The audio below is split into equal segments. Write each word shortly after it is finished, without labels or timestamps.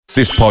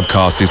This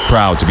podcast is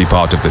proud to be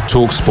part of the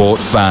TalkSport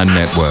Fan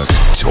Network.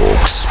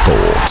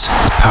 TalkSport.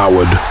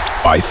 Powered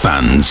by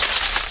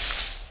fans.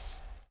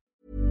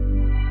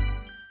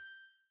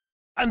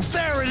 And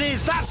there it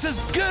is, that's as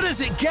good as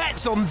it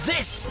gets on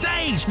this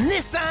stage.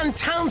 Nissan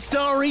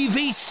Townstar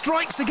EV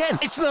strikes again.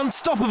 It's an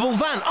unstoppable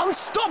van,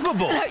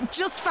 unstoppable.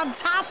 Just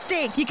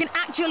fantastic. You can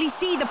actually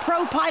see the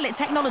ProPilot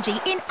technology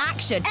in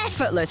action.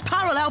 Effortless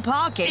parallel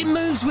parking. It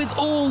moves with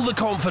all the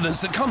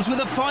confidence that comes with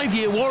a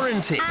 5-year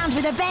warranty. And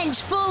with a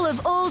bench full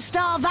of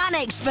all-star van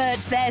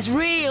experts, there's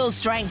real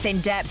strength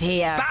in depth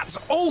here. That's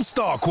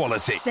all-star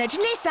quality. Search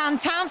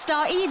Nissan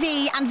Townstar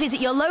EV and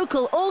visit your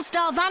local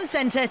all-star van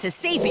centre to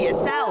see for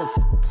yourself.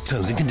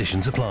 Terms and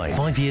conditions apply.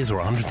 5 years or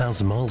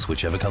 100,000 miles,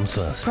 whichever comes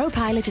first.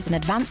 ProPilot is an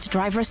advanced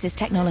driver assist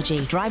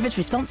technology. Driver's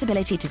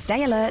responsibility to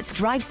stay alert,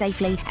 drive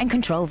safely, and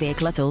control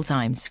vehicle at all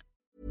times.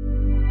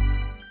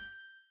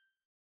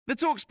 The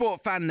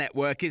TalkSport Fan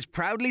Network is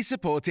proudly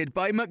supported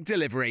by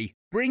McDelivery,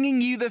 bringing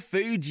you the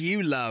food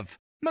you love.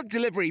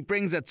 McDelivery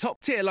brings a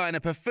top-tier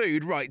lineup of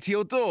food right to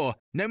your door.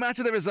 No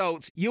matter the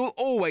result, you'll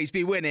always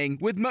be winning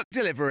with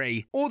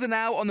McDelivery. Order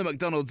now on the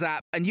McDonald's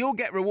app and you'll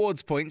get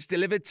rewards points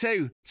delivered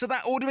too. So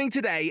that ordering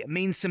today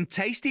means some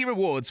tasty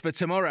rewards for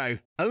tomorrow.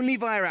 Only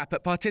via app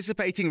at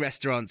participating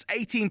restaurants.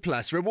 18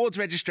 plus. Rewards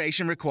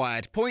registration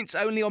required. Points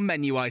only on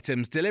menu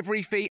items.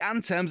 Delivery fee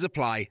and terms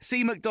apply.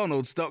 See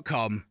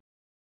mcdonalds.com.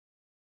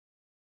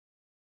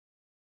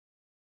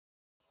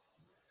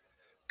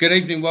 Good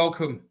evening,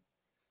 welcome.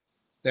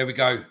 There we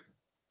go.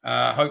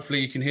 Hopefully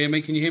you can hear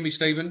me. Can you hear me,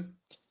 Stephen?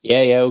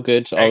 Yeah, all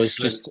good. Excellent. I was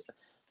just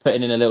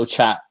putting in a little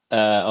chat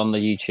on the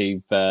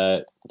YouTube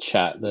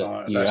chat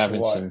that you were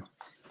having some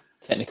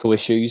technical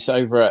issues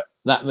over at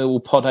That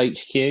Millwall Pod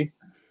HQ.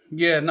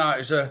 Yeah, no, it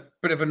was a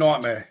bit of a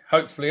nightmare.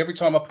 Hopefully, every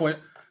time I put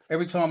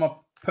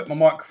my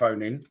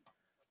microphone in,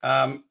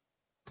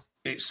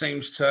 it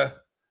seems to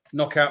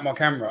knock out my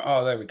camera.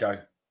 Oh, there we go.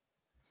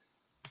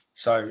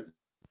 So.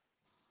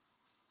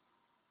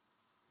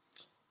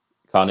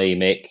 Can't hear you,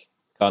 Mick.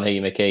 Can't hear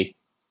you, Mickey.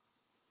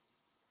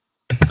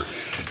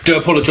 Do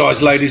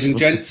apologise, ladies and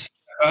gents.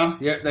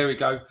 Yeah, there we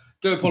go.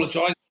 Do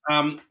apologise.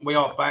 We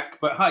are back,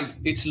 but hey,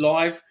 it's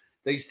live.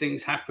 These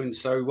things happen.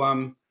 So,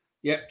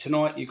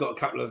 tonight you've got a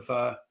couple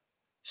of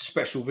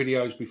special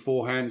videos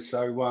beforehand.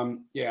 So, I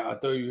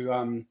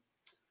do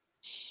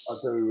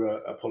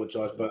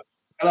apologise. But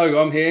hello,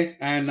 I'm here,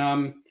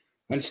 and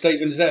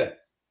Stephen's there.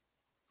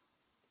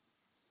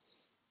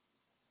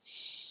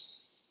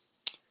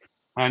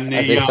 And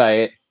as they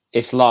say,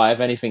 it's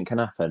live. Anything can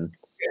happen.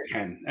 It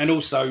can. And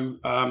also,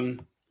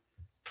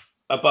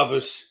 above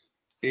us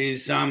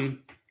is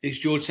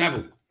George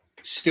Saville,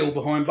 still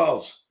behind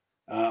bars.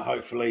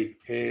 Hopefully,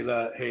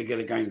 he'll get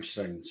a game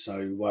soon.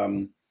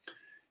 So,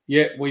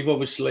 we've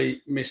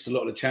obviously missed a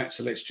lot of the chat.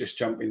 So let's just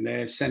jump in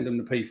there. Send them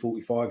the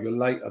P45. You're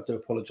late. I do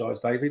apologise,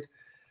 David.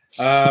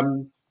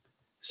 So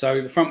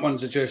the front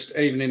ones are just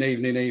evening.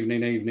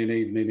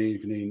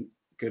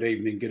 Good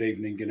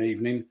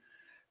evening.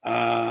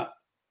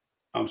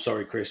 I'm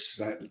sorry, Chris.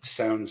 That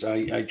sounds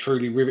a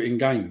truly riveting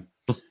game.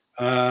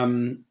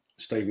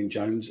 Stephen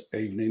Jones,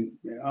 evening.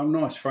 Oh,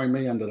 nice. Throw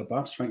me under the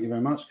bus. Thank you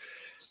very much.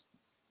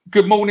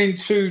 Good morning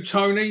to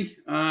Tony.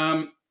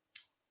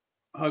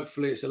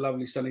 Hopefully it's a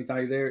lovely sunny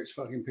day there. It's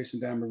fucking pissing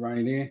down with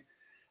rain here.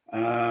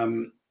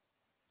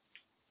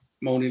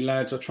 Morning,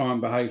 lads. I'll try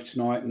and behave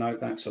tonight. No,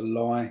 that's a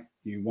lie.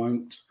 You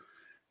won't.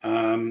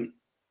 And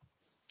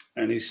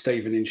is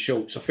Stephen in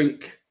shorts? I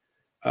think...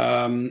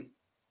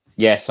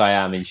 Yes, I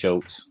am in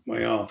shorts.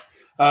 We are.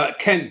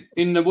 Ken,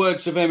 in the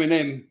words of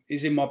Eminem,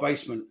 is in my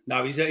basement.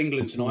 No, he's at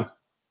England tonight.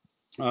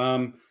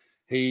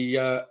 He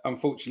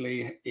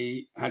unfortunately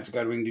he had to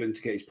go to England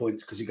to get his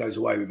points because he goes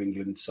away with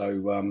England.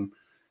 So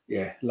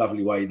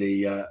lovely way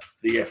the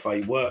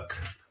FA work.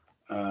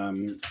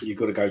 You've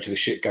got to go to the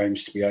shit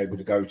games to be able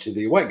to go to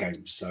the away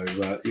games. So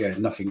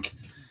nothing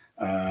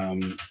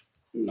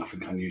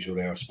unusual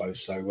there, I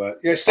suppose. So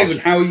Stephen,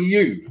 how are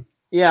you?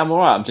 Yeah, I'm all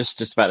right. I'm just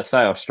about to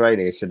say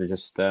Australia should have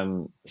just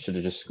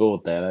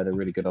scored there. They had a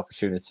really good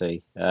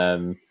opportunity.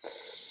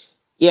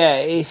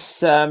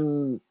 It's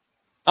I'm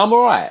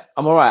all right.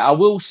 I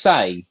will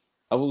say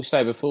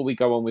before we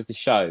go on with the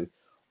show,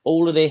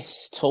 all of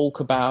this talk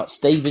about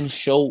Stephen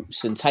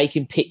Schultz and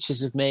taking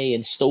pictures of me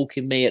and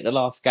stalking me at the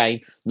last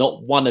game,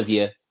 not one of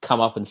you come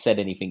up and said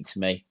anything to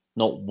me.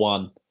 Not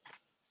one.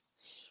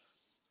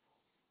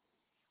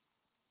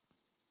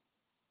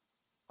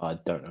 I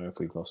don't know if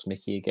we've lost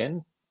Mickey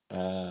again.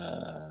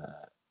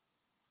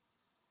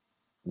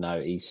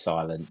 No, he's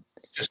silent.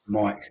 Just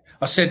Mike.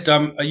 I said,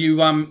 are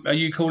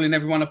you calling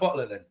everyone a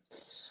bottler then?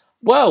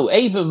 Well,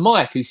 even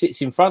Mike, who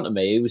sits in front of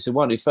me, who was the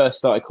one who first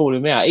started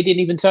calling me out, he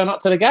didn't even turn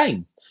up to the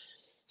game.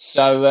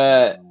 So,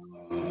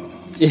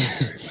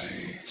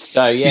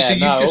 so yeah. You see,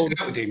 you've just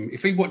outed him.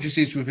 If he watches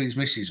this with his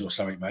missus or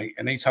something, mate,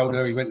 and he told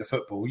her he went to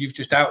football, you've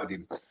just outed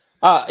him.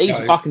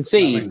 I can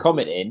see he's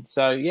commenting.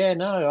 So, yeah,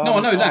 no. I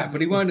know that,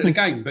 but he weren't at the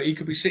game. But he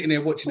could be sitting there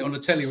watching it on the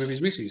telly with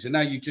his missus. And now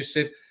you just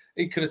said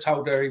he could have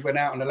told her he went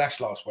out on the lash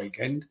last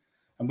weekend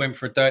and went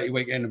for a dirty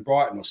weekend in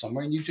Brighton or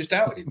somewhere, and you just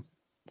outed him.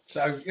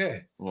 So yeah.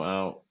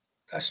 Well,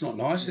 that's not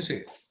nice, is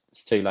it?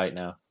 It's too late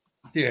now.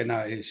 Yeah,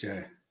 no, it is.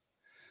 Yeah.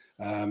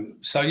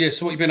 So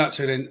what you been up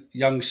to then,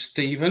 young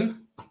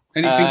Stephen?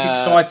 Anything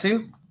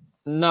exciting?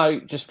 No,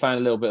 just playing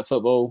a little bit of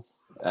football.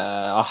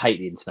 I hate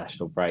the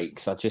international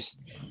breaks.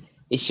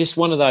 It's just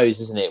one of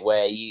those, isn't it,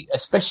 where you,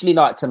 especially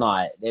like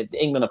tonight,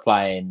 England are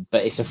playing,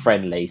 but it's a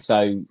friendly,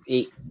 so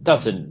it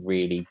doesn't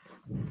really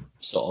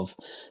sort of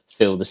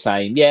feel the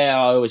same. Yeah,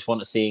 I always want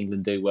to see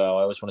England do well.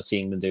 I always want to see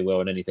England do well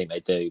in anything they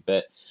do.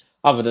 But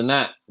other than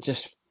that,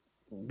 just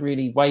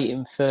really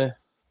waiting for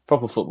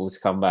proper football to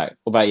come back.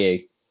 What about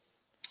you?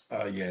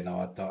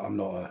 I'm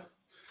not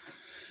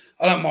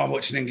I don't mind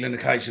watching England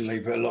occasionally,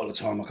 but a lot of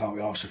the time I can't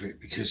be arsed with it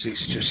because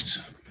it's just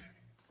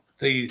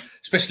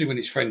especially when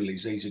it's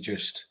friendlies, these are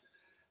just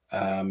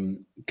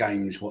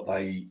games what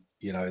they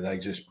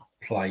just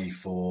play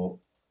for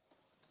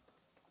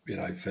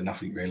for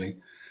nothing really.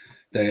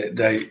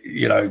 They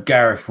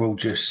Gareth will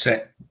just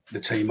set the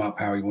team up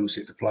how he wants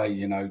it to play,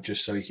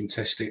 just so he can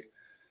test it.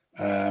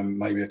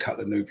 Maybe a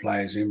couple of new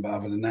players in, but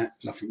other than that,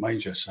 nothing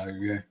major. So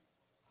yeah,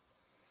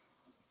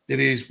 it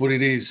is what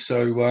it is.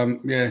 So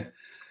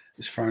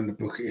just throwing the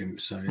book at him.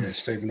 So yeah,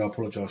 Stephen, I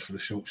apologise for the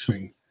shorts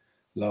thing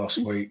last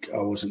week. I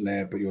wasn't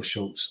there, but your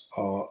shorts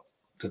are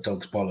the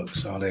dog's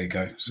bollocks. Oh, there you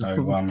go.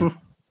 So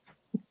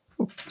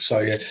so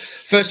yeah,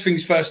 first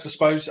things first, I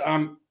suppose.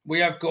 We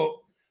have got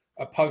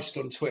a post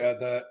on Twitter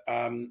that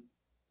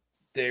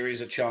there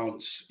is a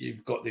chance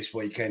you've got this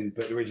weekend,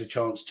 but there is a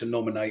chance to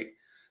nominate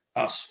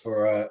us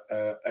for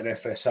an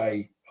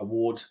FSA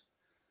award,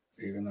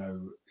 even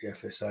though the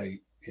FSA,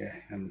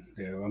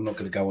 I'm not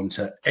going to go on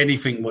to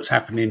anything what's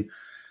happening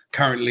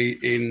currently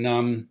in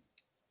the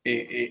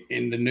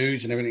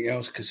news and everything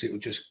else because it will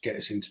just get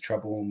us into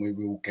trouble and we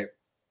will get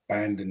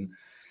banned and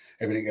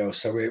everything else.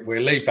 So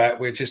we'll leave that.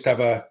 We'll just have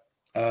a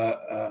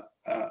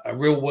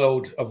real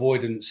world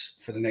avoidance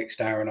for the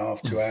next hour and a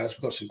half, 2 hours.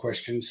 We've got some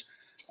questions,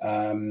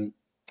 and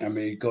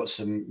we've got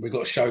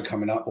a show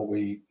coming up what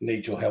we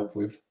need your help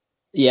with.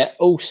 Yeah.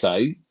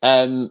 Also,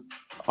 I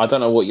don't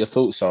know what your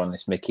thoughts are on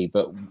this, Mickey,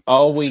 but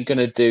are we going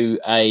to do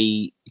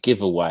a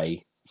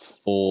giveaway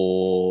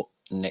for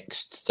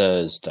next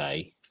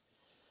Thursday,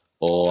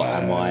 or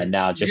am I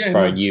now just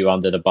throwing you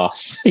under the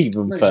bus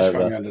even further?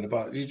 Throw me under the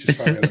bus. You just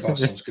throw me under the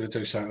bus. I was going to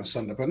do something on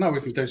Sunday, but no, we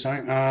can do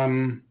something.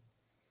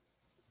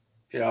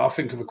 I'll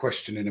think of a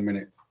question in a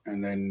minute,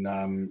 and then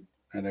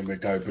we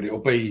go. But it'll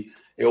be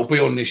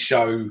on this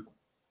show,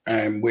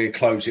 and we'll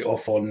close it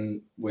off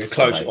on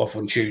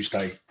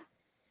Tuesday.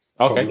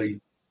 Okay. Probably,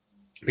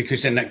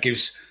 because then that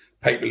gives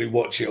people who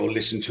watch it or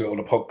listen to it on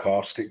a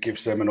podcast, it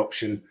gives them an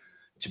option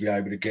to be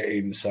able to get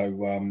in. So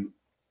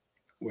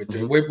we'll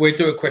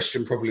do a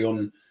question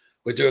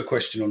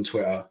on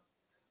Twitter,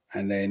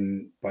 and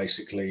then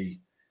basically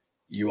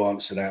you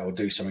answer that or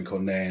do something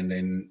on there, and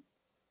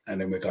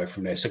then we'll go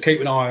from there. So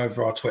keep an eye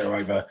over our Twitter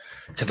over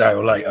today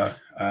or later.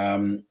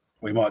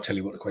 We might tell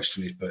you what the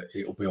question is, but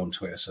it'll be on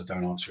Twitter, so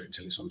don't answer it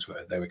until it's on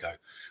Twitter. There we go.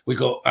 We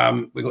got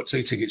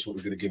 2 tickets what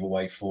we're going to give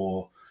away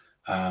for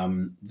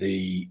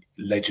the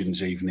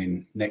Legends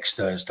evening next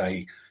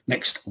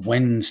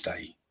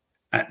Wednesday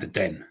at the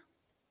Den.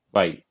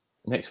 Wait,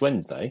 next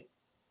Wednesday?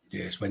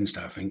 Yeah, it's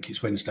Wednesday, I think.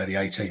 It's Wednesday the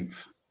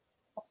 18th.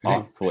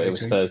 I thought it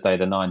was Thursday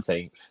the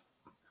 19th.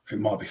 It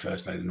might be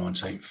Thursday the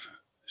 19th.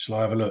 Shall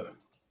I have a look?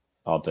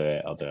 I'll do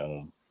it.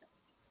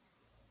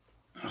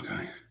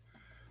 Okay.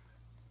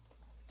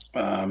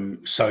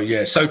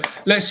 So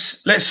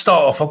let's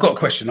start off. I've got a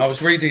question. I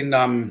was reading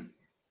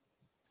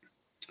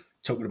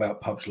talking about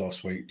pubs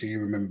last week. Do you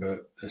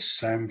remember the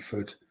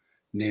Sanford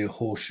near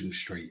Horshey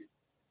Street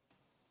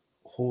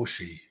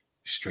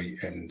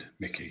end,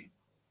 Mickey?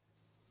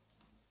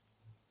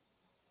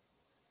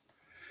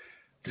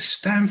 The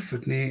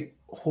Stanford near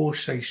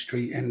Horshey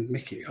Street end,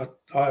 Mickey.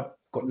 I've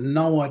got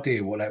no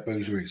idea what that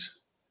boozer is.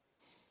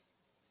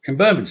 In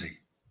Bermondsey,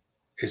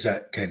 is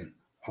that, Ken?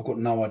 I've got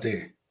no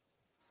idea.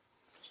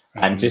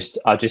 And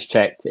I just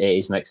checked. It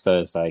is next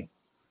Thursday.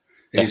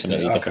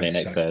 Definitely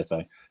next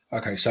Thursday.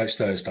 Okay, so it's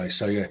Thursday.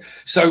 So yeah.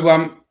 So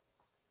I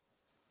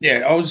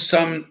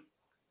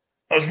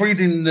was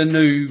reading the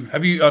new. I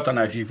don't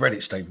know if you've read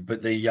it, Stephen,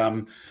 but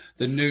the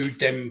new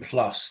Dem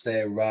Plus,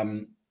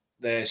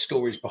 their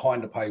stories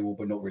behind the paywall,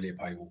 but not really a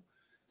paywall.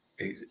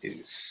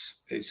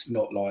 It's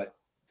not like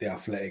The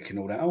Athletic and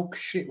all that. Oh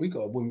shit, we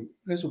got a woman.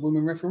 There's a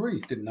woman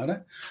referee. Didn't know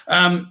that.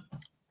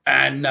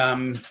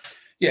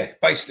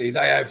 Basically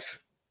they have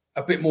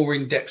a bit more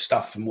in-depth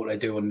stuff than what they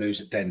do on News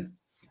at Den.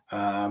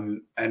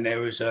 And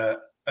there was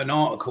an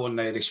article on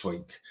there this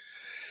week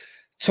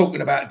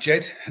talking about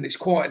Jed, and it's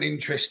quite an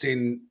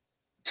interesting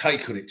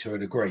take on it to a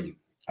degree.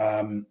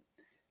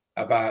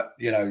 About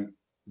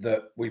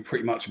that we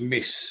pretty much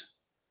miss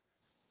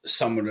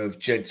someone of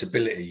Jed's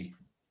ability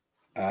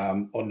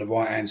on the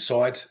right hand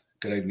side.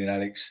 Good evening,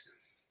 Alex.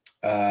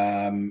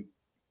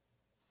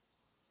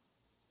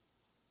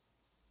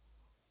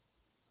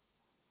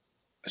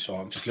 So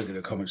I'm just looking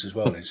at the comments as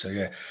well then. So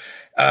yeah.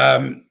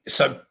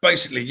 So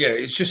basically, yeah,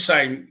 it's just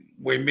saying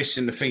we're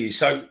missing the thingy.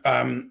 So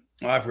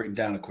I've written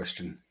down a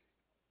question.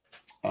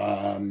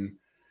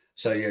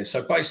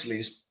 So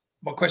basically,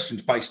 my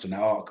question's based on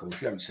that article.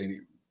 If you haven't seen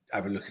it,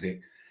 have a look at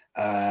it.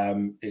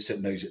 It's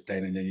at News at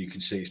Den, and then you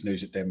can see it's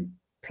News at Den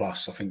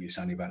Plus. I think it's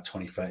only about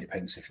 20-30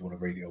 pence if you want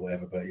to read it or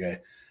whatever. But yeah,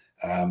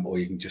 or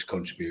you can just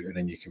contribute, and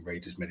then you can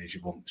read as many as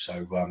you want.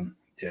 So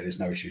there's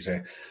no issues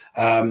there.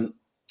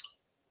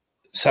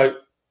 So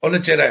on the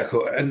Jed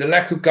article, and the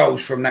lack of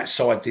goals from that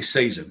side this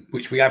season,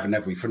 which we haven't,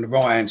 have we? From the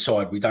right-hand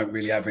side, we don't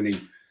really have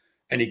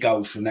any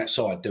goals from that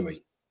side, do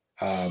we?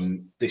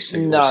 This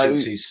season, No.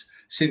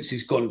 since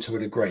he's gone to a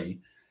degree.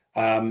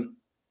 We've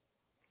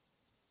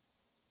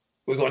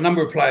got a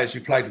number of players who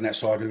played on that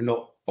side who are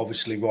not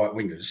obviously right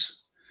wingers.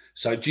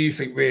 So do you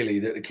think really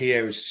that the key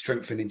area to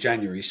strengthen in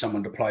January is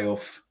someone to play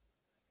off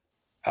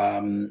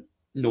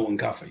Norton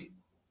Cuffy,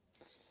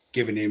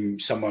 giving him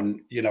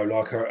someone,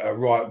 like a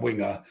right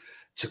winger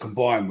to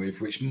combine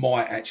with, which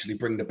might actually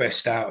bring the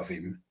best out of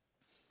him?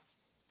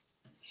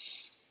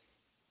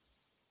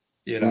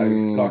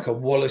 Like a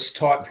Wallace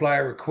type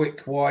player, a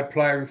quick, wide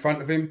player in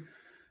front of him.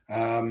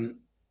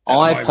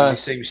 He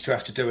seems to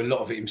have to do a lot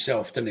of it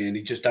himself, doesn't he? And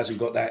he just hasn't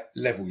got that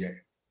level yet.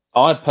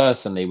 I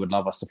personally would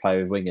love us to play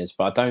with wingers,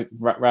 but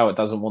Rowett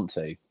doesn't want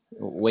to.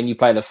 When you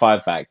play the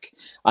 5-back,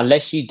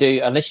 unless you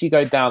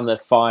go down the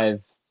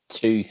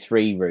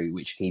 5-2-3 route,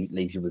 which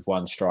leaves you with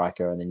one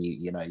striker, and then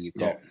you've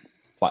got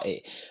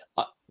like.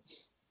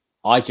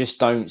 I just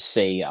don't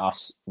see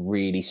us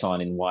really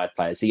signing wide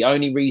players. The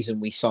only reason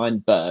we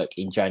signed Burke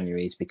in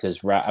January is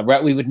because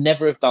we would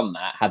never have done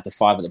that had the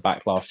 5 at the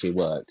back last year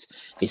worked.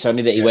 It's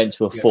only that he went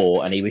to a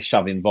 4 and he was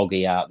shoving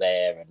Voggy out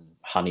there and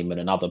Honeyman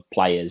and other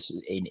players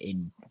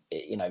in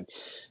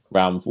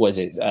round,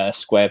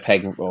 square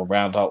peg or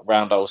round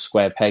hole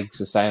square pegs,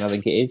 the saying I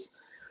think it is.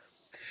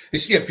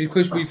 It's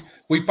because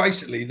we've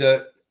basically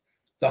the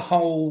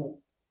whole.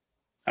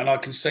 And I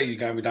can see you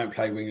going, we don't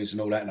play wingers and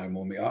all that no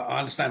more. I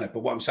understand that. But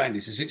what I'm saying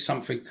is it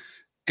something,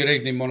 good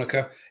evening,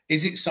 Monica,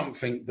 is it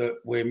something that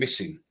we're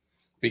missing?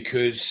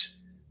 Because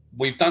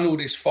we've done all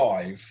this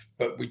 5,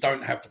 but we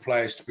don't have the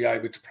players to be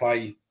able to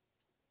play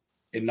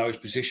in those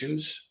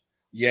positions.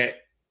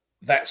 Yet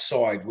that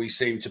side we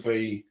seem to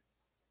be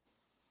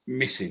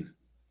missing.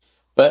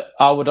 But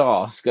I would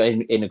ask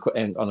on a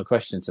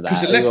question to that.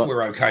 Because the left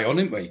we're okay on,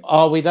 aren't we?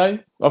 Are we though?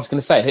 I was going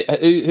to say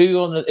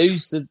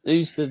who's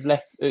the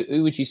left?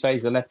 Who would you say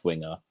is the left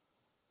winger?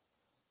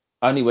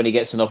 Only when he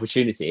gets an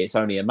opportunity, it's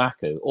only a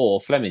Maku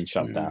or Fleming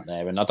shoved out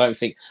there. And I don't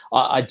think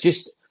I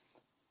just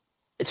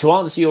to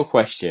answer your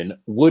question,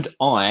 would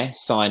I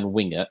sign a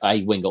winger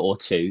or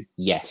 2?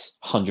 Yes,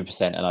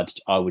 100%. And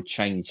I would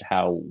change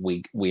how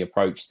we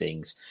approach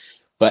things.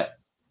 But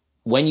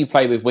when you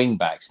play with wing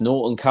backs,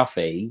 Norton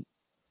Cuffy.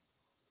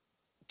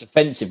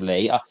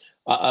 Defensively,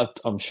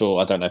 I'm sure,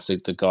 I don't know if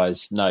the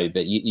guys know,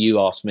 but you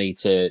asked me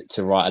to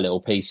write a little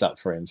piece up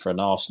for him for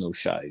an Arsenal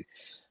show.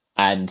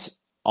 And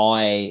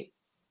I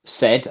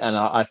said, and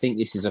I think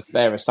this is a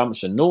fair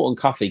assumption, Norton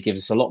Cuffy gives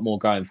us a lot more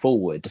going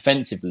forward.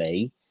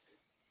 Defensively,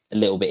 a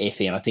little bit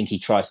iffy, and I think he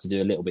tries to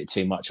do a little bit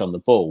too much on the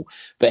ball.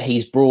 But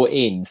he's brought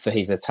in for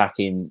his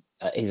attacking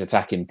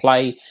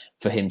play,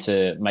 for him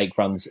to make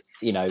runs,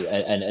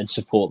 and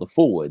support the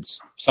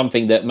forwards.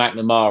 Something that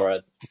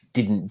McNamara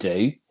didn't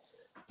do.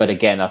 But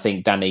again, I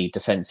think Danny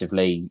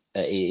defensively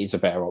is a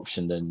better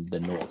option than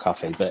Norton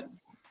Cuffy. But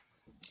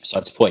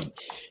besides the point,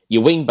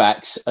 your wing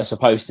backs are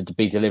supposed to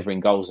be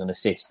delivering goals and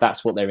assists.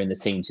 That's what they're in the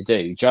team to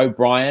do. Joe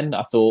Bryan,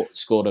 I thought,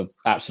 scored an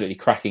absolutely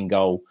cracking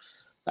goal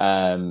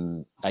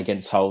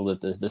against Hull.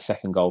 The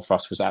second goal for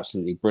us was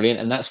absolutely brilliant.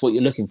 And that's what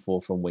you're looking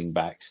for from wing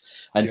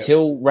backs.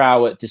 Until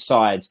Rowett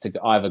decides to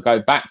either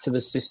go back to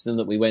the system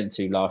that we went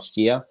to last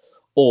year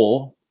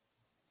or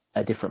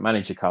a different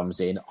manager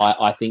comes in,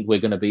 I think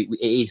it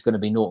is going to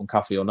be Norton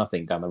Cuffy or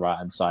nothing down the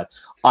right-hand side.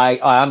 I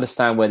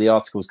understand where the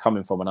article's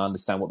coming from, and I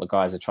understand what the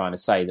guys are trying to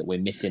say, that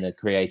we're missing a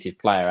creative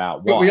player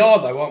out wide. But we are,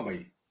 though, aren't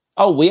we?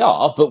 Oh, we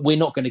are, but we're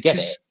not going to get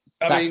it.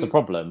 That's the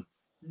problem.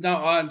 No,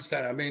 I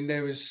understand. I mean,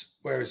 there was,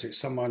 where is it?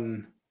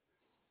 Someone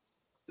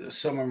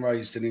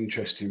raised an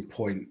interesting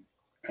point.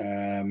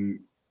 Where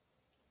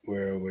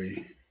are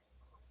we?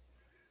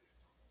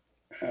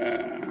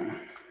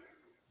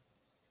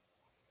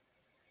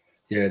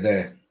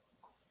 There.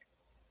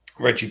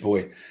 Reggie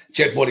Boy.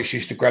 Jed Wallace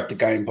used to grab the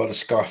game by the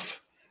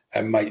scruff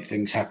and make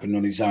things happen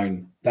on his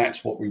own.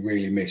 That's what we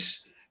really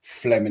miss.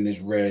 Fleming has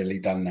rarely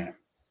done that.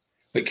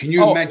 But can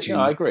you imagine?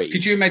 I agree.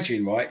 Could you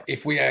imagine, right,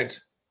 if we had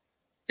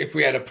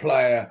a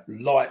player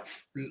like,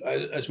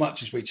 as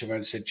much as we turn around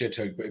and said Jed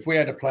too, but if we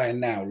had a player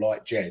now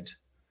like Jed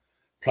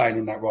playing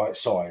on that right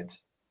side,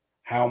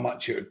 how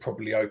much it would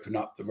probably open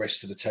up the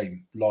rest of the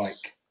team,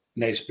 like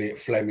Nesbitt,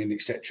 Fleming,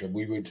 etc.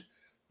 We'd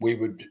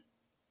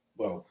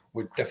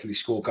definitely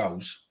score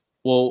goals.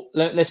 Well,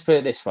 let's put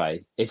it this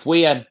way. If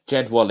we had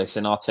Jed Wallace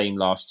in our team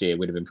last year,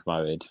 we'd have been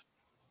promoted.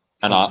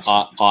 And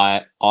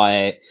I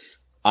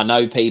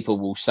know people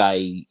will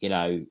say,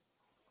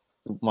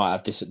 might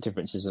have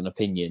differences in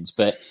opinions,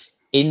 but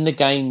in the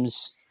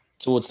games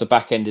towards the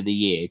back end of the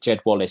year,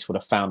 Jed Wallace would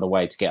have found a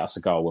way to get us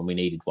a goal when we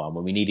needed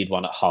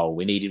one at Hull,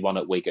 we needed one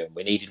at Wigan,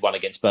 we needed one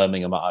against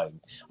Birmingham at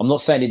home. I'm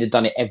not saying he'd have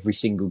done it every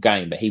single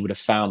game, but he would have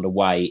found a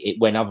way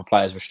when other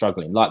players were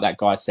struggling. Like that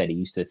guy said, he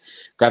used to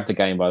grab the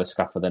game by the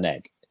scruff of the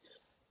neck.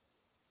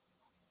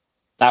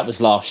 That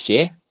was last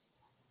year.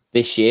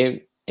 This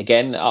year,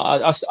 again,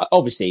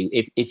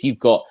 obviously, if you've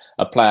got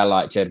a player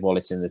like Jed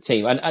Wallace in the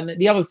team, and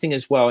the other thing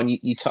as well, and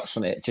you touched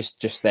on it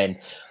just then,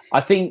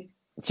 I think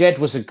Jed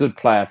was a good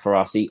player for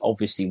us. He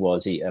obviously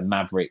was a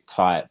maverick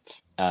type.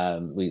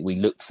 We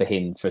looked for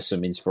him for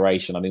some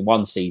inspiration. I mean,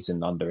 one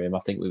season under him, I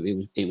think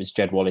it was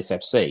Jed Wallace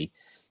FC,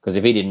 because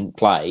if he didn't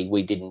play,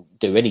 we didn't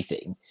do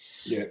anything.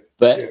 Yeah.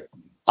 But yeah.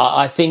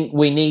 I think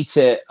we need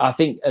to. I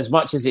think as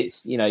much as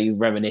it's, you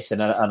reminisce,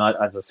 and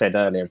as I said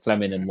earlier,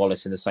 Fleming and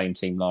Wallace in the same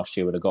team last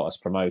year would have got us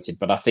promoted.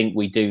 But I think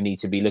we do need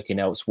to be looking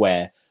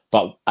elsewhere.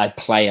 But a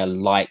player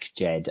like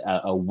Jed,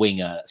 a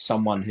winger,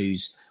 someone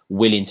who's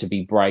willing to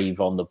be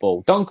brave on the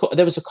ball.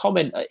 There was a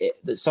comment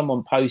that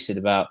someone posted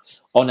about,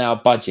 on our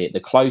budget, the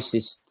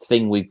closest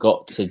thing we've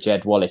got to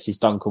Jed Wallace is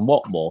Duncan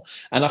Watmore.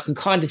 And I can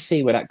kind of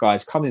see where that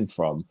guy's coming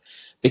from,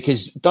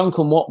 because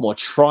Duncan Watmore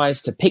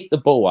tries to pick the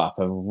ball up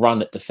and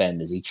run at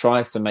defenders. He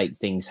tries to make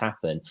things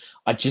happen.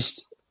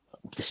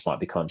 This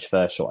might be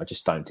controversial, I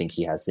just don't think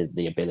he has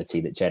the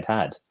ability that Jed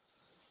had.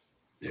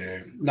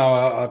 Yeah,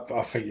 no,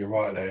 I think you're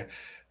right there.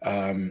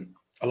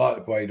 I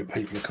like the way that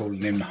people are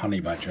calling him the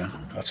honey badger.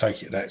 I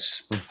take it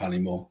that's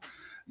Honeymore.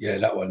 Yeah,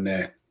 that one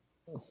there.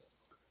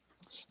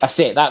 That's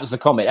it. That was the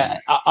comment.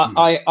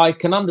 I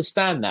can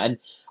understand that. And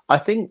I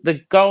think the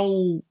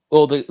goal,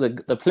 or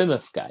the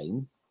Plymouth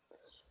game,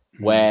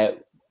 where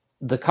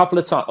the couple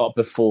of times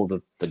before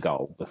the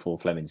goal, before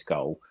Fleming's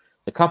goal,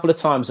 the couple of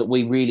times that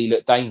we really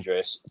looked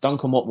dangerous,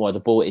 Duncan Watmore had the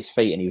ball at his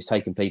feet and he was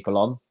taking people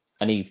on,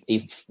 and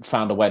he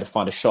found a way to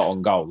find a shot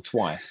on goal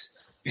twice.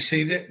 You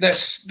see,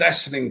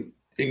 that's an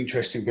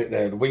interesting bit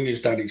there. The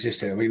wingers don't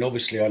exist there. I mean,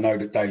 obviously, I know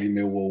that Daly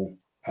Millwall,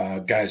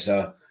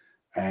 Gaza,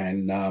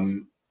 and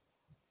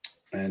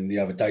the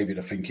other David,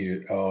 I think,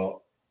 are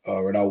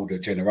an older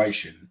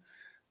generation,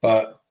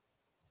 but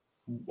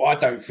I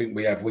don't think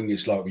we have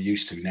wingers like we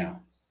used to now.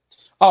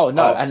 Oh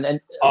no,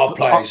 and our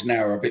players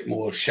now are a bit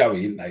more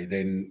showy, aren't they?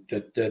 Then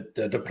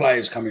the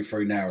players coming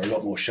through now are a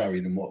lot more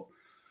showy than what,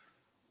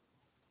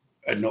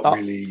 and not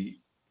really.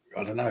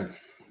 I don't know.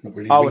 Not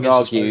really. I would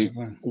argue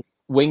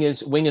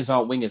wingers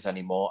aren't wingers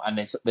anymore, and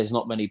there's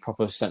not many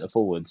proper centre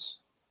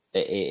forwards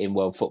in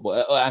world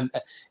football. And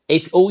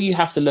if all you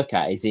have to look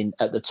at is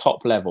at the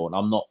top level,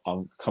 and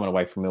I'm coming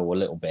away from Millwall a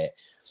little bit.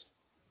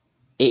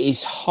 It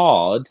is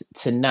hard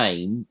to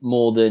name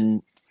more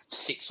than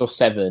 6 or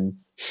 7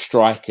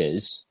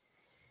 strikers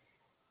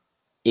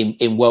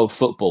in world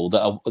football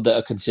that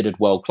are considered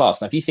world class.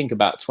 Now, if you think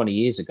about 20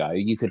 years ago,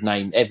 you could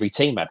name every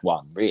team had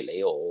one,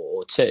 really,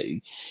 or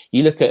 2.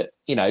 You look at,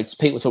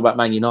 people talk about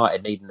Man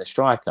United needing the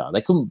striker.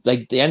 They couldn't.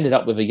 They ended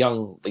up with the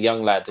young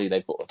lad who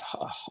they bought,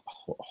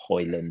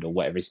 Hoyland or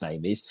whatever his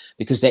name is,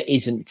 because there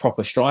isn't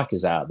proper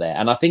strikers out there.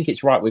 And I think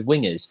it's right with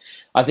wingers.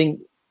 I think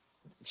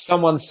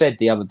someone said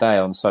the other day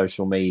on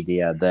social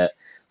media that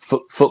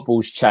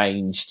football's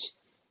changed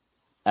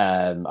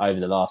over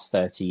the last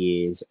 30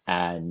 years,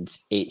 and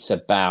it's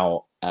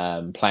about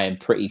playing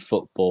pretty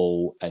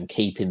football and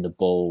keeping the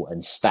ball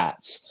and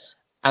stats.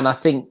 And I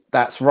think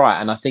that's right.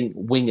 And I think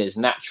wingers,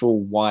 natural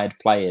wide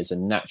players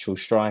and natural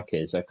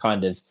strikers are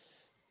kind of,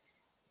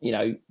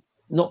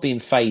 not being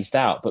phased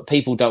out, but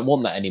people don't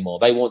want that anymore.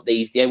 They want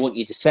you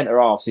to centre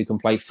halves who can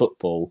play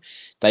football.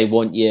 They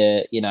want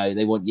your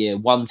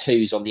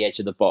 1-2s on the edge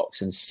of the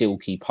box and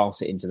silky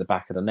pass it into the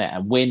back of the net.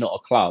 And we're not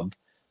a club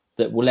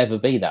that will ever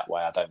be that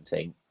way, I don't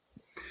think.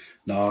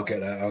 No, I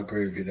get that. I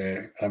agree with you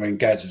there. I mean,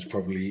 Gaz has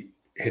probably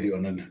hit it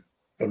on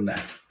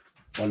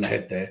the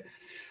head there.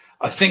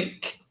 I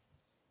think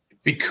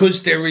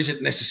because there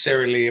isn't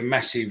necessarily a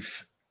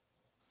massive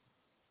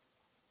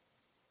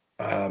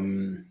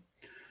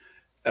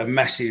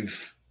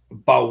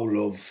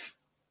bowl of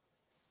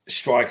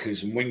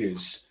strikers and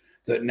wingers,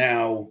 that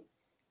now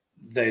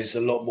there's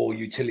a lot more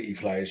utility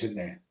players, isn't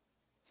there?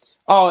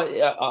 Oh,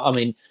 I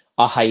mean,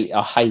 I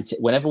hate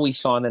it. Whenever we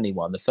sign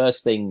anyone, the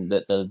first thing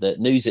that the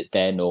News at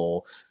Den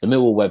or the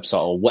Millwall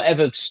website or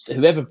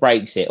whoever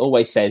breaks it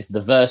always says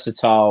the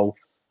versatile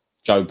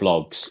Joe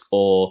Bloggs,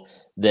 or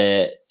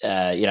the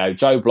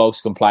Joe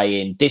Bloggs can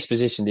play in this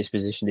position,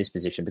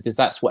 because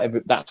that's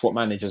what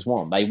managers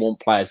want. They want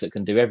players that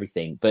can do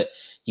everything, but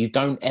you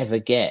don't ever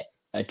get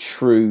a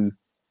true,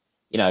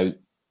 an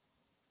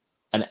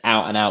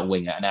out and out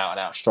winger, an out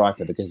and out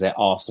striker, because they're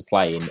asked to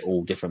play in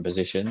all different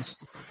positions.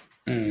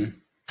 Mm.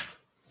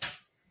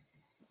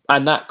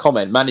 And that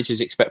comment, managers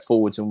expect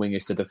forwards and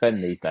wingers to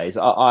defend these days.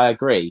 I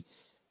agree.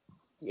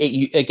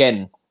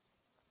 Again,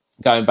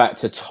 going back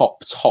to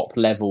top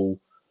level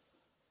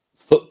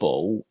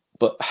football,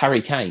 but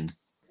Harry Kane.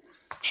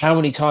 How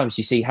many times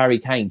do you see Harry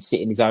Kane sit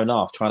in his own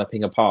half trying to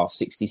ping a pass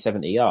 60,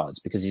 70 yards?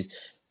 Because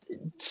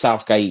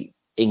Southgate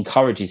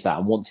encourages that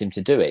and wants him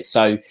to do it.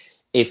 So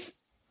if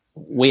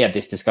we had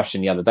this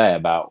discussion the other day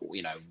about,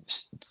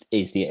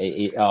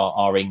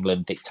 are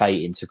England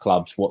dictating to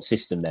clubs what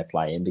system they're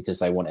playing because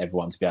they want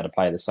everyone to be able to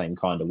play the same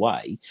kind of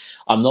way?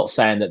 I'm not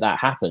saying that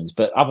happens,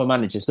 but other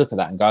managers look at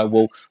that and go,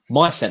 well,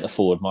 my centre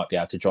forward might be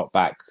able to drop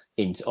back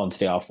onto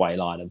the halfway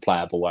line and play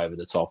a ball over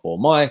the top, or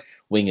my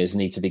wingers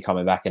need to be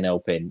coming back and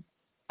helping.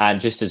 And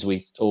just as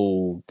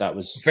that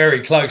was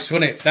very close,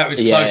 wasn't it? That was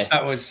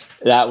close.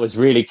 That was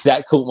really,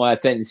 that caught my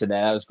attention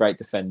there. That was great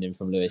defending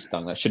from Lewis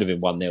Dunk. That should have been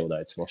 1-0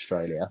 though to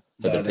Australia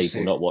for the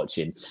people not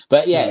watching.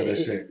 But yeah,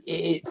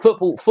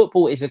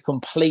 football is a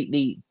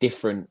completely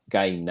different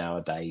game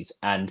nowadays.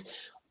 And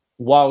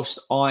whilst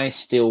I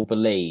still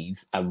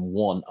believe and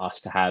want us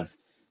to have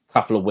a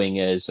couple of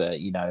wingers,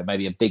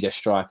 maybe a bigger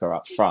striker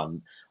up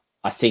front,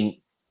 I think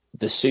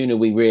the sooner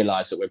we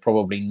realise that we're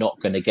probably not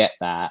going to get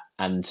that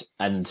and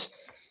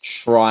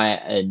try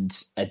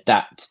and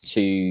adapt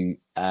to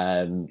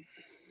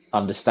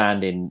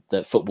understanding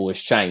that football has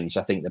changed,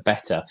 I think the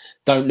better.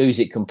 Don't lose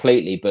it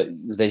completely, but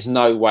there's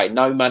no way,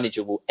 no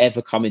manager will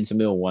ever come into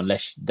Millwall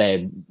unless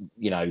they're,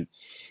 Neil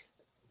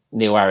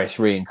Harris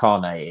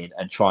reincarnated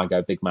and try and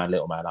go big man,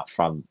 little man up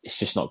front. It's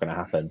just not going to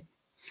happen.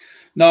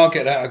 No, I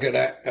get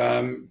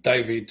that.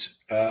 David,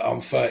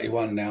 I'm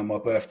 31 now, my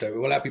birthday.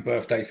 Well, happy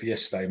birthday for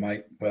yesterday,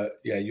 mate. But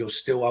yeah, you're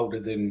still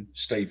older than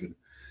Stephen.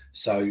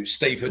 So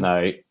Stephen...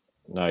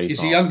 No, he's is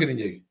not. He younger than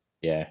you?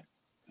 Yeah,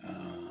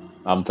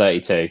 I'm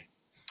 32.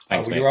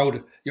 Thanks, well,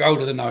 you're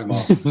older than Omar.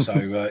 So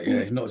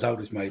not as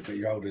old as me, but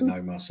you're older than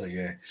Omar. So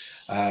yeah.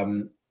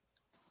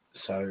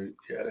 Let's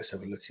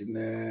have a look in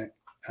there.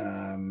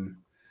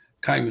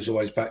 Kane was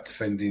always back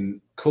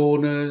defending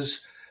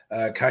corners.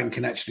 Kane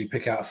can actually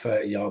pick out a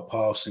 30-yard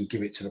pass and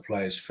give it to the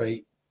player's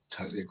feet.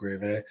 Totally agree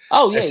with that.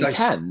 Oh yeah, he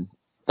can.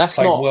 That's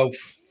played not well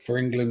for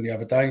England the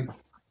other day.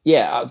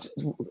 Yeah,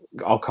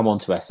 I'll come on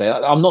to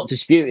SA. I'm not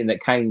disputing that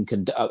Kane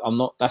can. I'm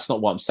not. That's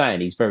not what I'm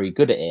saying. He's very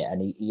good at it,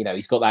 and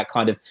he's got that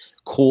kind of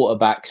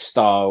quarterback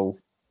style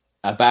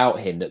about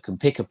him that can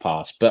pick a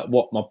pass. But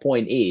what my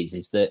point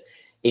is that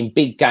in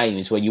big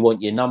games when you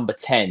want your number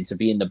 10 to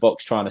be in the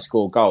box trying to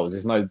score goals,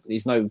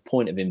 there's no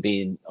point of him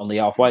being on the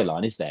halfway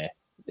line, is there?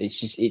 It's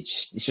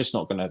just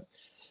not going to.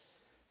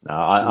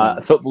 No,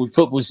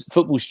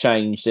 football's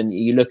changed, and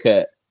you look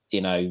at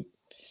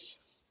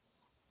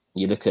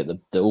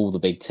all the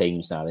big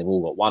teams now. They've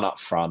all got one up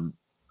front.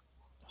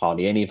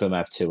 Hardly any of them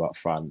have two up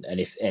front, and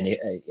if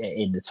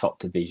in the top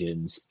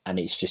divisions, and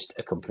it's just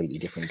a completely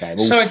different game.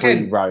 All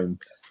three roam.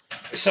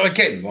 So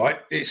again, right?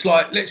 It's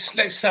like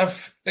let's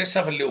have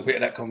a little bit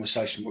of that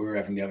conversation we were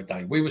having the other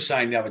day. We were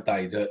saying the other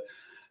day that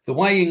the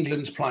way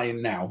England's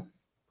playing now,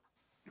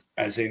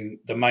 as in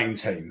the main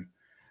team,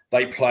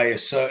 they play a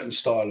certain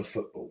style of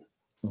football.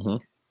 Mm-hmm.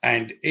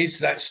 And is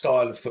that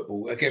style of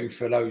football, again,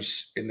 for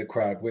those in the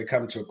crowd, we'll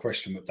come to a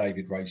question that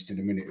David raised in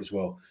a minute as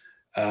well.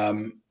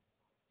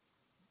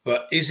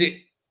 But is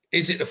it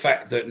the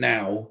fact that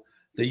now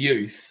the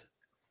youth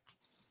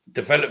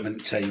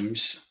development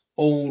teams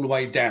all the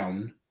way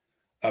down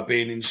are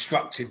being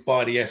instructed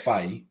by the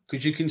FA?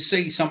 Because you can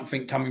see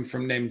something coming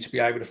from them to be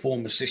able to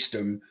form a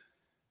system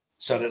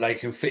so that they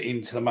can fit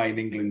into the main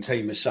England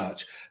team as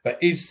such.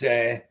 But is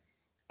there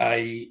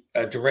a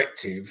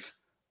directive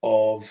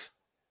of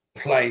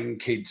playing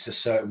kids a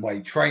certain way,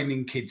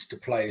 training kids to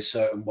play a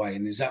certain way?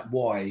 And is that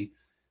why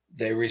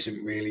there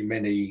isn't really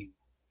many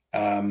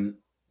things?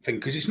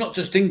 Because it's not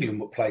just England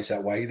what plays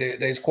that way.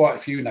 There's quite a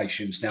few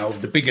nations now,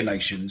 the bigger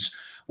nations,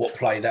 what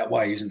play that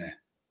way, isn't there?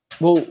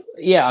 Well,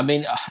 yeah, I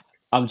mean,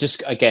 I'm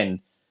just,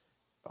 again,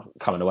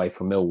 coming away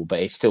from Millwall, but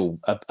it's still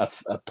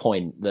a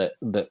point that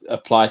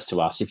applies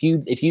to us. If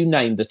you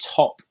name the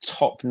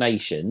top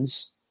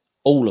nations,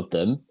 all of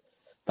them,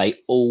 they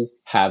all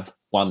have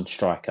one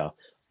striker.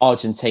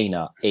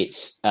 Argentina,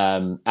 it's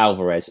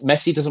Alvarez.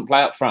 Messi doesn't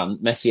play up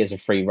front. Messi has a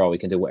free role. He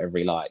can do whatever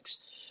he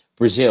likes.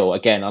 Brazil,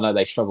 again, I know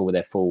they struggle with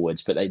their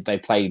forwards, but they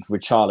played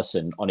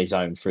Richarlison on his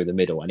own through the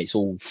middle, and it's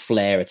all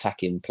flair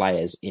attacking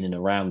players in and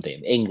around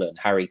him. England,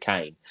 Harry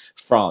Kane.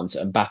 France,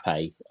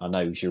 Mbappe. I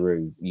know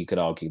Giroud, you could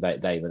argue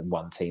they were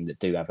one team that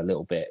do have a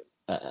little bit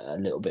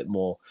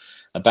more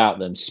about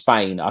them.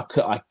 Spain, I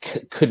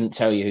couldn't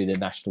tell you who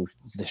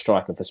the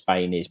striker for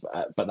Spain is,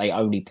 but they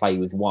only play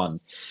with one.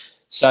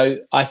 So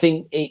I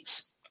think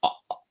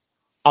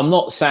I'm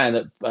not saying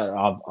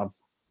that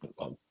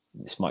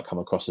this might come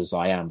across as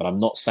I am, but I'm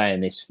not saying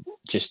this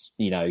just,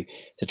 to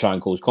try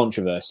and cause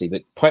controversy.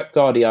 But Pep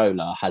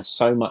Guardiola has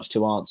so much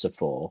to answer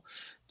for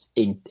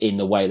in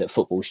the way that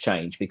football's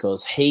changed,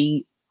 because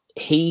he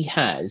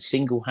has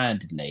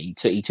single-handedly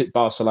he took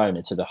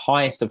Barcelona to the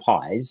highest of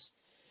highs,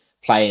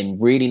 playing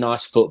really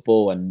nice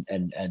football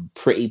and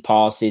pretty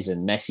passes,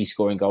 and Messi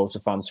scoring goals for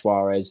fun,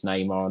 Suarez,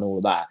 Neymar, and all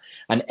of that.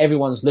 And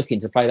everyone's looking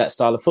to play that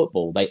style of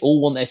football. They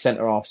all want their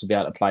centre-halves to be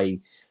able to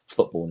play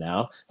football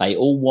now. They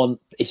all want,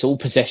 it's all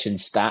possession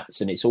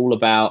stats, and it's all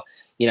about,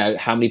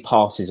 how many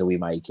passes are we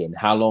making?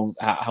 How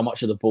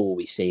much of the ball are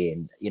we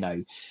seeing?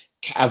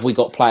 Have we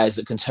got players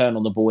that can turn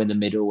on the ball in the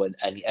middle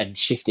and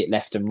shift it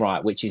left and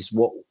right, which is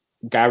what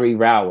Gary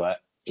Rowett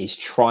is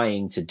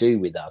trying to do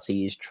with us.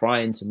 He is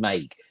trying to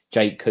make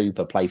Jake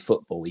Cooper play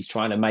football. He's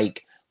trying to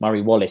make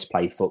Murray Wallace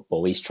play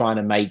football. He's trying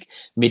to make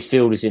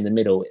midfielders in the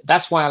middle.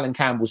 That's why Alan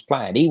Campbell's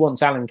playing. He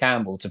wants Alan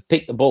Campbell to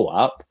pick the ball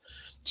up,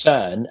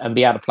 turn, and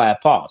be able to play a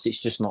pass.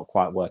 It's just not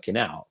quite working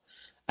out.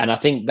 And I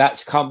think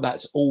that's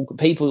all.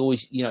 People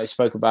always,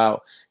 spoke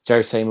about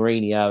Jose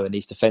Mourinho and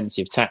his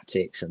defensive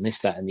tactics and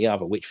this, that, and the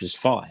other, which was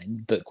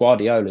fine. But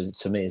Guardiola,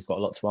 to me, has got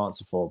a lot to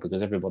answer for,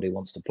 because everybody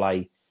wants to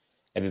play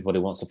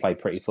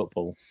pretty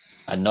football,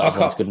 and not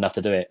everyone's good enough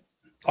to do it.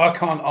 I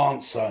can't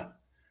answer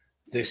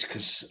this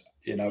because,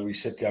 we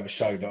said the other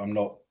show that I'm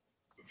not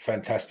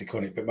fantastic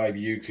on it, but maybe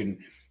you can.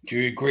 Do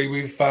you agree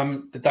with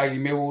the Daily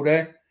Mirror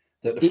there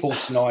that the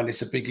false nine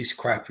is the biggest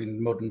crap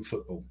in modern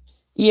football?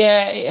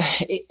 Yeah,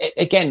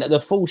 again,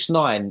 the false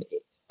nine,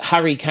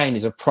 Harry Kane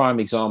is a prime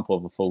example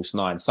of a false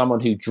nine,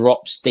 someone who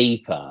drops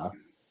deeper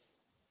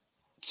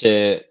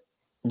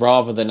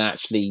rather than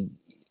actually,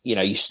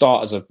 you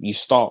start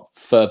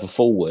further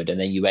forward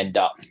and then you end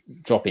up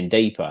dropping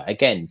deeper.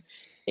 Again,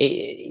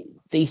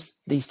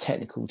 these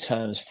technical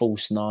terms,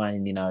 false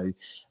nine,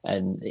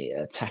 and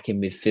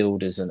attacking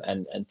midfielders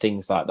and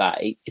things like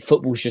that.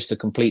 Football's just a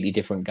completely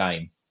different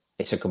game.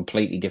 It's a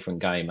completely different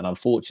game, and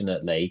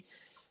unfortunately.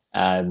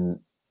 So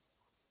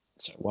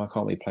why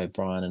can't we play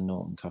Brian and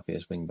Norton Cuffy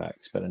as wing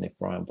backs? But then if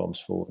Brian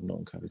bombs forward and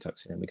Norton Cuffy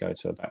tucks in, we go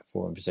to a back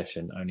four in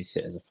position, only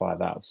sit as a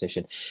 5-out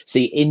position.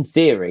 See, in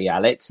theory,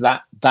 Alex,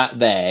 that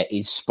there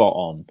is spot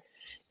on.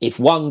 If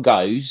one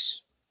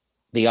goes,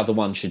 the other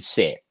one should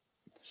sit.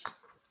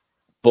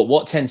 But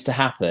what tends to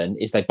happen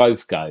is they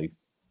both go.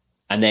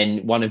 And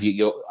then one of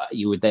you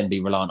would then be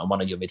reliant on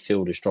one of your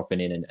midfielders dropping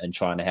in and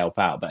trying to help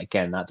out. But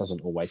again, that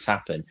doesn't always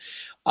happen.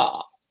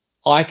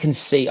 I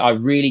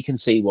really can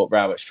see what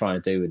Rowett's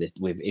trying to do with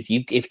it.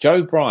 If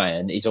Joe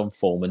Bryan is on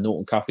form and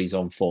Norton Cuffy's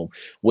on form,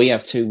 we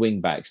have two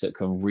wing backs that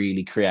can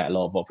really create a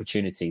lot of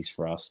opportunities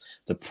for us.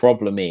 The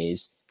problem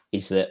is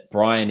that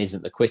Bryan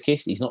isn't the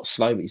quickest. He's not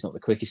slow, but he's not the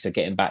quickest. So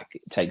getting back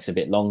takes a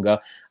bit longer.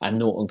 And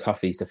Norton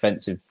Cuffy's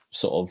defensive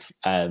sort of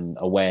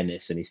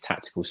awareness and his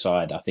tactical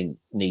side, I think,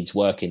 needs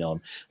working on,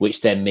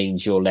 which then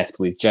means you're left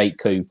with Jake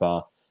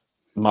Cooper,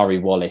 Murray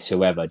Wallace,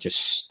 whoever, just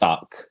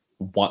stuck.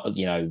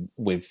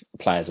 With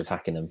players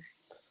attacking them.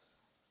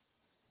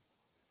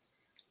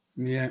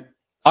 Yeah.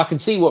 I can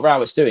see what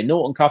Rowett's doing.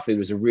 Norton Cuffy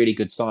was a really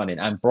good signing,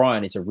 and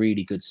Bryan is a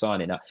really good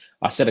signing.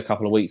 I said a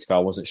couple of weeks ago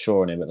I wasn't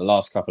sure on him, but the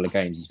last couple of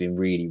games he's been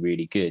really,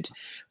 really good.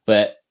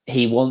 But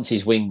he wants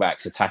his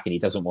wing-backs attacking. He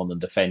doesn't want them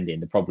defending.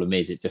 The problem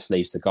is it just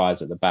leaves the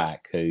guys at the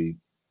back who,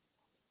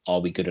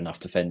 are we good enough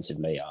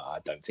defensively? I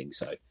don't think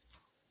so.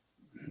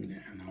 Yeah,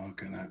 no, I'll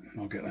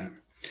get that.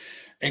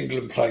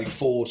 England played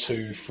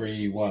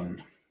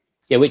 4-2-3-1.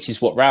 Yeah, which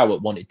is what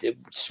Rowett wanted to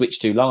switch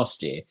to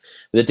last year.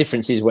 But the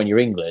difference is when you're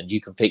England,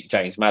 you can pick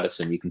James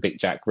Maddison, you can pick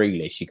Jack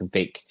Grealish, you can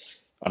pick,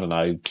 I don't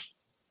know,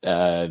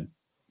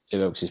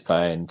 who else is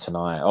playing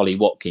tonight? Ollie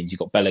Watkins, you've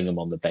got Bellingham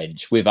on the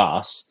bench. With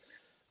us,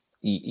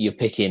 you're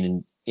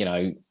picking,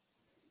 I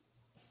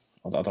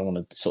don't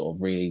want to sort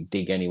of really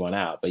dig anyone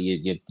out, but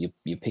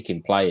you're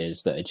picking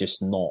players that are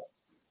just not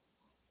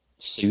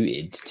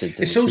suited to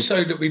it's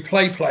also that we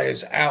play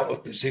players out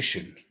of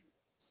position.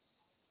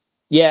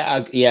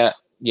 Yeah,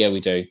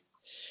 we do,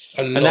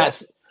 and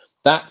that's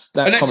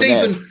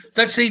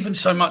even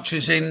so much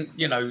as in,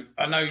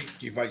 I know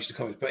you've raised the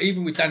comments, but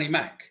even with Danny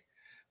Mack,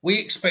 we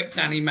expect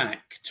Danny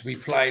Mack to be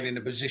playing in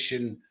a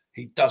position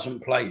he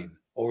doesn't play in,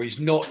 or he's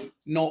not.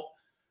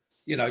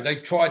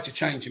 They've tried to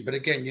change him, but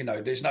again,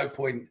 there's no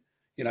point.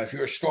 If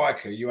you're a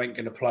striker, you ain't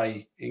going to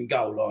play in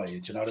goal, are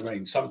you? Do you know what I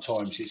mean?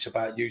 Sometimes it's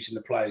about using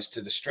the players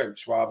to the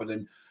strengths rather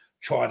than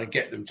trying to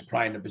get them to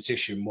play in a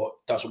position what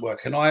doesn't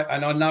work. And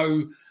I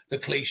know the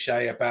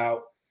cliche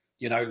about,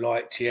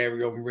 like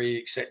Thierry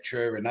Henry,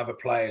 etc., and other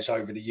players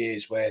over the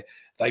years where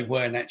they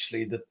weren't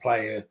actually the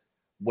player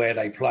where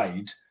they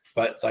played,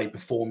 but they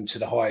performed to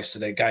the highest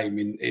of their game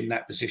in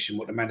that position,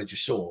 what the manager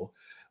saw.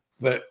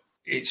 But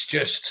it's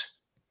just,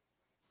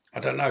 I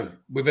don't know,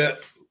 with a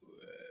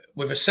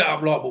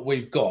setup like what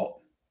we've got,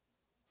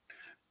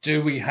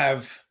 do we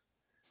have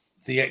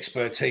the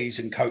expertise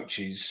and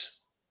coaches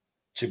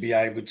to be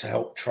able to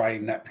help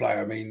train that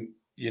player? I mean,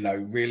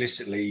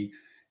 realistically,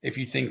 if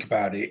you think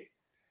about it,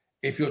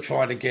 if you're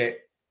trying to get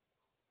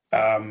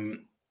Danny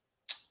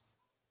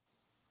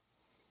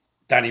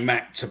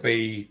Mack to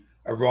be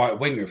a right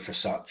winger for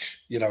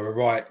such,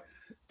 a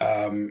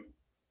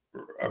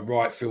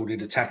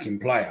right-fielded attacking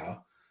player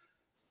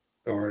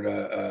or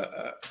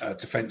a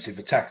defensive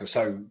attacker,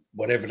 so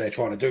whatever they're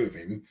trying to do with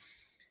him,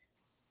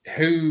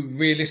 who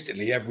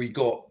realistically have we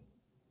got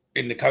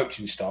in the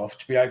coaching staff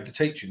to be able to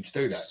teach him to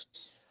do that?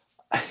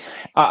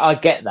 I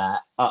get that.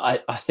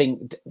 I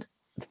think...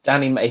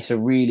 it's a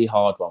really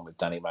hard one with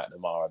Danny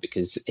McNamara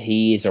because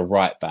he is a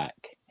right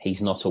back.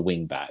 He's not a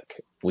wing back.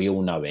 We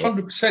all know it.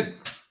 100%.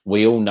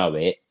 We all know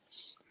it.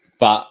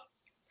 But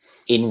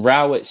in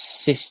Rowett's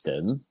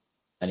system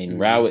and in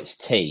Rowett's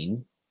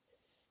team,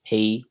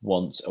 he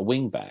wants a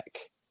wing back.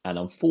 And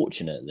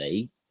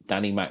unfortunately,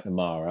 Danny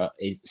McNamara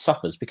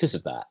suffers because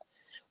of that.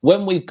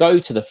 when we go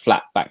to the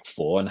flat back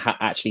four and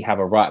actually have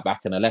a right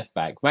back and a left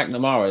back,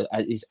 McNamara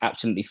is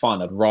absolutely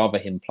fine. I'd rather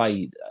him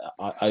play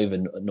over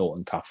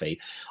Norton Cuffy.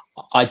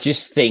 I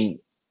just think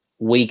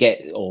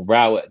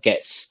Rowett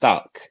gets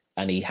stuck,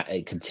 and he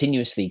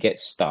continuously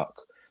gets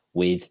stuck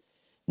with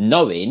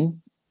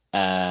knowing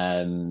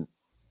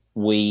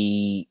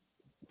we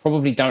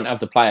probably don't have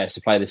the players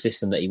to play the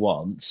system that he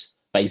wants,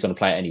 but he's going to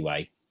play it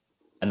anyway.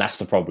 And that's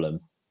the problem.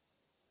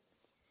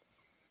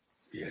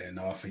 Yeah,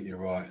 no, I think you're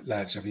right.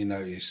 Lads, have you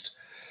noticed?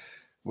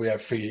 We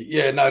have figured.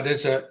 Yeah, no,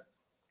 there's a.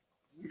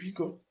 Have you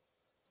got.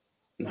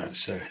 No,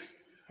 so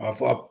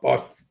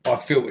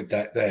I've filtered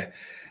that there.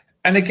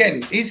 And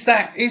again, is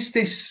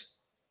this.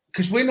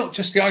 Because we're not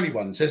just the only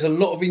ones. There's a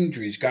lot of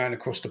injuries going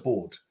across the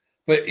board.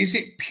 But is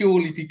it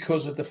purely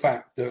because of the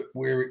fact that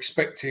we're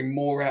expecting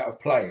more out of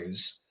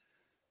players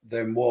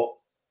than what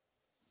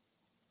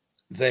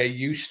they're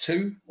used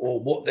to or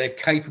what they're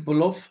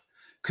capable of?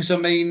 Because, I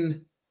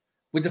mean,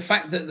 with the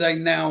fact that they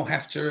now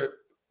have to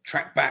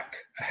track back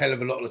a hell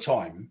of a lot of the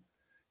time,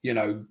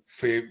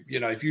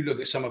 if you look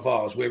at some of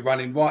ours, we're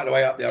running right the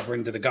way up the other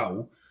end of the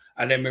goal,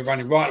 and then we're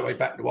running right the way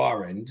back to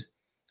our end,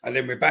 and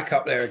then we're back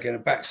up there again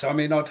and back. So, I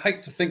mean, I'd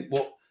hate to think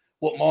what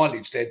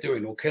mileage they're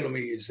doing or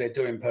kilometres they're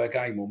doing per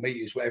game or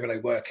metres, whatever they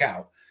work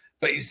out.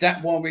 But is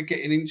that why we're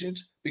getting injured?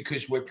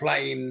 Because we're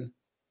playing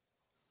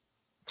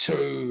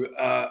to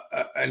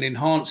an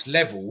enhanced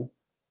level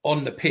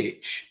on the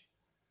pitch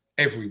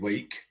every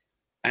week,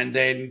 and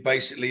then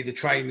basically the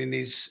training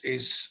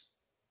is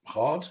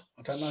hard?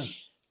 I don't know.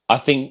 I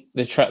think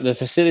the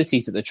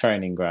facilities at the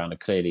training ground are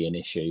clearly an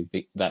issue.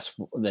 That's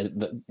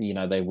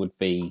they wouldn't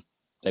be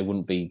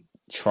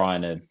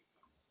trying to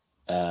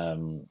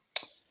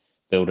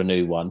build a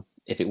new one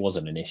if it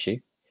wasn't an issue.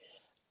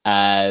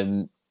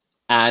 And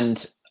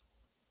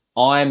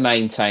I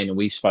maintain, and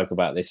we've spoke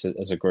about this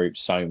as a group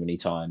so many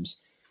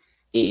times,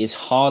 it is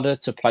harder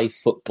to play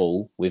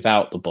football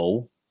without the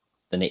ball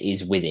than it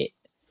is with it,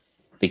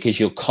 because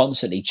you're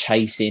constantly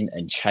chasing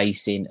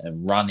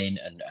and running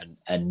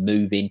and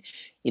moving.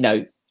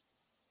 You're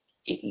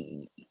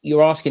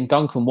asking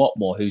Duncan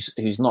Watmore,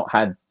 who's not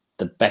had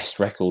the best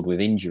record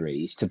with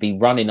injuries, to be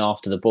running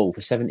after the ball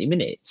for 70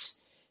 minutes.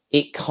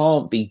 It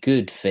can't be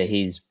good for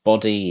his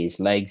body, his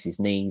legs, his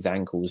knees,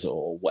 ankles,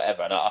 or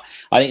whatever. And I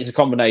think it's a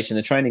combination.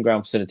 The training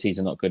ground facilities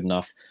are not good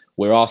enough.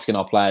 We're asking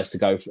our players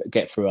to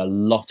get through a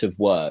lot of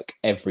work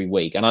every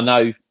week. And I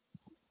know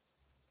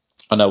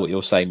what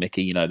you're saying,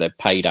 Mickey. They're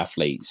paid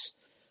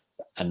athletes,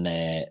 and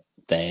they're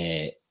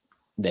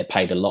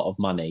paid a lot of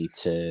money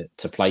to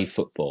play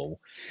football.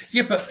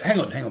 Yeah, but hang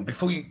on.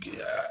 Before you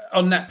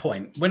on that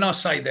point, when I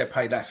say they're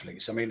paid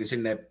athletes, I mean it's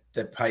in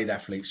they're paid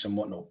athletes and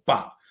whatnot.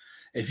 But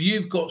if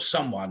you've got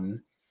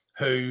someone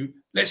who,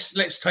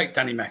 let's take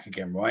Danny Mack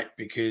again, right?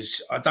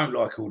 Because I don't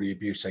like all the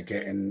abuse they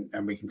get,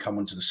 and we can come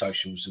onto the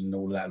socials and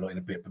all of that lot in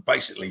a bit. But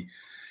basically,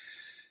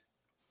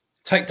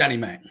 take Danny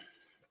Mack.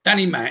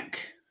 Danny Mack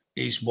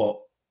is what,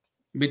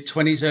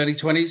 mid-20s, early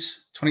 20s,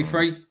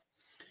 23?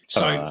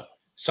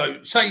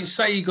 So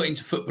say he got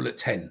into football at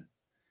 10,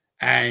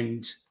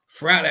 and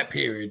throughout that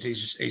period,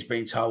 he's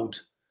been told,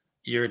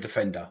 you're a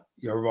defender,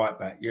 you're a right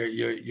back,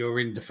 you're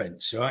in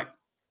defence, right?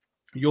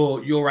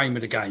 Your aim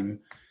of the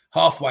game,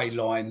 halfway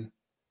line,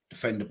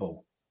 defend the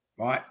ball,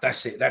 right?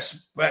 That's it.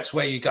 That's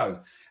where you go.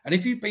 And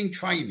if you've been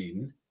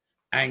training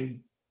and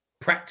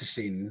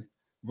practicing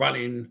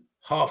running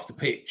half the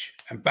pitch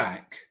and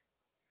back,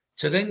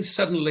 to then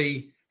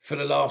suddenly for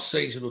the last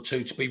season or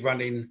two to be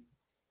running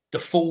the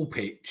full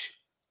pitch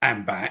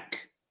and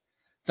back,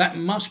 that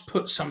must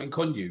put something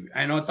on you.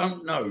 And I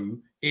don't know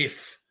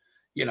if,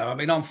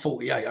 I'm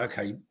 48.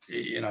 Okay.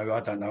 I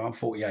don't know. I'm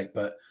 48,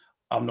 but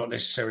I'm not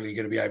necessarily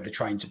going to be able to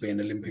train to be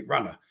an Olympic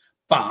runner,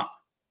 but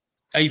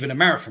even a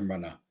marathon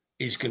runner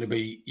is going to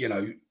be,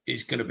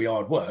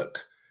 hard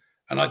work.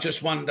 And I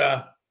just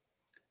wonder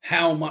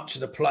how much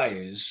of the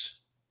players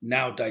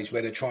nowadays,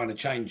 where they're trying to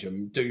change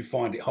them, do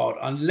find it hard,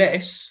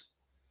 unless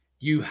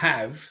you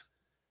have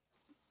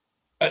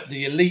at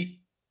the elite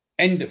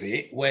end of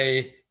it,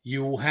 where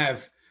you will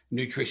have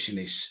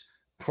nutritionists,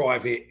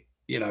 private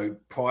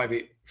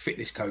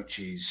fitness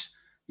coaches,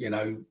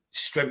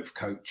 strength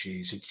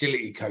coaches,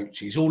 agility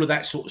coaches, all of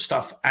that sort of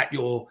stuff at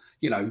your,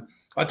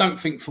 I don't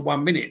think for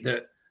 1 minute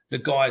that the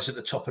guys at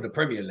the top of the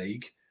Premier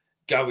League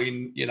go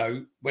in,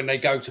 when they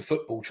go to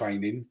football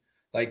training,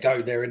 they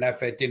go there and have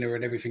their dinner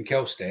and everything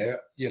else there.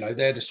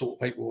 They're the sort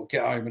of people who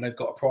get home and they've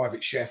got a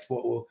private chef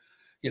what will,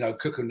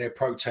 cook them their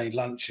protein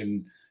lunch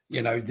and,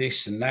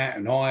 this and that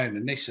and iron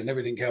and this and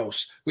everything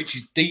else, which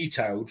is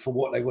detailed for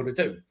what they want to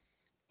do.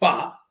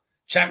 But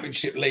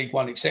Championship, League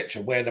One,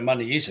 etc., where the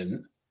money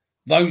isn't,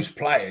 those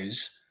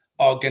players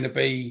are going to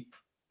be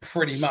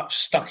pretty much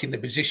stuck in the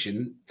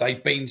position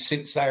they've been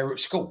since they were at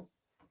school,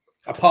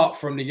 apart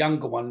from the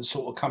younger ones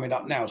sort of coming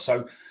up now.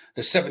 So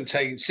the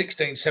 16,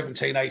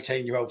 17,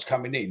 18-year-olds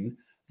coming in,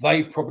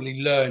 they've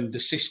probably learned the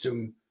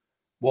system,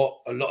 what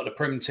a lot of the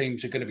Prem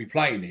teams are going to be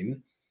playing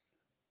in.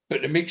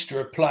 But the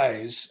mixture of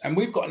players, and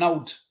we've got an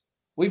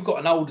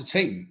older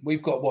team.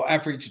 We've got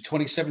average of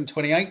 27,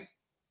 28.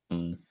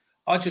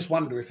 I just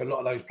wonder if a lot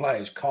of those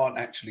players can't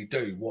actually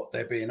do what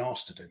they're being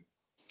asked to do.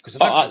 Because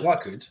I don't think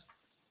I could.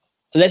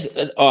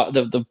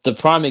 The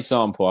prime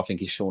example, I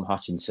think, is Sean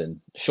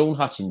Hutchinson. Sean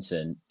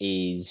Hutchinson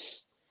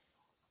is,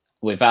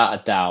 without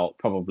a doubt,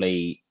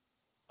 probably.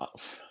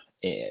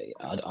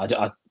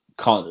 I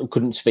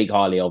couldn't speak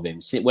highly of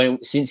him.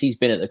 Since he's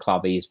been at the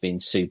club, he has been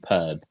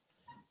superb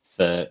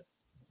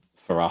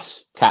for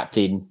us.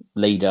 Captain,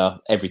 leader,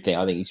 everything.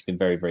 I think he's been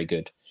very, very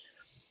good.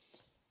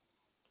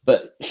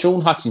 But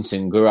Sean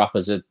Hutchinson grew up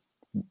as a,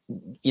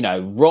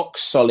 rock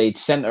solid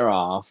centre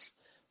half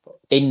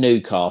in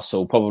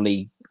Newcastle,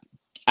 probably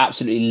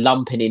absolutely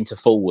lumping into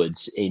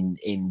forwards in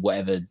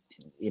whatever,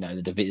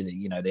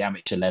 the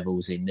amateur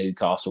levels in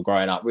Newcastle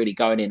growing up, really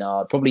going in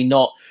hard, probably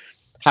not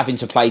having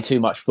to play too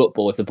much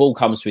football. If the ball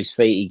comes to his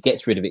feet, he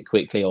gets rid of it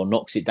quickly or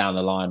knocks it down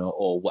the line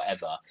or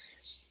whatever.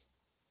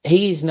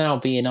 He is now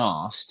being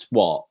asked,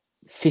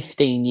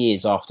 15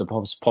 years after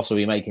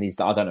possibly making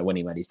I don't know when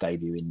he made his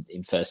debut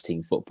in first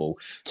team football,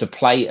 to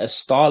play a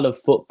style of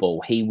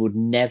football he would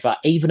never,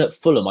 even at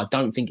Fulham, I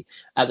don't think,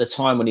 at the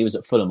time when he was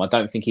at Fulham, I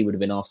don't think he would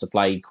have been asked to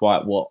play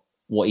quite what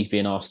he's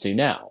being asked to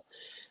now.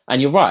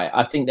 And you're right,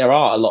 I think there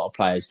are a lot of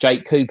players.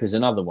 Jake Cooper's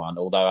another one,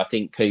 although I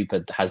think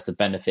Cooper has the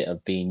benefit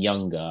of being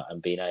younger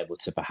and being able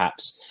to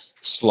perhaps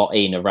slot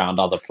in around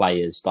other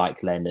players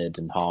like Leonard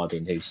and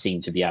Harding, who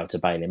seem to be able to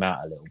bail him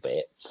out a little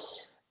bit.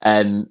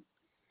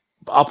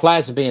 Our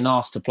players are being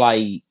asked to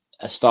play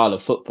a style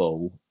of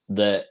football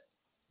that,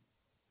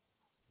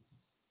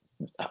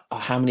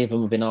 how many of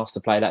them have been asked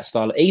to play that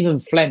style? Even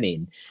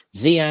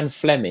Zian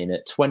Fleming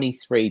at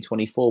 23,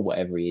 24,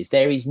 whatever he is,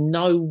 there is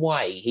no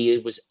way he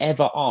was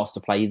ever asked to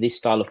play this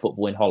style of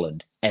football in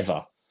Holland,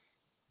 ever.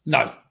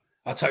 No,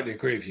 I totally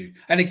agree with you.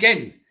 And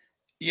again,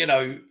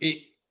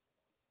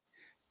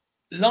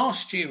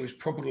 last year was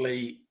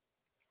probably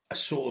a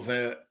sort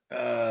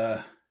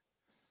of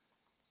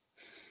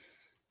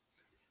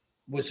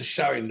was a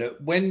showing that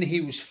when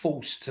he was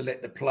forced to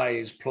let the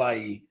players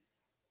play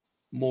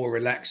more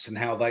relaxed in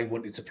how they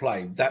wanted to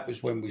play, that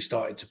was when we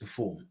started to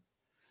perform.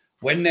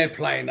 When they're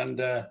playing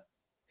under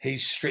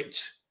his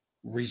strict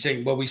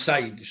regime, we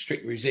say the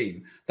strict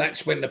regime,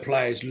 that's when the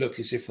players look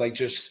as if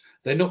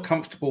they're not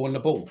comfortable on the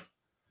ball.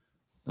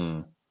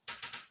 Mm.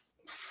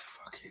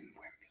 Fucking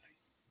Wembley.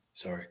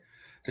 Sorry.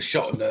 The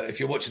shot if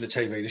you're watching the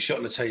TV, the shot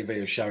on the TV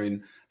is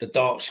showing the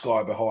dark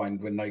sky behind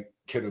when they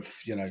could have,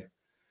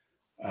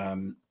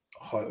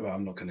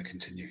 I'm not going to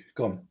continue.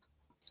 Go on.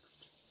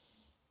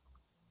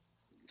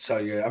 So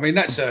yeah, I mean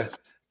that's a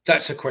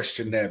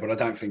question there, but I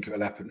don't think it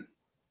will happen.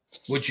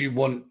 Would you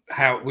want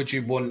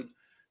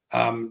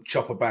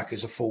Chopper back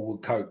as a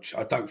forward coach?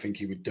 I don't think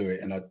he would do it,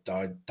 and I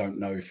don't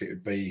know if it'll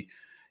be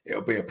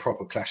a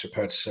proper clash of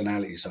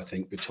personalities. I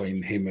think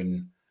between him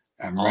and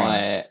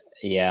Ram.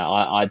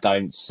 I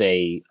don't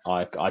see.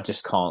 I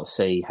just can't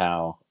see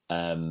how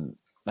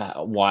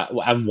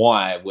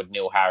why would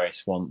Neil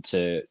Harris want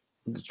to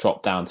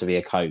drop down to be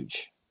a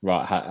coach?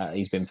 Right,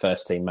 he's been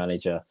first team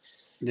manager.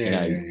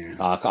 Yeah.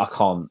 I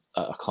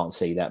can't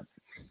see that.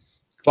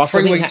 Plus,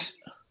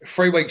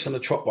 3 weeks on the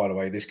trot, by the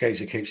way. This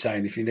geezer keeps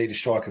saying, if you need a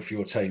striker for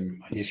your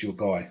team, he's your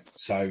guy.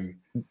 So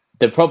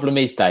the problem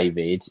is,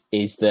 David,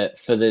 is that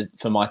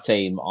for my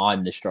team,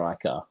 I'm the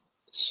striker.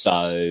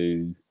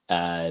 So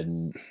I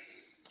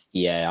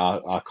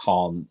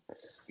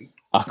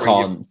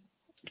can't.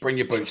 Bring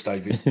your boots,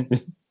 David.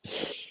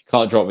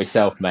 Can't drop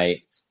myself,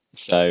 mate.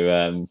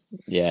 So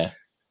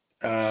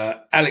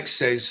Alex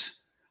says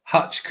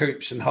Hutch,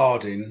 Coops, and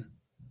Harding,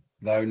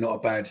 though not a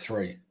bad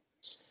three.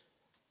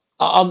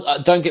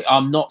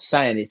 I'm not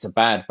saying it's a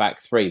bad back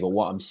three, but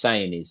what I'm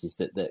saying is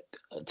that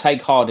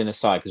take Harding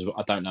aside, because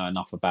I don't know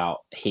enough about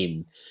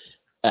him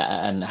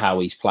and how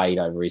he's played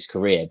over his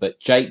career.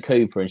 But Jake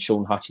Cooper and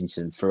Sean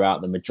Hutchinson,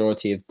 throughout the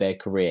majority of their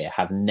career,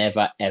 have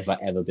never, ever,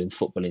 ever been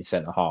footballing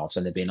centre halves,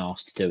 and they've been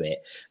asked to do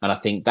it. And I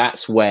think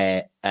that's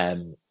where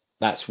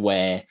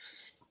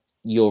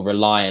you're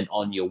reliant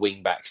on your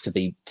wing backs to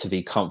be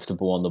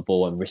comfortable on the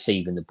ball and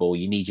receiving the ball.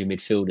 You need your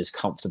midfielders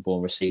comfortable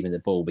in receiving the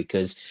ball,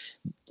 because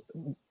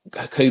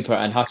Cooper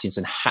and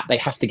Hutchinson they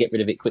have to get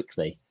rid of it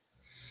quickly.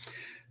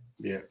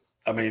 Yeah.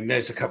 I mean,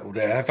 there's a couple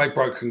there. Have they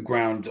broken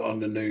ground on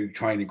the new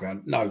training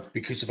ground? No,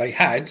 because if they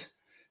had,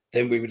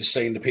 then we would have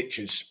seen the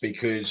pictures,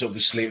 because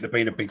obviously it would have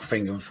been a big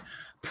thing of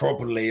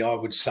probably, I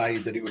would say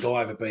that it would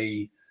either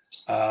be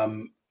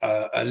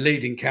a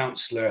leading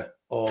counsellor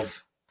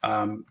of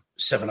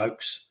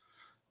Sevenoaks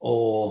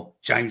or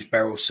James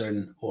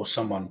Berylson or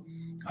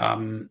someone.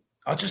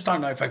 I just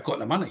don't know if they've got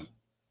the money,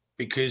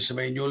 because, I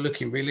mean, you're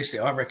looking realistic.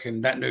 I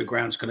reckon that new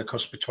ground's going to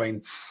cost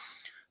between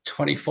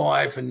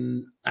 25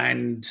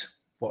 and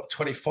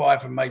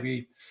 25 and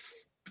maybe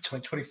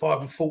between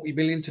 25 and 40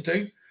 million to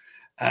do.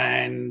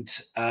 And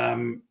it's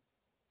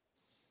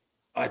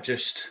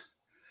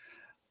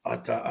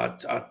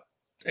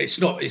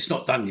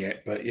not done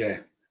yet, but yeah,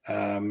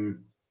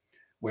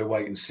 we'll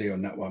wait and see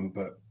on that one.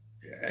 But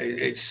yeah,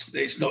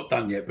 it's not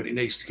done yet, but it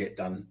needs to get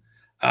done.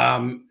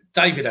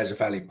 David has a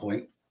valid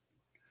point.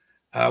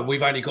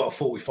 We've only got a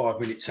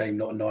 45-minute team,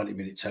 not a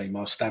 90-minute team.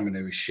 Our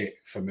stamina is shit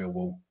for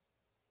Millwall.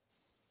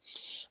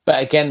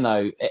 But again,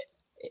 though,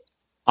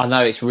 I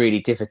know it's really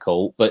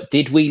difficult, but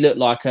did we look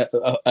like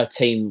a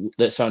team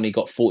that's only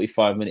got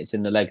 45 minutes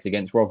in the legs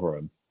against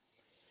Rotherham?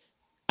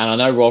 And I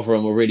know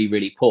Rotherham were really,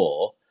 really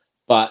poor,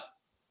 but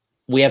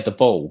we had the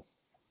ball.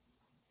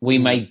 We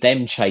made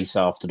them chase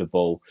after the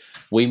ball.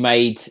 We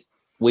made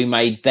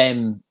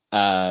them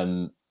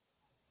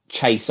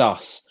chase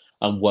us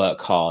and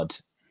work hard.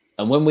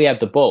 And when we had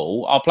the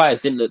ball, our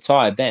players didn't look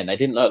tired then. They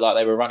didn't look like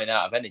they were running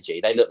out of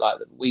energy. They looked like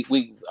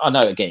we. I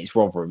know, again, it's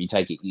Rotherham. You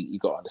take it. You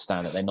got to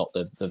understand that they're not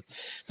the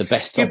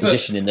best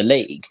opposition in the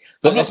league.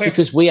 But that's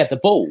because we had the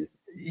ball.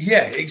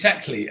 Yeah,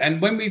 exactly.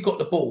 And when we've got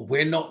the ball,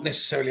 we're not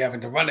necessarily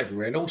having to run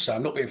everywhere. And also,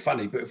 I'm not being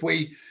funny, but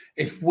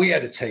if we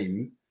had a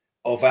team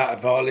out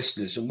of our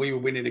listeners and we were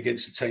winning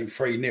against the team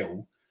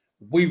 3-0,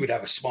 we would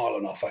have a smile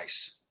on our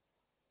face.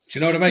 Do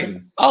you know what I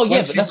mean? Oh yeah,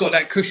 once you've got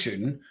that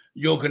cushion,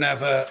 you're gonna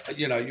have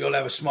you'll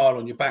have a smile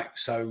on your back.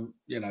 So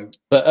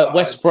But at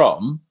West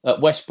Brom at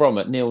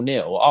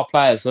 0-0, our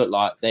players looked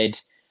like they'd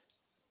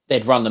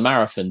run the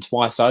marathon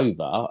twice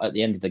over at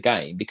the end of the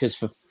game because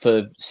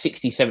for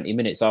 60, 70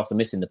 minutes after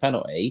missing the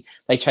penalty,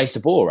 they chased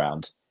the ball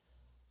around.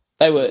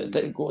 They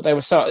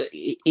were so.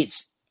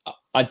 It's.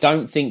 I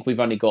don't think we've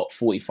only got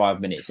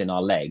 45 minutes in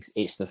our legs.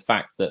 It's the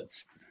fact that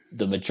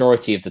the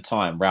majority of the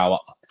time,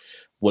 Rao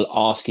will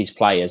ask his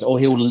players, or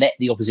he'll let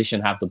the opposition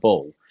have the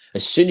ball.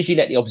 As soon as you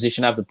let the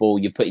opposition have the ball,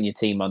 you're putting your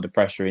team under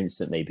pressure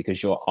instantly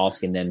because you're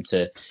asking them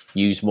to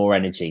use more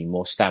energy,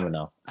 more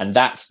stamina. And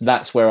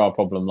that's where our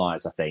problem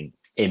lies, I think,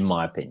 in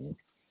my opinion.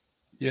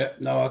 Yeah,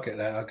 no, I get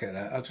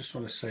that. I just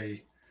want to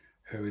see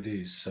who it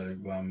is. So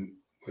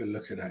we'll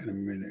look at that in a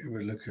minute.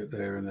 We'll look at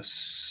there in a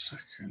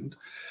second.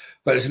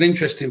 But it's an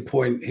interesting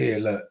point here.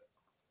 Look,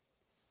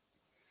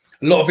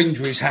 a lot of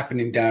injuries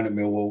happening down at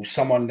Millwall.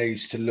 Someone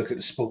needs to look at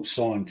the sports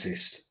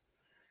scientist.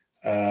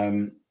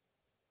 Mr.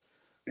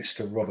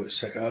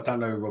 Roberts. I don't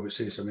know who Roberts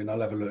is. I mean, I'll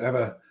have a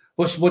look.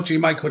 What do you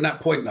make on that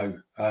point, though,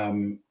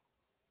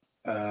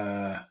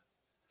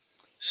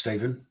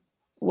 Stephen?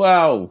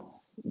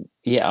 Well,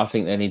 yeah, I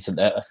think they need to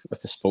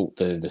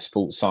the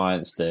sports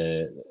science,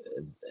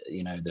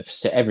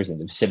 everything,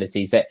 the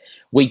facilities. That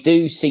we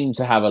do seem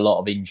to have a lot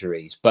of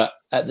injuries, but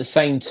at the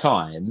same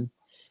time,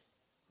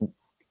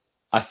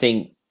 I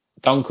think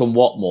Duncan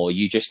Watmore,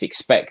 you just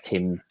expect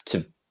him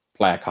to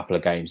play a couple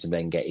of games and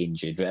then get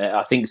injured.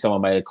 I think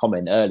someone made a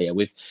comment earlier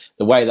with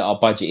the way that our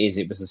budget is.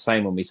 It was the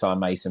same when we signed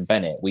Mason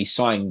Bennett. We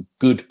sign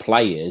good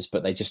players,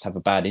 but they just have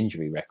a bad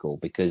injury record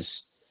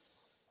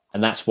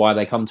and that's why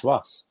they come to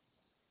us.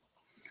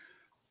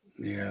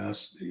 Yeah,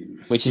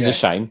 which is a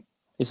shame.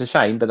 It's a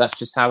shame, but that's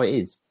just how it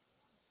is.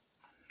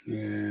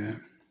 Yeah,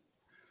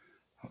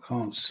 I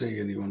can't see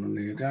anyone on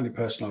there. The only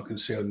person I can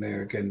see on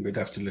there, again, we'd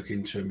have to look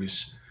into him,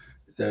 is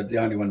the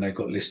only one they've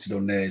got listed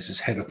on there is as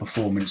head of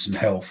performance and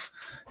health.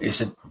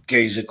 It's a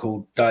geezer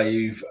called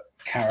Dave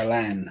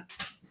Carolan,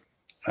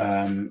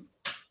 who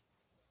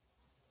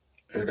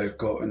they've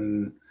got,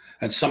 and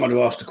someone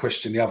who asked a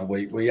question the other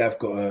week.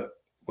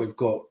 We've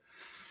got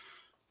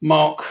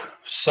Mark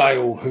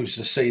Sale, who's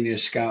the senior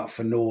scout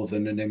for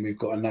Northern, and then we've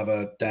got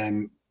another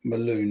Dan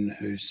Maloon,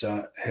 who's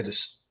head of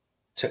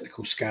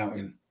technical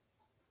scouting,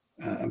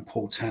 and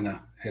Paul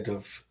Tanner, head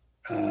of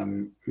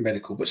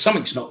medical. But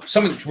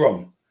something's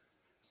wrong.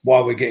 Why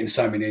we're getting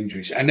so many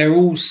injuries, and they're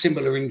all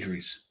similar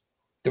injuries.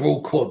 They're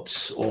all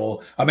quads,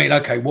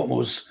 okay, what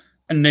was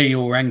a knee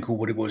or ankle?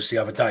 What it was the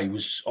other day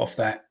was off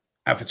that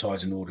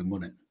advertising order,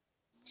 wasn't it?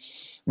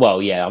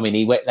 Well, yeah. I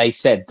mean, they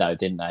said though,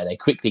 didn't they? They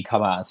quickly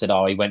come out and said,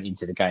 "Oh, he went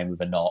into the game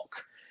with a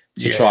knock,"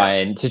 to try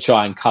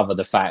and cover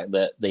the fact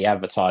that the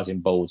advertising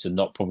boards are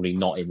probably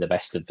not in the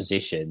best of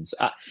positions.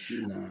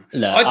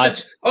 No.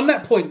 On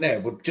that point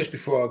there, just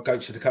before I go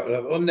to the couple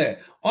of on there,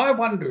 I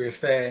wonder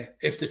if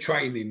the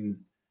training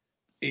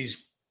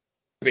is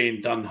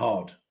being done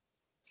hard,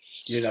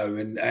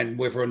 and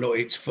whether or not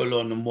it's full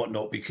on and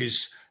whatnot,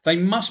 because they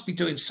must be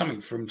doing something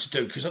for them to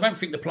do, because I don't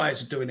think the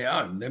players are doing it at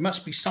home. There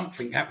must be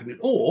something happening.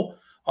 Or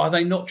are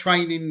they not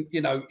training,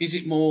 is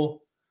it more,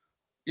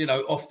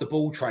 off the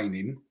ball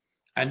training?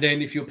 And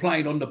then if you're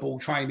playing on the ball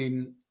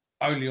training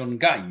only on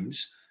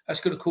games,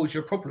 that's going to cause you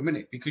a problem,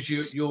 isn't it? Because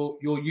you're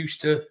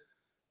used to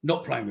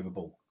not playing with a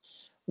ball.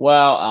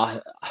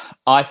 Well,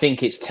 I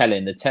think it's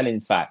telling. The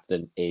telling fact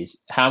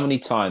is how many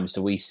times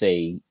do we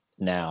see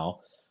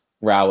now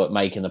Rowett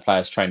making the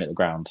players train at the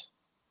ground?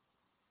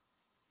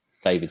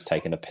 David's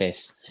taking a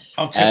piss.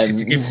 I'm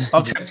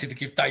tempted to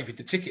give David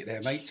the ticket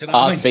there, mate. Do you know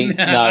I think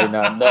no,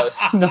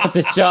 not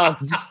a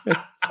chance.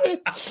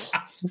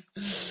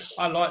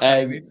 I like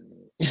David.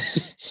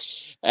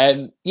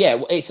 I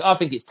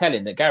think it's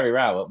telling that Gary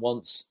Rowett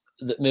wants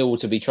Millwall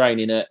to be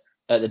training at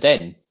the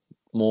Den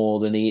more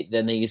than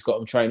he's got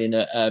them training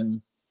at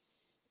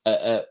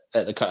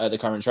the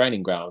current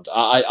training ground.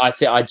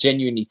 I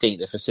genuinely think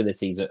the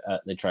facilities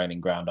at the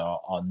training ground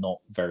are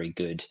not very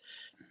good,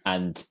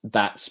 and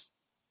that's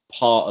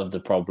part of the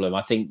problem.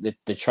 I think that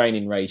the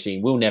training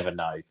regime, we'll never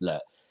know.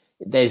 Look,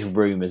 there's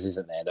rumours,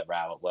 isn't there, that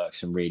Rowett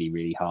works them really,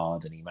 really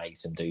hard and he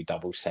makes them do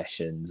double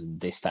sessions and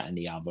this, that, and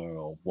the other,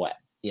 or what,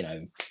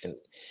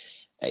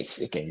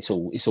 it's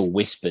all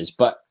whispers.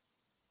 But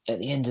at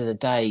the end of the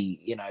day,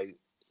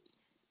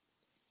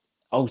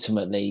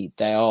 ultimately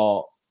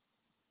they're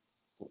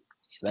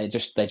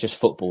just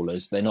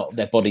footballers.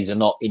 Their bodies are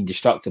not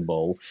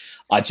indestructible.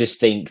 I just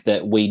think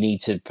that we need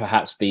to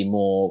perhaps be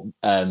more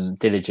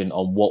diligent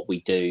on what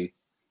we do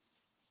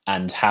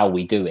and how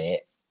we do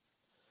it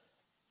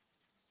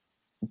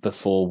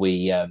before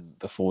we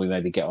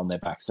maybe get on their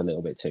backs a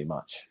little bit too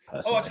much.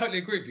 Personally. I totally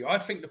agree with you. I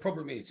think the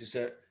problem is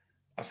that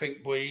I think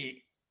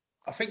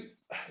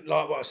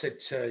like what I said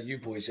to you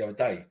boys the other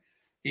day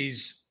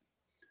is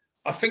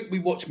I think we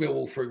watch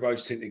Millwall through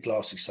rose-tinted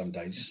glasses some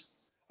days.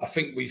 I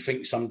think we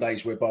think some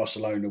days we're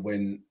Barcelona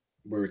when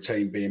we're a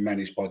team being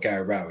managed by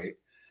Gary Rowett.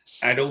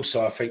 And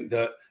also I think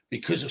that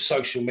because of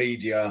social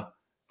media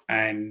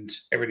and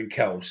everything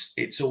else,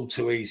 it's all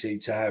too easy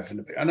to have.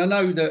 And I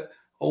know that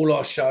all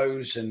our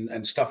shows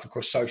and stuff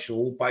across social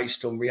all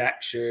based on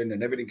reaction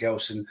and everything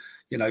else. And,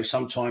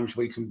 sometimes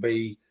we can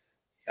be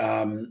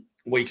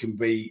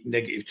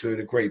negative to a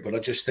degree, but I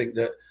just think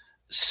that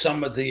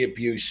some of the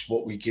abuse,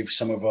 what we give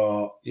some of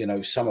our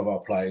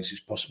players is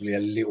possibly a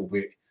little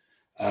bit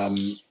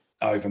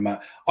over.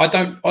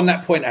 On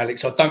that point,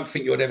 Alex, I don't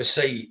think you'll ever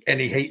see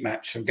any heat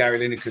maps from Gary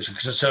Lineker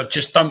because I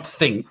just don't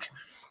think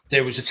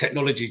there was a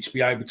technology to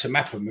be able to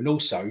map them. And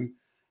also,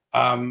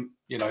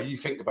 you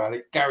think about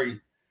it, Gary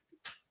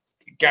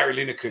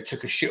Lineker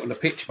took a shit on the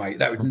pitch, mate.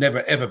 That would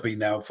never ever be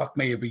now. Fuck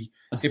me,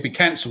 he'd be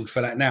cancelled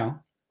for that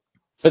now.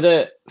 For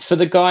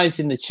the guys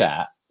in the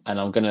chat, and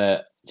I'm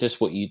gonna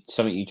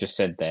something you just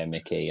said there,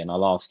 Mickey, and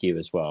I'll ask you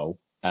as well.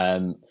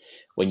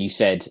 When you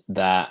said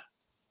that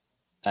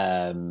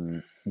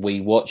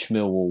we watch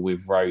Millwall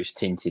with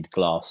rose-tinted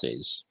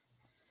glasses,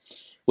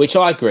 which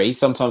I agree.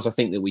 Sometimes I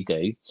think that we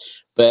do,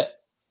 but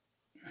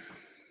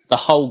the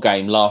whole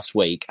game last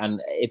week,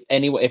 and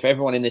if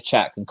everyone in the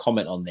chat can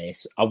comment on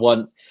this, I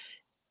want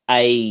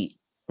a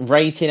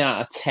rating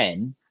out of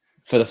 10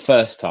 for the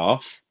first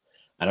half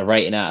and a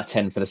rating out of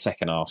 10 for the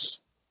second half.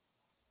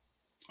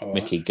 Right.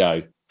 Mickey,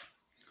 go.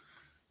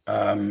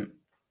 I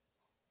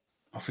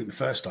think the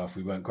first half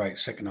we weren't great.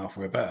 Second half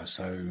we were better.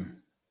 So,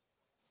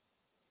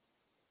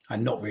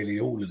 and not really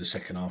all of the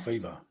second half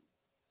either.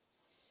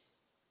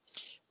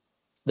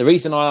 The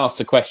reason I asked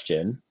the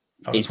question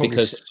is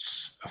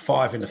because a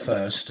 5 in the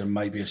first and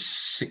maybe a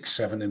 6,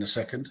 7 in the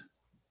second.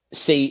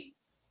 See,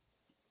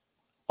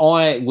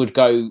 I would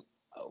go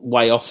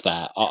way off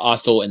that. I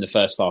thought in the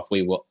first half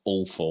we were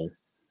awful.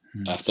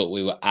 I thought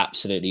we were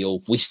absolutely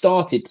awful. We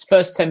started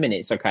first 10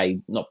 minutes, okay,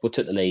 we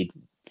took the lead,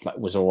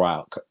 was all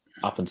right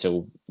up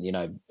until,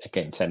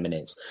 again, 10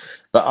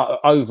 minutes. But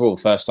overall,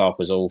 first half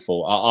was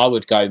awful. I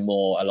would go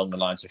more along the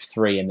lines of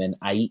 3 and then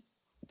 8,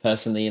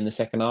 personally, in the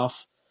second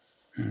half.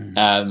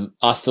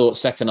 I thought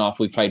second half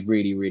we played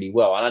really, really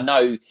well. And I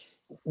know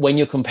when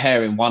you're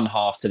comparing one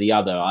half to the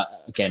other,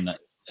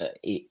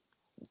 it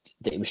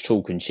was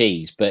chalk and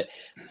cheese. But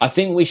I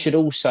think we should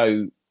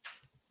also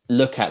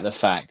look at the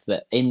fact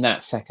that in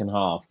that second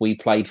half, we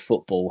played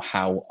football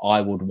how I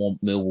would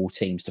want Millwall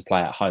teams to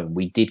play at home.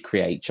 We did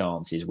create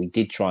chances. We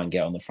did try and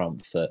get on the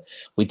front foot.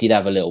 We did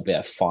have a little bit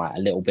of fight,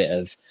 a little bit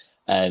of,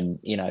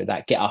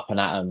 that get up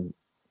and at 'em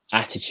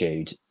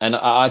attitude. And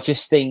I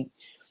just think,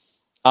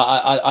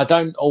 I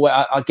don't always,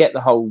 I get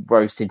the whole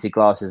rose tinted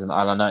glasses and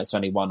I know it's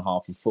only one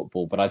half of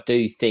football, but I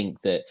do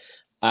think that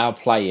our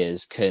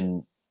players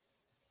can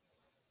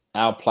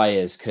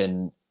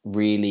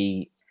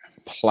really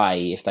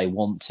play if they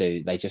want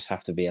to. They just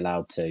have to be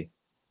allowed to.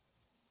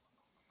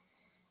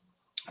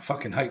 I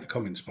fucking hate the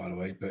comments, by the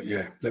way, but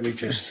yeah,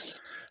 the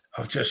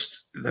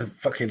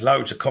fucking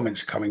loads of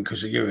comments are coming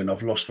because of you and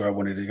I've lost where I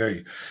wanted to go.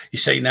 You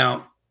see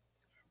now,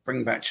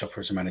 bring back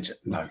Chopper as a manager.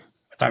 No, I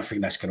don't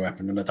think that's going to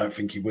happen and I don't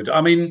think he would.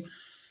 I mean,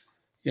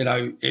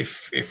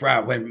 if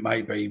Rowett went,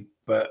 maybe,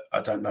 but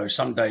I don't know.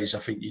 Some days I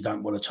think you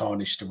don't want to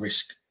tarnish the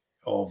risk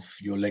of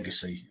your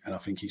legacy and I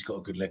think he's got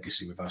a good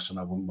legacy with us and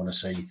I wouldn't want to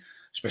see,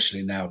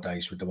 especially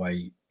nowadays with the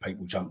way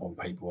people jump on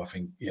people, I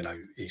think,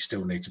 he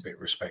still needs a bit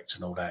of respect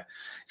and all that.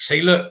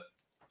 See, look,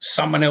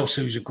 someone else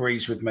who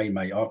agrees with me,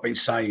 mate, I've been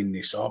saying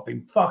this. I've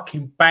been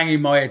fucking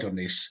banging my head on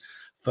this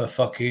for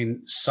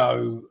fucking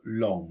so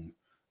long.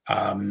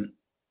 I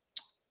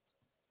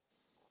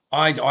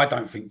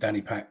don't think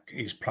Danny Pack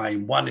is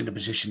playing, one, in the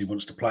position he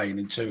wants to play in,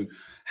 and two,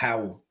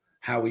 how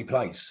he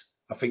plays.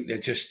 I think they're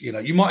just,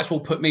 you might as well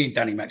put me in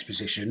Danny Mack's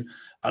position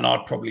and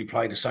I'd probably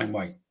play the same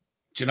way.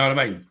 Do you know what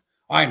I mean?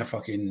 I ain't a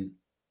fucking,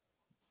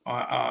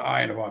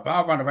 I ain't a right, but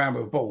I'll run around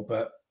with a ball,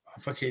 but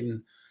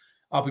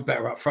I'll be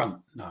better up front.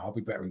 No, I'll be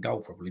better in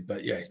goal probably.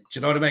 But yeah, do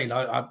you know what I mean?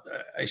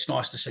 It's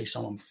nice to see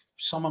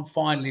someone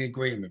finally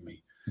agreeing with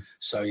me.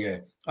 So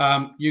yeah,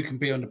 you can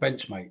be on the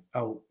bench, mate.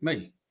 Oh,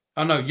 me?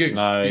 Oh no, you.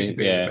 No, you can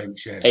be on the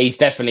bench. Yeah, he's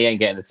definitely ain't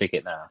getting the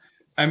ticket now.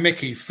 And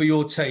Mickey, for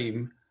your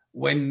team,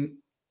 when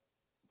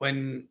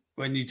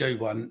you do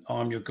one,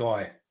 I'm your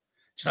guy.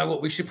 Do you know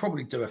what? We should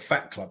probably do a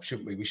fat club,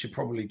 shouldn't we? We should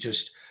probably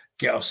just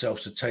get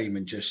ourselves a team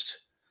and just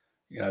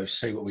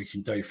see what we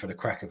can do for the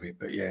crack of it.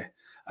 But yeah,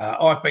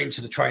 I've been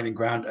to the training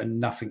ground and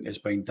nothing has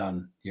been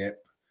done yet.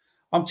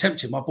 I'm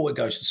tempted. My boy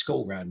goes to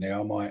school round there.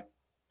 I might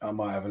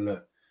have a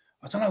look.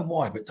 I don't know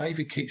why, but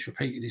David keeps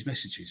repeating his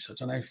messages. I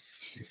don't know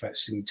if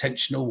that's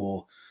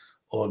intentional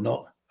or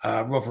not.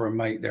 Rotherham,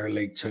 mate, they're a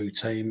League Two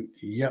team.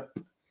 Yep.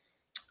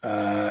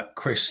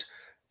 Chris,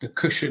 that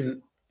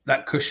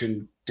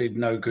cushion did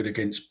no good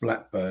against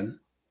Blackburn.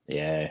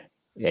 Yeah.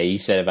 Yeah, you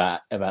said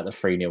about the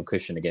 3-0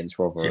 cushion against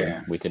Rotherham.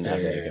 Yeah. We didn't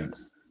have that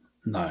against.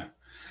 No.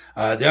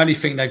 The only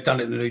thing they've done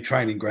at the new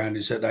training ground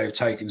is that they've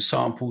taken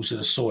samples of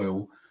the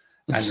soil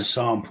and the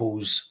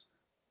samples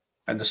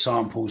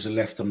are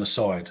left on the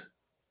side.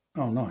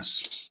 Oh,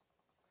 nice.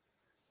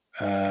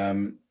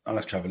 I'll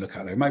have to have a look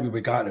at it. Maybe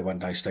we go out there one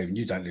day, Stephen.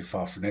 You don't live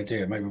far from there, do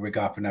you? Maybe we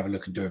go up and have a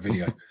look and do a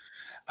video.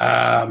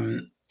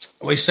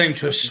 We seem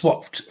to have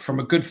swapped from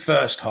a good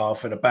first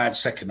half and a bad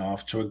second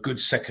half to a good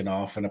second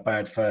half and a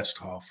bad first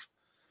half.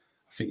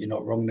 I think you're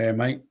not wrong there,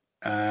 mate.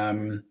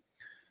 And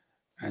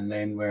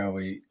then where are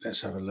we?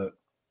 Let's have a look.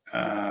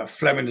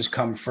 Fleming has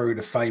come through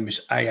the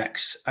famous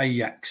Ajax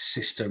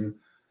system.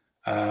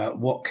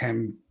 What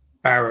can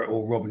Barrett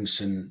or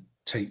Robinson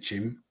teach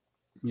him?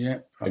 Yeah.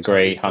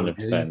 Agree,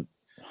 100%.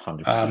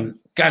 100%.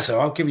 Gazza,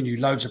 I've given you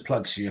loads of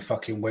plugs for your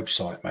fucking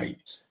website,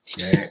 mate.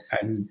 Yeah,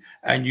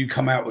 and you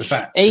come out with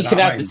that. He can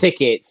have the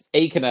tickets.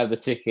 He can have the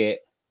ticket.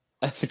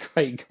 That's a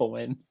great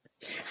comment.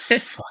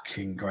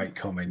 Fucking great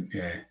comment,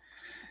 yeah.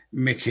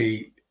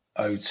 Mickey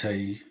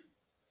OT,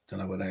 don't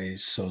know what that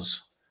is, Soz.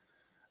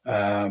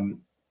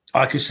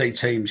 I could see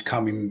teams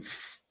coming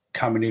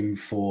in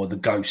for the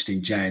ghost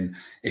in Jan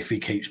if he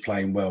keeps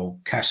playing well.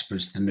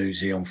 Casper's the new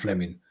Zion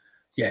Fleming.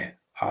 Yeah,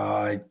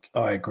 I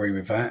agree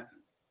with that.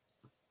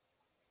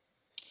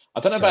 I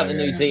don't know about the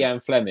new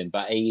Zion Fleming,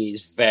 but he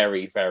is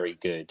very, very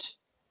good.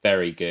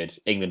 Very good.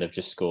 England have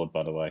just scored,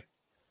 by the way.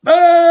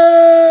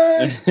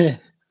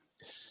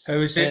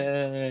 Who is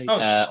it?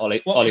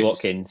 Ollie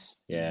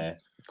Watkins. Yeah.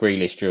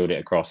 Grealish drilled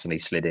it across and he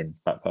slid in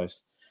back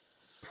post.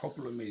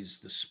 Problem is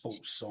the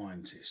sports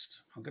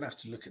scientist. I'm going to have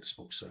to look at the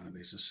sports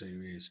scientist and see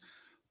who he is.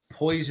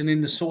 Poison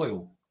in the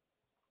soil.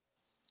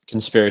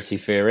 Conspiracy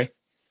theory.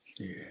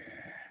 Yeah.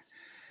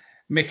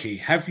 Mickey,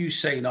 have you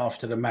seen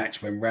after the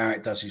match when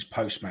Rowett does his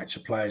post-match, the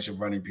players are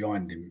running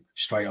behind him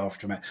straight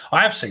after a match?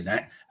 I have seen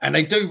that, and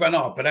they do run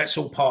up, but that's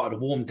all part of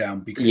the warm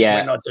down because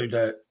when I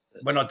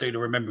do the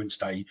Remembrance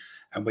Day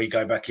and we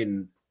go back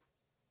in,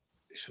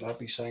 should I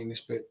be saying this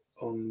bit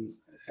on?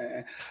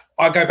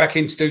 I go back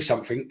in to do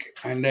something,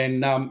 and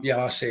then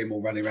I see them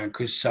all running around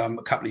because a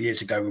couple of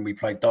years ago when we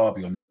played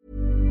Derby on.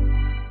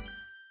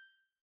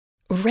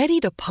 Ready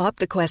to pop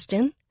the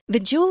question? The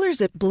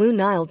jewelers at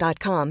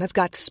BlueNile.com have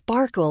got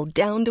sparkle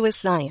down to a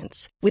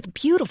science with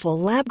beautiful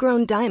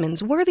lab-grown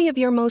diamonds worthy of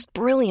your most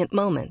brilliant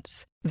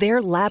moments.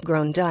 Their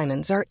lab-grown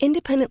diamonds are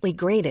independently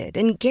graded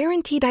and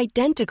guaranteed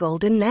identical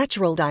to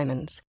natural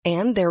diamonds,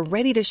 and they're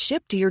ready to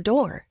ship to your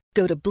door.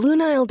 Go to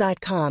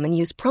BlueNile.com and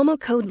use promo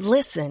code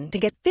LISTEN to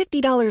get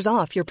 $50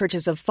 off your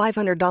purchase of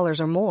 $500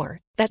 or more.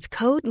 That's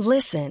code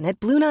LISTEN at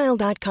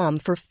BlueNile.com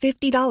for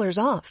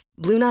 $50 off.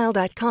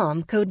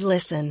 BlueNile.com, code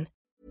LISTEN.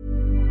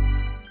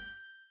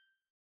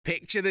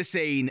 Picture the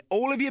scene.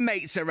 All of your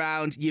mates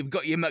around, you've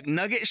got your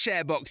McNugget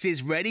share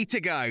boxes ready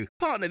to go.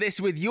 Partner this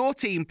with your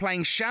team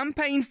playing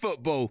champagne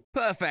football.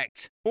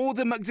 Perfect.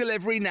 Order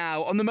McDelivery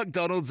now on the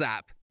McDonald's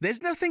app.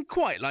 There's nothing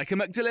quite like a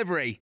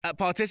McDelivery. At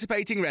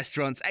participating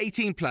restaurants,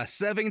 18 plus,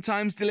 serving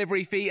times,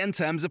 delivery fee and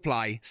terms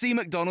apply. See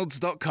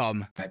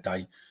mcdonalds.com. That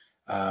day,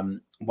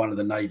 one of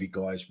the Navy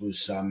guys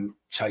was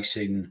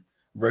chasing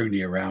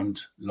Rooney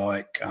around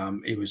like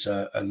he was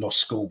a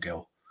lost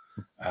schoolgirl.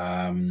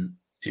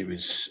 It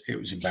was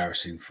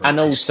embarrassing for. And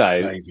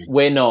also, Navy.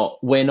 we're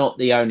not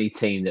the only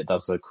team that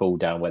does a cool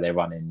down where they're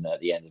running at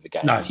the end of the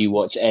game. No. If you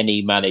watch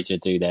any manager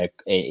do their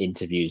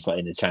interviews, like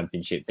in the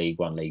Championship, League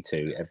One, League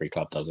Two, every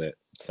club does it.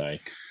 So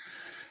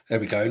there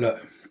we go.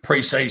 Look,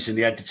 pre-season,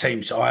 he had the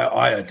teams.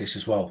 I heard this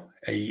as well.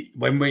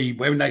 When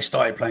they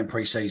started playing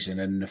pre-season,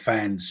 and the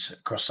fans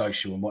across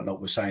social and whatnot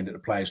were saying that the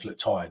players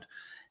looked tired,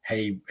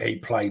 he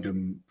played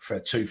them for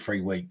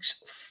 2-3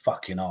 weeks,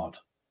 fucking hard,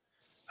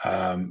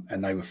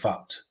 and they were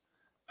fucked.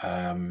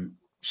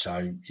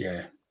 So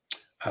yeah,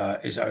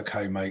 is it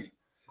okay, mate,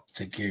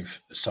 to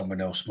give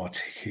someone else my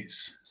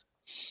tickets?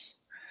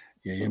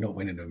 Yeah, you're not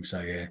winning them,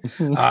 so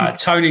yeah.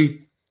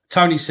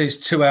 Tony says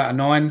 2 out of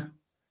 9.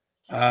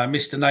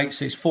 Mr. Nate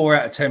says 4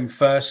 out of 10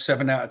 first,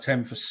 7 out of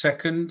 10 for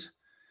second.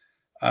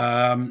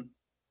 Cherry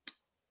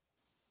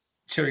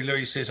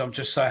Louis says, I'm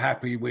just so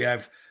happy we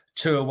have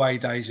 2 away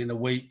days in a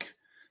week.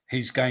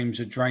 His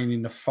games are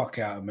draining the fuck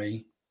out of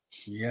me.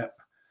 Yep.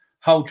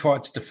 Hull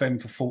tried to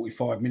defend for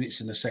 45 minutes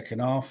in the second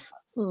half.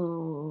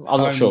 I'm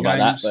not sure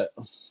about that,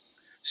 but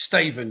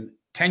Stephen,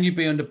 can you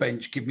be on the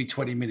bench? Give me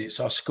 20 minutes.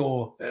 I'll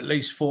score at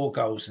least 4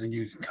 goals and then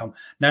you can come.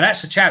 Now,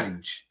 that's a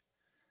challenge.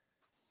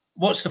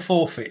 What's the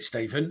forfeit,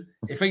 Stephen?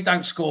 If he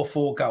don't score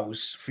 4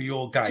 goals for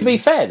your game. To be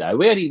fair, though,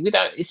 we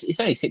don't. It's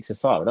only 6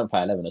 aside. We don't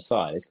play 11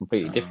 aside. It's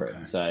completely different.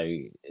 Okay. So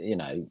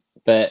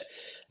But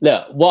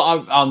look,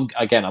 what I'm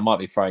again, I might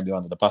be throwing you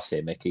under the bus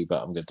here, Mickey,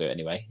 but I'm going to do it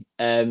anyway.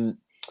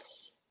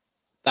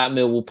 That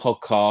Millwall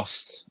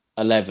podcast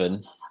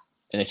 11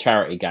 in a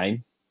charity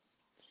game.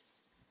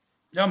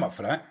 Yeah, I'm up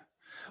for that.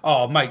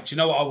 Oh, mate, do you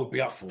know what I would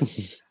be up for?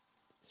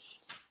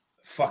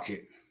 Fuck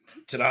it.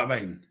 Do you know what I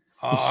mean?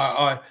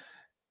 I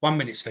 1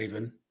 minute,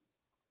 Stephen.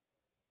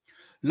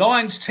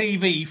 Lions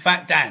TV,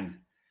 Fat Dan.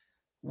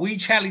 We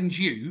challenge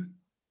you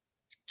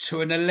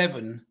to an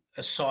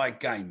 11-a-side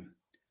game.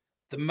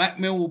 The Matt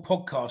Millwall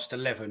podcast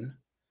 11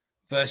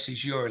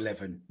 versus your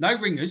 11. No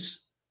ringers,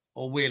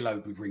 or we're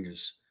loaded with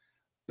ringers.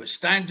 But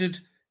standard,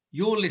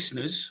 your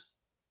listeners,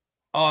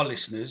 our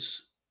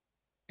listeners,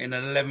 in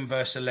an 11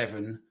 versus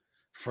 11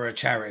 for a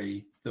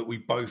charity that we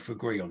both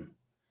agree on.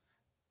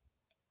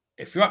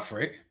 If you're up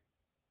for it,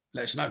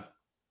 let us know.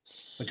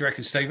 What do you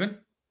reckon, Stephen?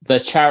 The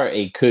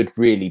charity could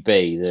really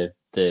be the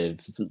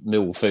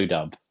Millwall Food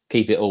Hub.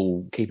 Keep it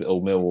all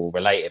Millwall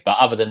related. But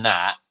other than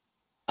that,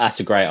 that's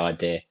a great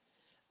idea.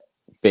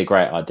 Be a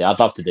great idea. I'd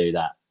love to do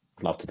that.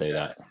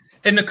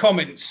 In the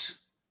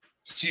comments,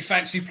 do you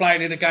fancy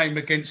playing in a game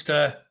against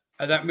that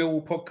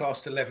Millwall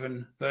podcast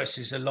 11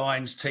 versus a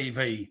Lions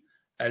TV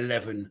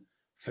 11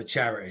 for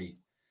charity?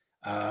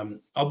 I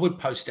would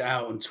post it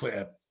out on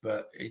Twitter,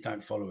 but he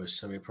don't follow us,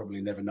 so he'll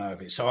probably never know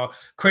of it. So,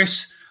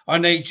 Chris, I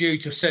need you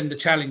to send a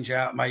challenge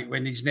out, mate,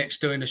 when he's next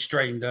doing a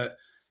stream that,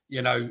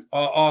 you know,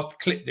 I'll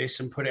clip this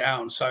and put it out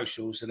on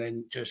socials and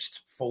then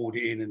just forward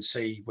it in and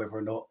see whether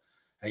or not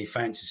he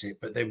fancies it.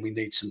 But then we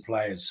need some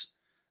players,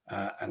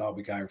 and I'll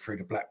be going through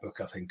the black book,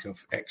 I think,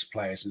 of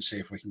ex-players and see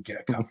if we can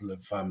get a couple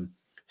of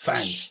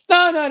fans.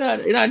 No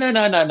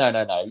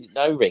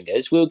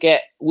ringers. We'll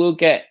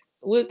do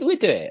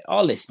it.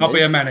 Our listeners. I'll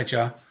be a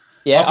manager.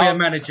 Yeah, I'll be a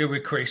manager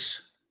with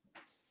Chris.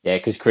 Yeah,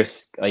 because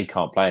Chris, he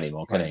can't play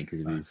anymore, can he?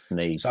 Because of his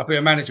knees. So I'll be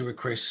a manager with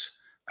Chris,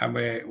 and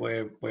we're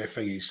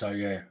thingy. So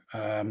yeah,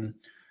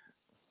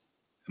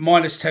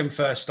 -10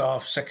 first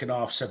half, second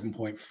half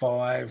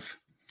 7.5.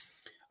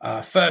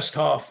 First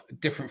half,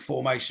 different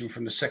formation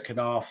from the second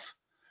half.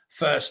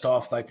 First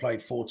half they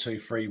played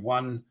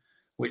 4-2-3-1,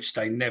 which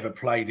they never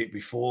played it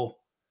before.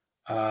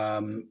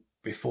 It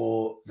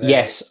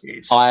is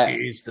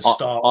the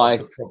start of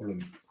the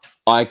problem.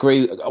 I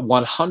agree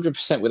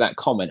 100% with that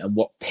comment. And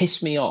what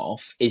pissed me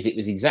off is it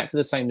was exactly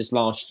the same as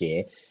last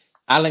year.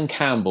 Alan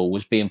Campbell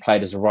was being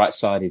played as a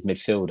right-sided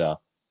midfielder.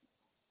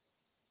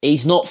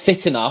 He's not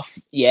fit enough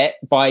yet,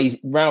 by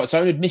Rowett's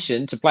own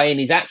admission, to play in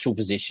his actual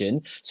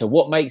position. So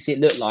what makes it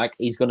look like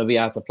he's going to be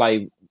able to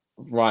play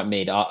right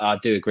mid? I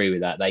do agree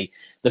with that.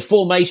 The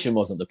formation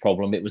wasn't the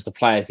problem. It was the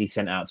players he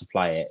sent out to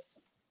play it.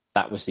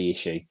 That was the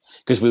issue.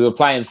 Because we were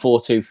playing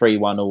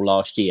 4-2-3-1 all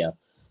last year.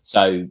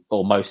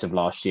 Or most of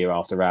last year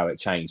after Rowett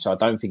changed. So I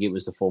don't think it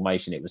was the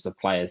formation. It was the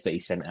players that he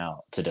sent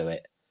out to do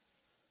it.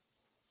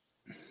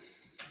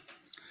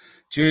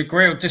 Do you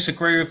agree or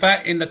disagree with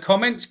that in the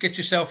comments? Get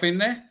yourself in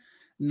there.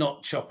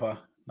 Not Chopper,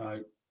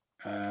 no.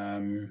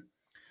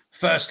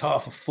 First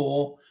half of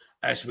 4,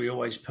 as we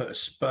always put a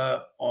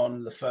spurt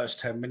on the first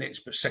 10 minutes,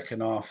 but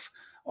second half,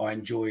 I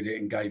enjoyed it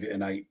and gave it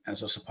an 8,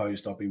 as I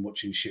suppose I've been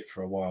watching shit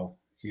for a while.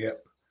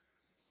 Yep.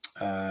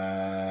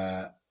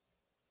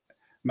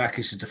 Mac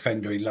is a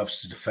defender. He loves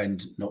to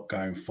defend, not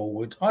going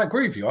forward. I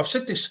agree with you.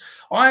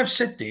 I have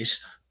said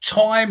this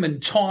time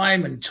and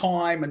time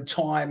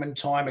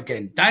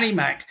again. Danny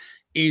Mac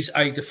is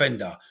a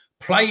defender.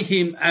 Play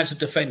him as a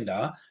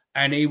defender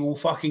and he will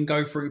fucking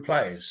go through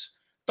players.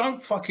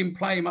 Don't fucking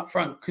play him up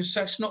front because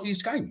that's not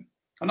his game.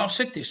 And I've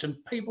said this and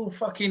people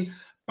fucking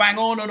bang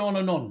on and on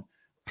and on.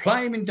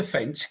 Play him in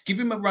defence. Give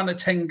him a run of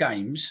 10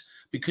 games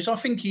because I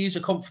think he is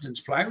a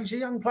confidence player. He's a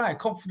young player,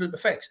 confident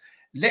effects.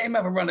 Let him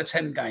have a run of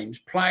 10 games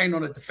playing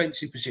on a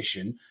defensive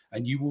position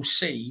and you will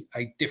see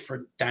a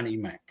different Danny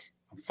Mac.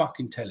 I'm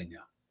fucking telling you.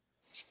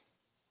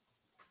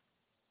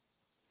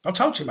 I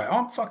told you, mate,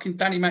 I'm fucking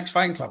Danny Mac's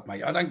fan club,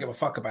 mate. I don't give a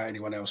fuck about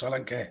anyone else. I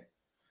don't care.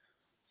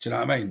 Do you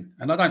know what I mean?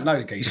 And I don't know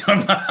the geezer.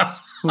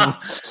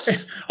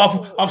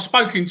 I've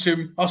spoken to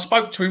him. I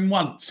spoke to him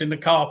once in the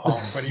car park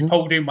when he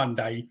pulled in one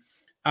day.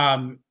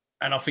 And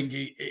I think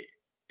he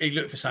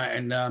looked for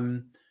something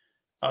and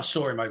I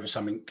saw him over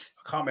something.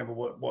 I can't remember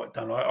what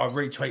done. I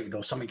retweeted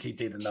or something he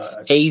did. And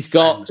he's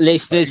got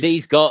listeners.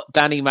 He's got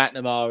Danny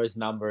McNamara's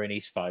number in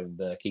his phone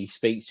book. He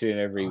speaks to him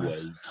every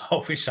week.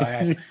 I wish I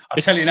had. I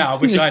tell you now, I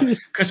wish I had,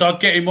 because I'd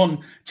get him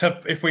on to,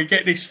 if we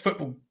get this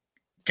football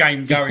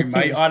game going,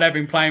 mate, I'd have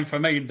him playing for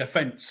me in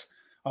defence.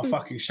 I'll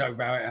fucking show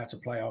Rowett how to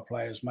play our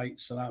players, mate.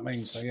 So that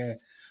means, so yeah.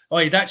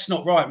 Oh, that's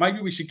not right.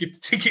 Maybe we should give the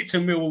ticket to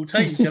Millwall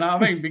team. Do you know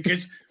what I mean?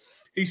 Because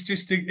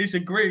he's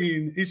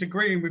agreeing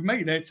with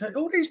me there.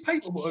 All these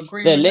people are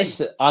agreeing with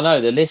me. I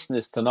know the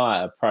listeners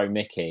tonight are pro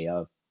Mickey.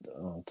 I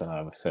don't know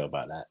how I feel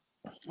about that.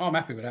 I'm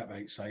happy with that,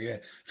 mate. So yeah,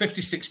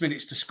 56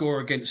 minutes to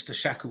score against the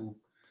Shackle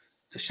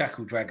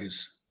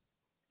Draggers.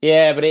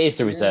 Yeah, but it is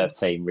the reserve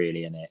team,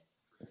 really, isn't it?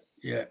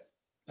 Yeah.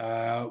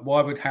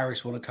 Why would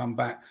Harris want to come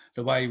back?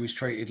 The way he was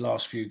treated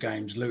last few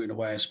games, looting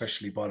away,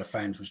 especially by the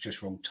fans, was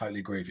just wrong.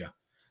 Totally agree with you.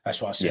 That's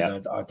why I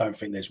said I don't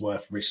think there's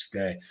worth risk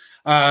there.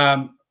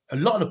 A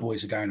lot of the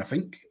boys are going. I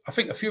think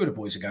a few of the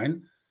boys are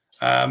going.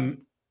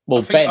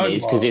 Well, Ben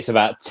is because it's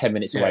about 10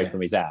 minutes away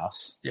from his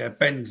house. Yeah,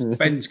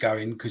 Ben's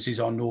going because he's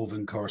our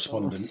northern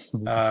correspondent.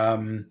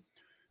 And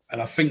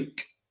I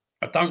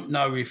don't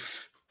know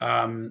if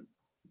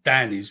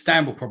Dan is.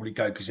 Dan will probably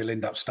go because he'll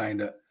end up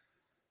staying at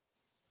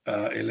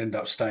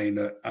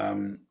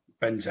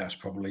Ben's house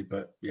probably.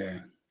 But yeah.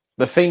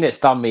 The thing that's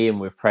done me in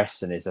with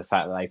Preston is the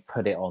fact that they've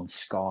put it on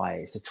Sky.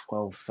 It's a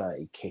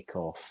 12:30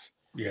 kickoff.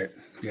 Yeah.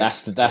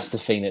 That's the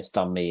thing that's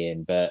done me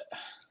in. But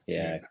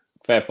yeah,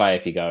 fair play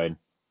if you're going.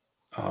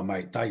 Oh,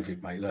 mate,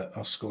 David, mate, look,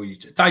 I'll score you.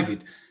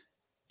 David,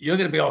 you're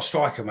going to be our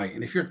striker, mate.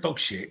 And if you're a dog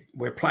shit,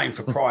 we're playing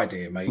for pride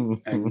here, mate.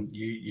 And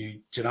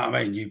you do you know what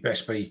I mean? You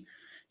best be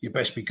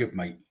good,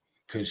 mate,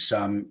 because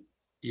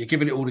you're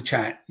giving it all the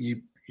chat.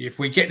 If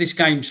we get this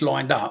games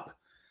lined up,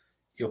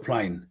 you're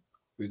playing.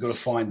 We've got to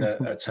find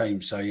a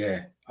team. So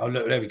yeah. Oh,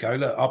 look, there we go.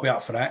 Look, I'll be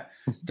up for that.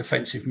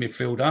 Defensive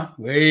midfielder.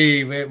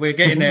 We're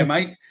getting there,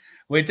 mate.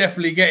 We're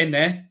definitely getting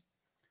there.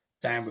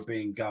 Dan would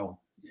be in goal.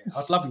 Yeah,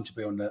 I'd love him to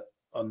be on the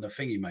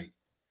thingy, mate.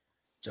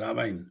 Do you know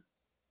what I mean?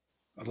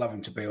 I'd love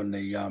him to be on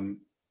the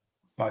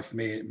both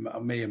me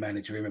a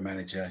manager, him a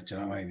manager. Do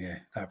you know what I mean? Yeah,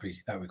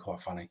 that'd be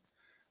quite funny.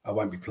 I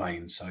won't be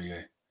playing, so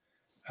yeah.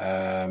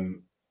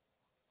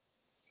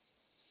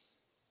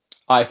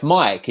 If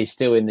Mike is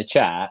still in the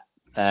chat,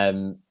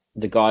 the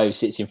guy who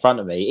sits in front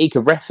of me, he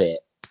could ref it.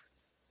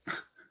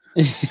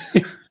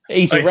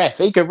 He's a ref.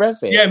 He could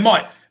ref it. Yeah,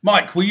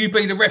 Mike, will you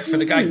be the ref for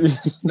the game?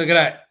 Look at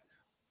that.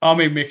 I'm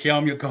in, Mickey.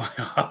 I'm your guy.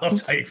 I'll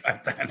take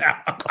that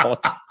now.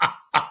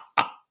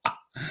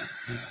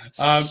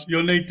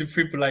 You'll need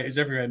defibrillators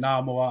everywhere. No,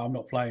 I'm all right. I'm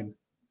not playing.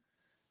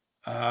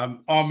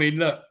 I mean,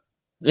 look.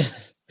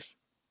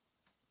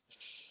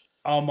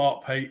 I'll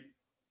mark Pete.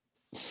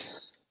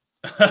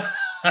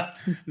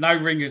 No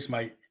ringers,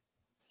 mate.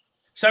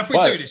 So if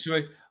we do this,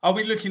 are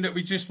we looking at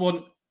we just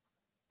want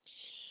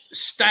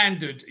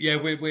standard? Yeah,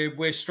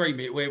 we're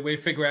streaming it. We're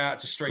figuring out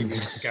to stream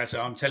it,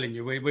 Gazza. I'm telling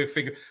you, we're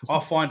figuring.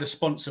 I'll find a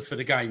sponsor for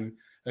the game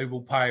who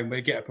will pay, and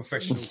we'll get a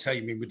professional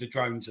team in with the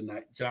drones and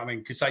that. Do you know what I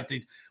mean? Because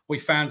we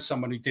found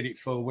someone who did it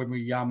for when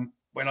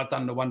I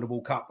done the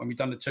Wonderwall Cup, when we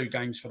done the 2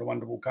 games for the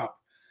Wonderwall Cup.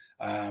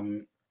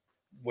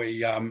 We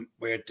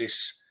had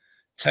this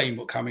team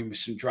that come in with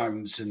some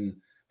drones and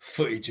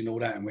footage and all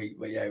that, and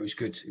it was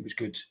good. It was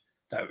good.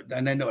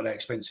 And they're not that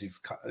expensive.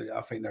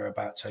 I think they're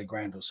about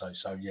 $2,000 or so.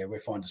 So yeah, we'll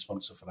find a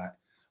sponsor for that,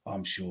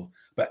 I'm sure.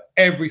 But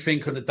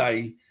everything on the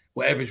day,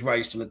 whatever's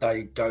raised on the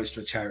day, goes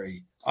to a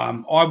charity.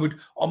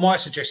 My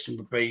suggestion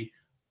would be,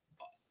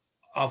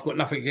 I've got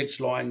nothing against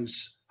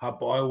Lions Hub,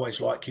 but I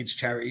always like kids'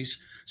 charities.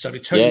 So the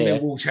 2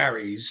 Millwall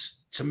charities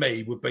to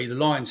me would be the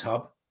Lions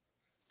Hub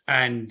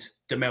and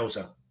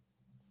Demelza.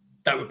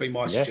 That would be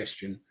my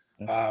suggestion.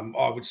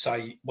 I would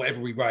say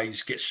whatever we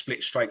raise gets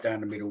split straight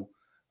down the middle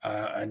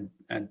and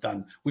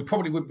done. We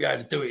probably wouldn't be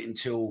able to do it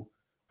until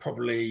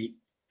probably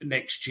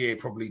next year,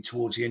 probably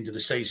towards the end of the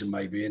season,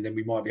 maybe, and then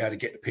we might be able to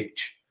get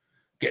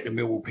the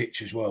Millwall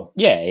pitch as well.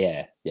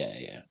 Yeah.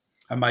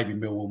 And maybe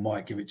Millwall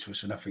might give it to us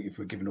for nothing if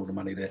we're giving all the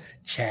money to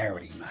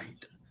charity,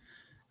 mate.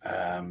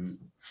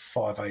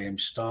 5 a.m.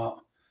 start.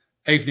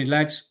 Evening,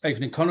 lads.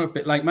 Evening, Connor. A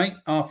bit late, mate.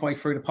 Halfway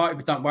through the party,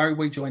 but don't worry,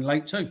 we join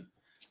late too.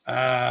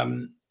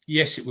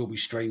 Yes, it will be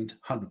streamed,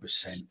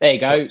 100%. There you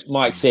go.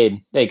 Mike's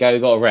in. There you go.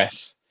 We've got a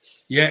ref.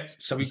 Yeah,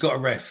 so we've got a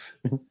ref.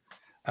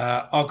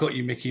 I've got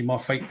you, Mickey. My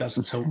feet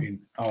doesn't talking.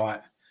 All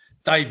right.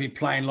 David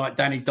playing like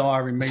Danny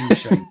Dyer in Mean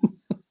Machine.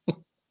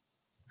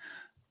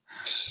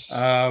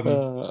 I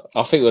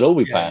think we'll all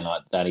be playing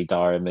like Danny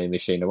Dyer in Mean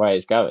Machine the way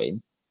it's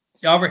going.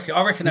 Yeah,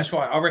 I reckon that's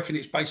right. I reckon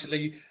it's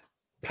basically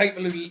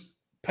people who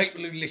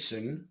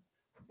listen.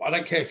 I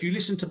don't care if you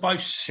listen to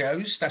both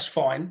shows, that's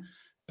fine.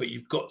 But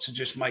you've got to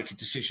just make a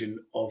decision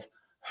of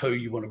who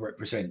you want to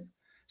represent.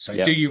 So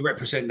do you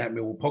represent that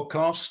Millwall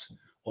podcast,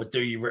 or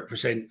do you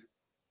represent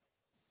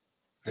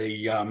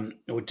Lions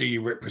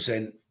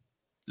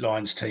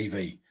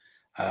TV?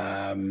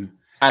 And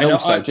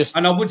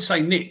I would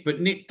say Nick, but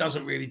Nick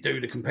doesn't really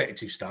do the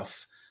competitive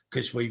stuff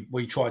because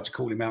we tried to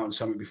call him out on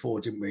something before,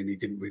 didn't we? And he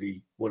didn't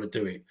really want to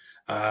do it.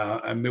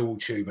 And Millwall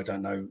Tube, I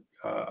don't know.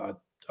 I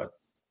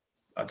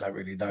don't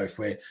really know if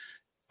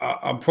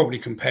I'm probably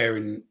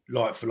comparing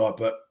like for like,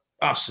 but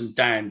us and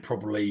Dan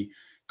probably,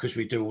 because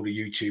we do all the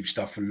YouTube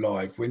stuff and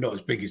live, we're not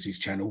as big as his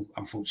channel,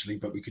 unfortunately,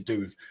 but we could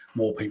do with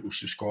more people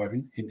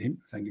subscribing. Hint, hint.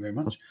 Thank you very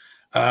much.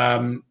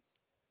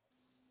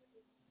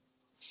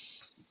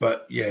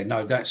 But yeah,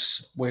 no,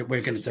 we're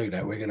going to do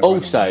that. We're going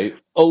to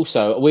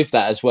also with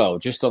that as well.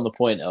 Just on the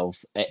point of,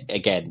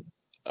 again,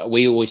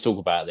 we always talk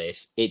about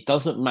this. It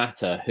doesn't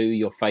matter who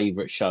your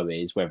favourite show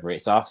is, whether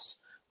it's us,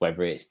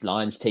 whether it's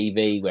Lions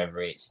TV, whether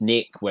it's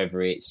Nick,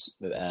 whether it's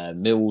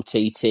Millwall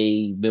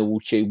TT,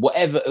 Millwall Tube,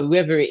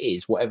 whoever it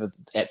is,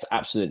 that's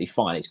absolutely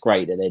fine. It's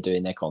great that they're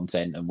doing their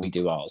content and we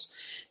do ours.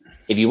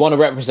 If you want to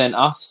represent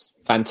us,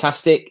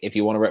 fantastic. If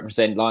you want to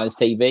represent Lions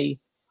TV,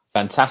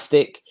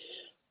 fantastic.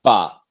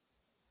 But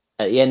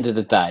at the end of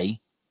the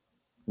day,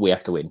 we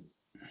have to win.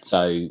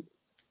 So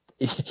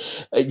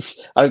I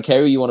don't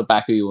care who you want to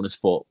back, who you want to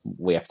support.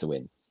 We have to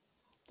win.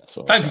 That's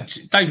what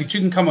David, you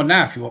can come on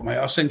now if you want, mate.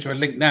 I'll send you a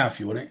link now if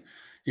you want it.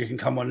 You can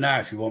come on now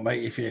if you want,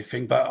 mate, if you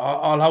think. But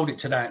I'll hold it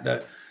to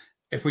that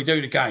if we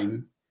do the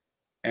game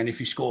and if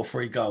you score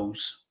 3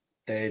 goals,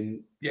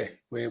 then, yeah,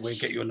 we'll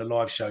get you on the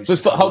live shows.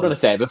 Hold on a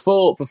second.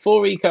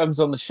 Before he comes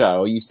on the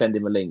show, or you send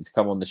him a link to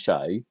come on the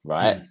show,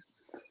 right?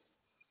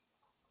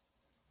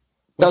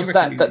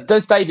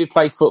 Does David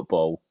play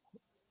football?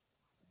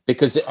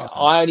 Because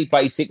I only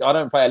play 6. I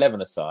don't play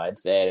 11 aside.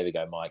 There we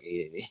go, Mike.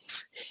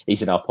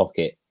 He's in our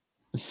pocket.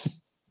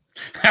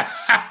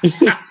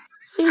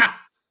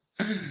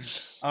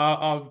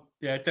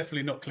 Yeah,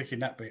 definitely not clicking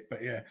that bit,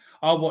 but yeah,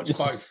 I'll watch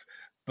both.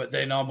 But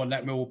then I'm on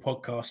that Millwall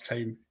podcast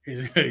team.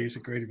 He's a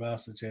greedy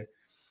bastard, yeah.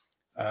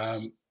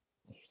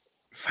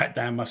 Fat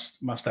Dan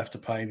must have to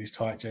play in his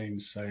tight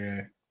jeans, so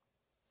yeah.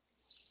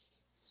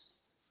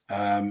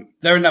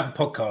 They're another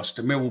podcast,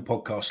 a Millwall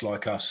podcast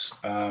like us.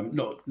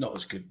 Not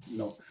as good.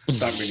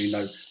 Don't really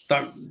know.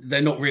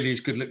 They're not really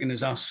as good looking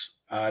as us.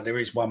 There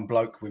is one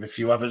bloke with a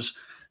few others.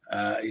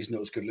 He's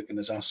not as good looking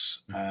as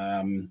us.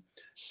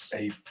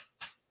 He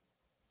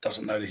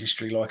doesn't know the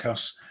history like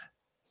us.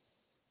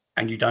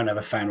 And you don't have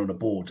a fan on the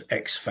board,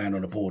 ex-fan on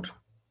the board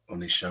on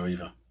this show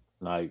either.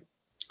 No.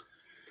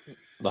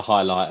 The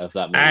highlight of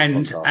that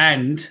podcast.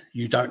 And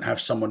you don't have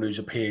someone who's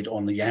appeared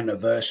on the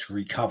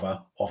anniversary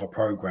cover of a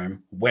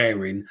programme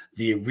wearing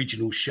the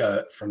original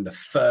shirt from the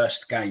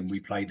first game we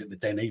played at the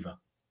Den either.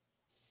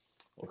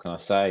 What can I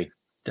say?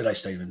 Do they,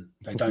 Stephen?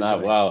 They don't. No,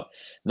 well,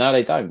 no,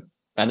 they don't.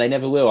 And they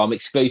never will. I'm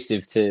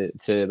exclusive to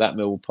that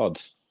Millwall pod.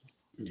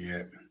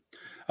 Yeah.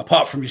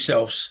 Apart from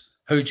yourselves,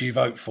 who do you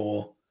vote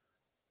for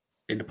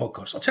in the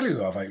podcast? I'll tell you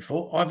who I voted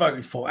for. I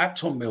voted for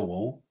Acton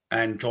Millwall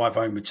and Drive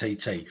Home with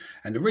TT.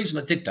 And the reason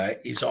I did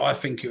that is that I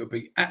think it would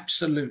be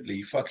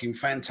absolutely fucking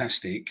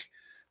fantastic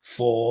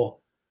for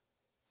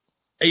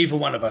either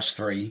one of us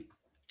 3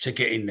 to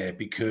get in there,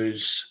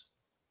 because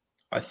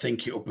I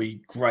think it will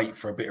be great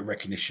for a bit of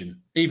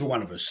recognition. Either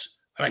one of us.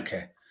 I don't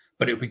care.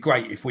 But it would be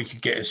great if we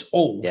could get us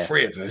all,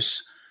 3 of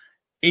us,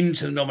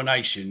 into the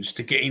nominations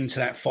to get into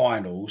that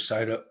final,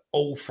 so that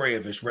all 3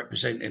 of us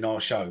representing our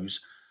shows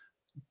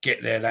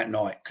get there that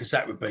night, because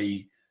that would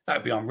be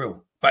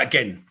unreal. But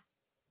again,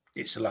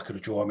 it's the luck of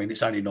the draw. I mean,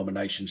 it's only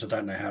nominations. I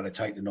don't know how they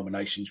take the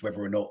nominations,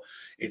 whether or not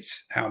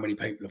it's how many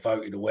people have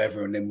voted or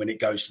whatever. And then when it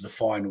goes to the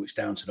final, it's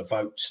down to the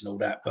votes and all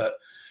that. But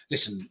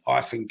listen,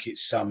 I think it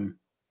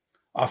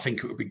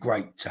would be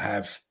great to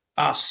have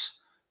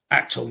us,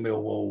 Acton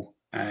Millwall,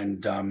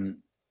 and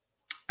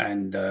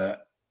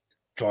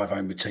Drive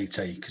Home with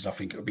TT, because I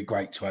think it would be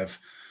great to have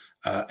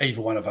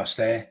either one of us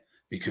there,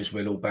 because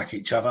we'll all back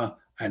each other.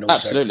 And also,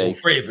 absolutely, if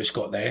all 3 of us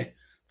got there,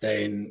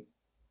 then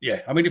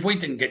yeah. I mean, if we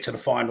didn't get to the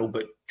final,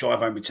 but Drive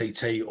Home with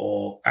TT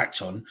or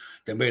Acton,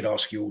 then we'd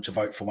ask you all to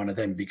vote for one of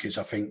them, because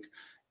I think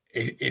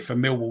if a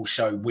Millwall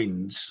show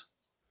wins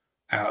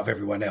out of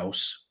everyone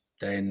else,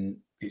 then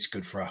it's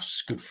good for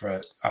us. Good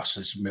for us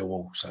as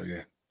Millwall. So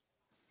yeah.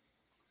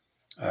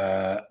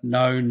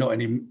 No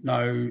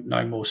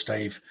more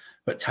Steve,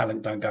 but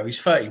talent don't go. He's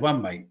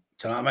 31, mate.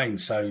 Do you know what I mean?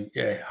 So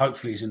yeah,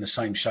 hopefully he's in the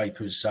same shape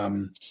as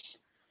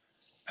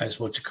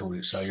what you call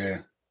it. So yeah,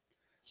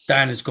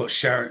 Dan has got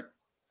Sheringham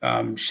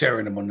on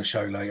the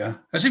show later.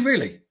 Has he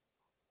really?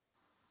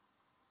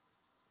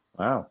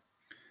 Wow.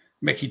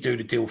 Mickey, do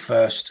the deal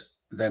first,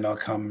 then I'll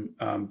come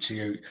to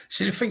you.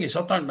 See, the thing is,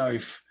 I don't know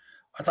if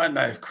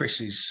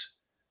Chris is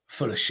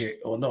full of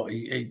shit or not.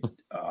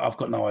 I've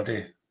got no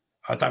idea.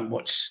 I don't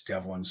watch the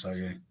other one, so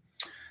yeah.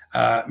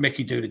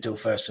 Mickey, do the deal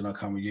first, and I'll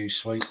come with you,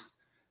 sweet.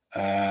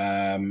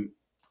 I've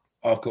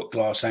got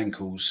glass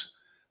ankles,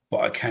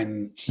 but I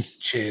can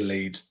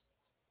cheerlead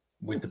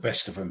with the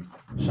best of them.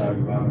 So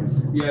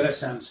yeah, that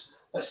sounds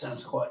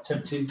quite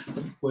tempting.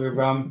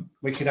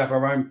 We could have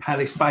our own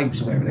Palace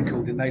Babes, or whatever they're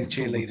called, and they're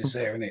cheerleaders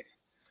there, isn't it?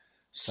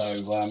 So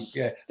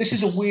yeah, this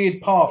is a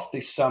weird path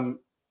this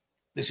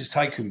has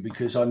taken,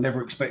 because I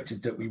never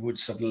expected that we would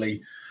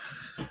suddenly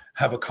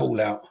have a call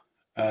out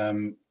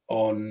on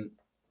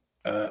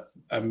a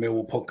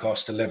Millwall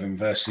Podcast 11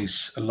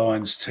 versus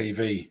Alliance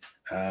TV.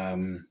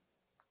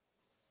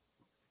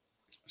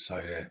 So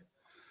yeah,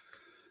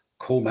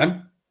 cool,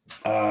 man.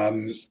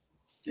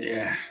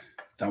 Yeah,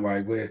 don't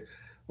worry,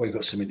 we've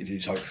got some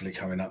interviews hopefully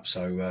coming up.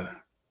 So yeah,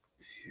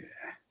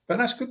 but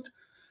that's good.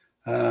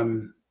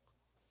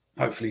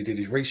 Hopefully he did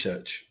his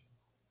research,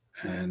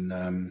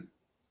 and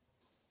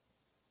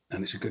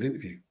it's a good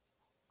interview.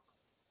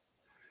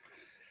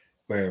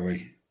 Where are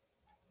we?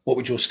 What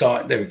would your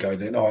start? There we go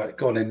then. All right,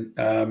 go on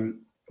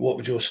in. What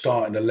would your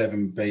starting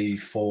 11 be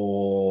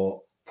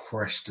for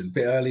Preston?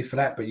 Bit early for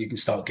that, but you can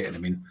start getting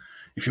them in.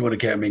 If you want to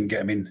get them in, get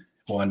them in.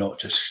 Why not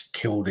just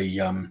kill the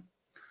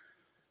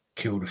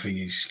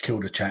thingies, kill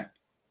the chat.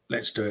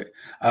 Let's do it.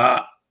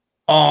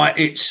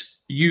 It's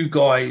you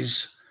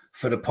guys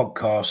for the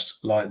podcast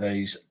like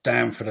these,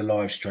 Dan for the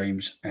live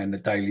streams, and the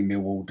Daily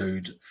Millwall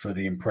dude for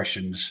the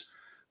impressions,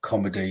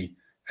 comedy,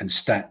 and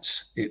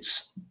stats.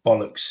 It's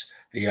bollocks.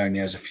 He only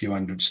has a few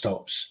hundred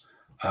stops.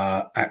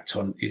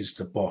 Acton is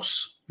the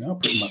boss. Yeah, I'll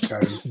pretty much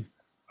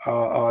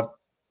I'd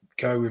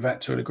go with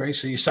that to a degree.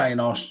 So you're saying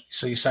our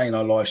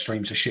live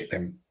streams are shit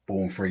then?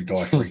 Born free,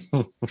 die free.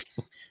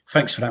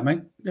 Thanks for that,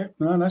 mate. Yeah,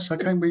 no, that's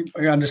okay. We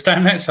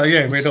understand that. So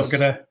yeah, we're not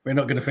gonna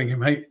think it,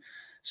 mate.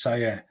 So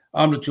yeah,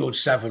 I'm the George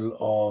Savile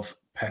of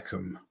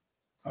Peckham.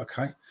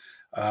 Okay.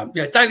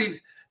 Daily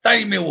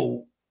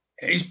Millwall.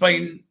 He's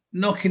been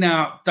knocking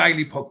out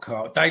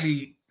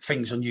daily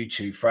things on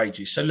YouTube for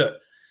ages. So look,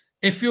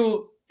 if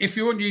you're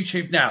on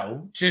YouTube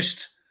now,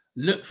 just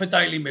look for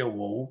Daily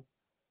Millwall,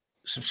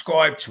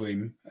 subscribe to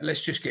him, and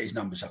let's just get his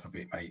numbers up a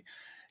bit, mate.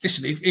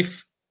 Listen,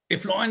 if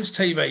Lions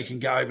TV can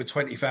get over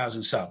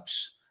 20,000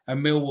 subs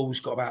and Millwall's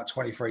got about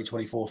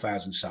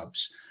 24,000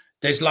 subs,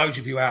 there's loads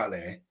of you out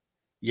there.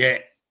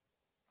 Yet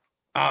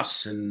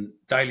us and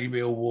Daily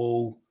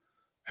Millwall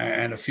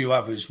and a few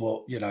others,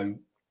 do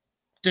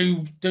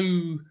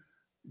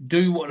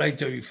what they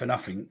do for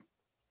nothing.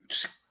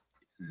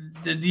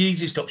 The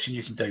easiest option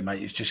you can do,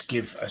 mate, is just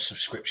give a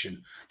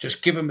subscription.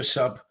 Just give them a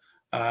sub,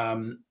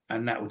 and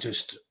that will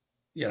just,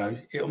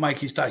 it'll make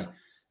his day.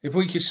 If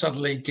we could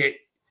suddenly get,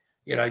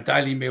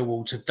 Daily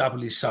Millwall to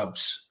double his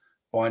subs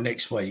by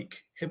next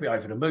week, he'll be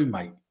over the moon,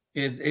 mate.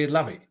 He'd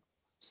love it.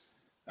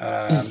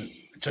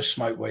 Just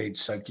smoke weed,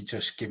 so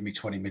just give me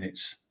 20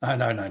 minutes. No.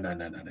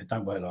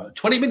 Don't work like that.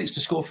 20 minutes to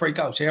score 3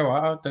 goals. Yeah, all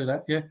right, I'll do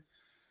that, yeah.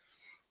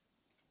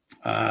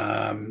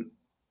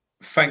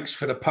 Thanks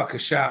for the pucker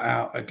shout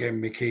out again,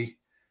 Mickey.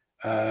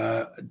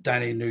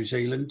 Danny, New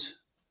Zealand.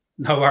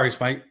 No worries,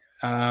 mate.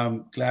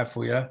 Glad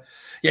for you.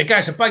 Yeah,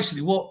 guys, so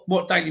basically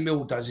what Daily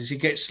Millwall does is he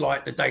gets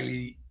like the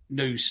daily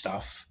news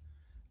stuff,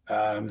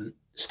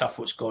 stuff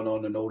what's gone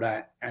on and all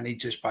that, and he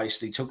just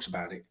basically talks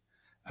about it.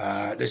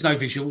 There's no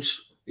visuals.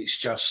 It's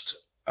just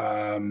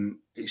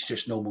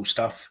normal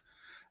stuff.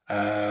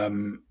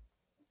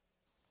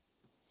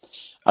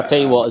 I'll tell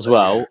you what as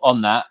well,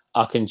 on that,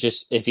 I can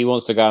just, if he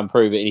wants to go and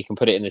prove it, he can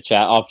put it in the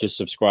chat. I've just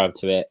subscribed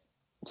to it.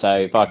 So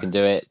if I can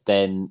do it,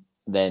 then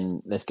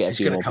let's get a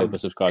few more people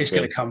subscribed to it.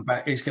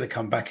 He's going to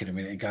come back in a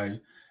minute and go,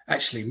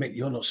 actually, Mick,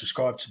 you're not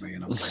subscribed to me.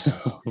 And I'm like,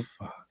 oh,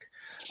 fuck.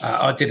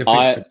 I did a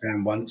bit for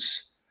Dan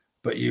once,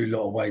 but you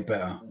lot are way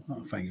better.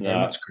 Oh, thank you very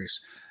much,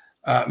 Chris.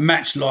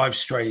 Match live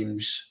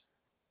streams,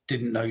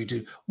 didn't know you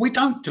do. We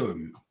don't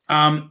do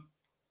them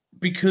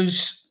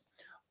because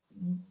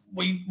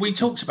we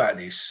talked about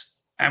this.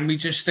 And we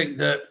just think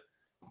that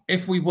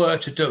if we were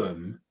to do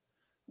them,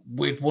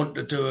 we'd want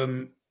to do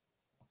them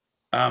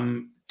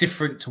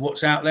different to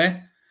what's out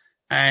there.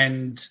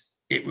 And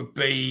it would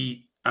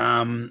be,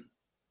 it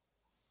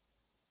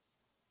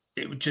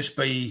would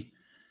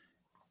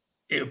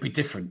be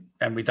different.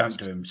 And we don't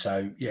do them.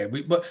 So, yeah,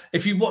 but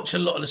if you watch a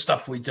lot of the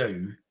stuff we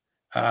do,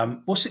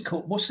 what's it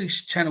called? What's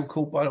this channel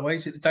called, by the way?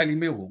 Is it the Daily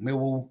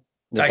Millwall?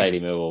 The Daily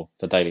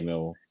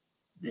Millwall.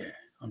 Yeah,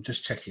 I'm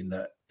just checking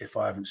that. If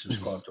I haven't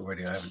subscribed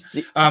already, I haven't.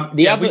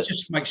 We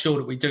just make sure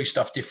that we do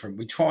stuff different.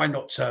 We try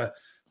not to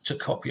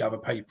copy other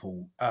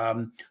people.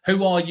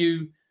 Who Are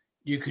You?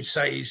 You could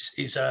say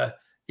is a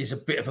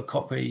bit of a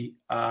copy.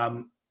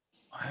 I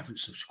haven't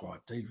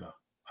subscribed either.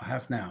 I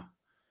have now.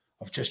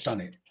 I've just done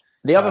it.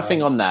 The other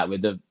thing on that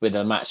with the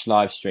match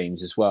live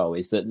streams as well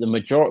is that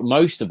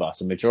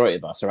majority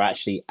of us are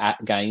actually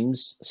at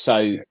games,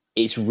 so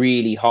it's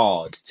really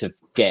hard to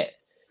get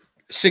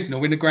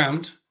signal in the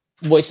ground.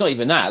 Well, it's not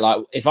even that.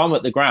 Like, if I'm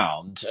at the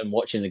ground and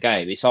watching the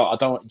game, it's like,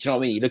 do you know what I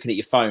mean? You're looking at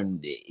your phone.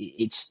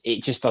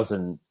 It just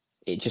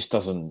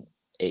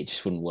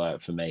wouldn't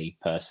work for me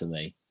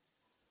personally.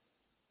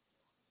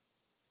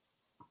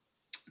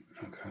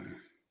 Okay.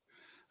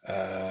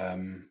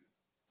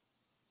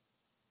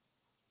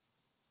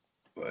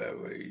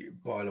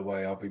 By the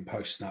way, I've been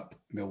posting up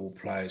Millwall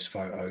players'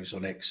 photos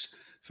on X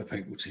for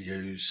people to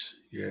use.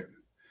 Yeah.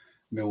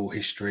 Millwall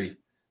history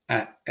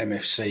at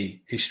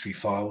MFC History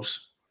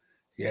Files.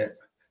 Yeah,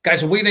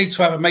 guys, we need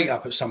to have a meet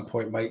up at some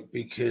point, mate,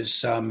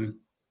 because I've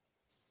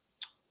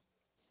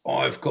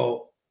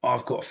got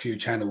a few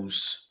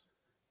channels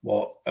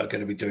what are going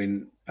to be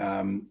doing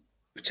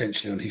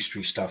potentially on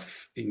history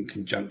stuff in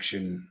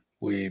conjunction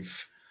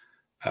with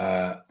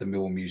the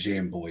Millwall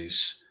Museum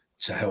boys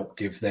to help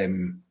give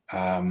them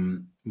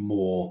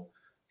more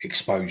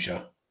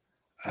exposure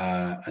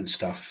and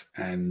stuff.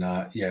 And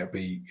it'll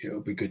be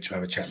good to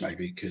have a chat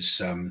maybe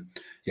because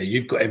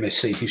you've got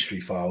MSC History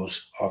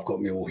Files, I've got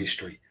Millwall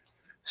History.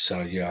 So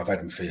I've had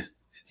them for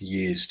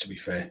years, to be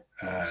fair.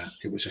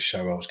 It was a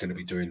show I was going to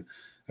be doing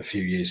a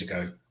few years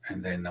ago,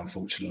 and then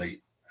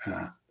unfortunately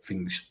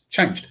things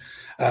changed.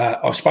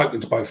 I've spoken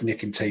to both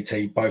Nick and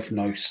TT, both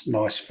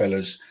nice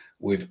fellas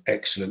with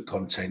excellent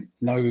content.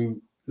 No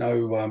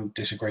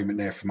disagreement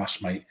there from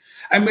us, mate.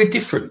 And we're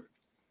different.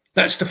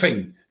 That's the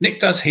thing.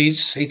 Nick does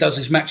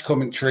his match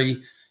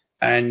commentary,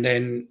 and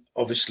then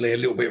obviously a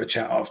little bit of a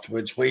chat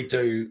afterwards. We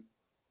do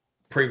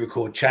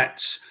pre-record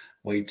chats.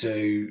 We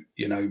do,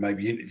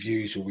 maybe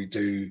interviews, or we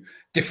do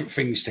different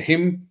things to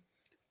him,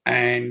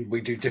 and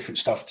we do different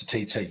stuff to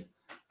TT.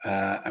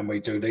 And we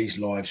do these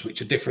lives, which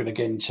are different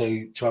again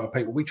to other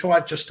people. We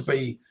tried just to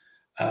be,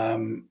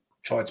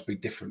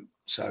 different.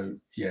 So,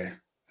 yeah.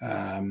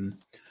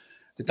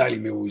 The Daily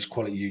Mirror is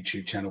quality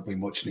YouTube channel. Been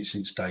watching it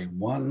since day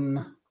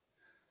one.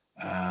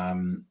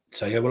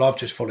 So yeah, well, I've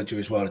just followed you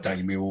as well, the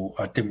Daily Mirror.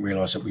 I didn't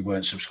realise that we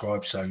weren't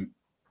subscribed, so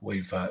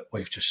we've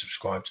just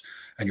subscribed,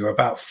 and you're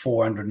about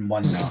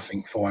 401 now. I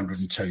think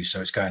 402,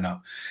 so it's going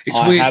up. It's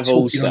weird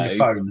talking on your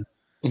phone,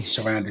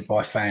 surrounded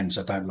by fans.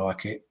 I don't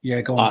like it. Yeah,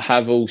 go on. I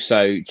have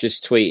also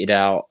just tweeted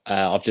out.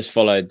 I've just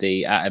followed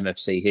the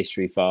 @MFC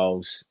History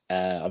Files.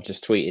 I've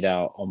just tweeted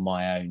out on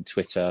my own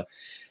Twitter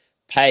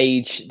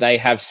page. They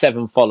have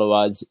 7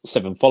 followers.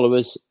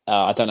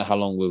 I don't know how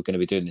long we're going to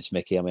be doing this,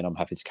 Mickey. I mean, I'm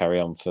happy to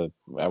carry on for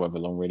however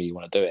long really you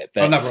want to do it.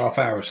 But another half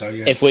hour or so,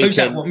 yeah. If we Who's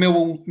can, that? What,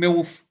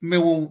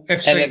 Millwall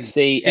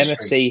FC?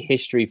 MFC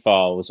History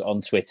Files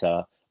on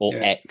Twitter, or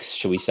X,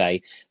 shall we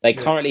say. They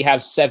currently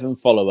have 7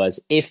 followers.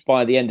 If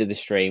by the end of the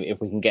stream, if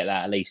we can get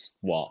that at least,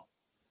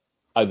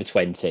 over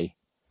 20.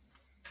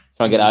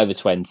 Try and get over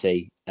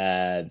 20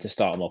 to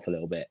start them off a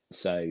little bit.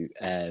 So,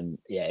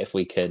 if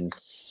we can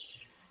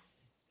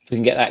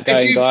get that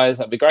going, guys,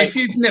 that'd be great. If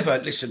you've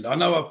never listened, I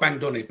know I've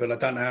banged on it, but I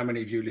don't know how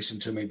many of you listened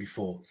to me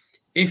before.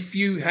 If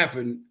you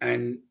haven't,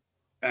 and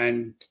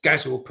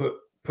Gazza will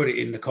put it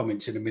in the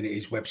comments in a minute,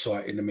 his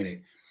website in a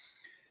minute.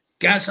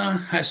 Gazza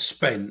has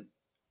spent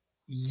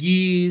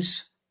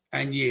years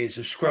and years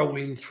of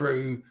scrolling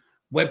through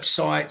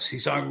websites,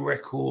 his own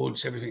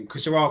records, everything,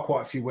 because there are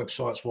quite a few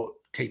websites what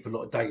keep a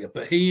lot of data,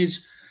 but he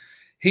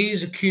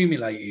has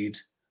accumulated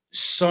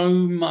so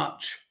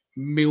much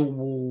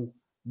Millwall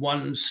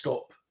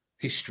one-stop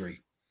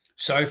history.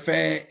 So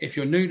if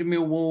you're new to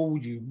Millwall,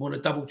 you want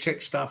to double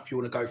check stuff, you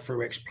want to go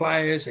through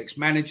ex-players,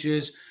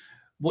 ex-managers,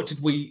 what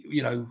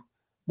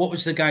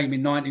was the game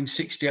in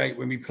 1968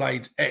 when we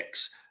played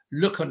X?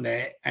 Look on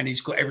there, and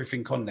he's got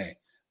everything on there.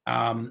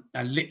 And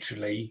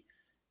literally,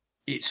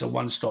 it's a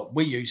one-stop.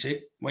 We use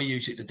it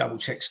to double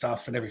check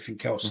stuff and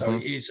everything else. So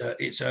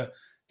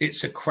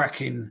it's a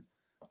cracking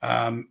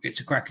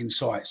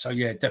site. So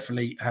yeah,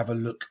 definitely have a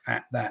look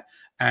at that.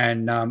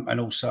 And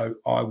also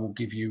I will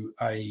give you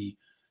a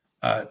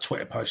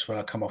Twitter post when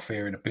I come off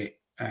here in a bit,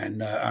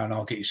 and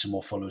I'll get you some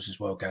more followers as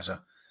well,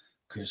 Gazza,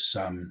 because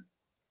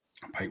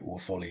people will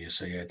follow you.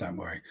 So yeah, don't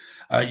worry.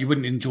 You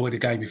wouldn't enjoy the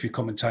game if you're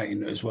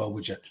commentating as well,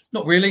 would you?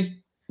 Not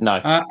really. No.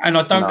 And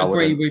I don't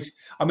agree with.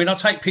 I mean, I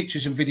take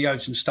pictures and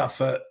videos and stuff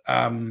at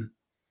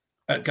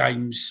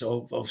games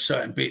of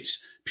certain bits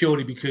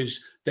purely because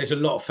there's a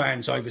lot of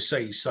fans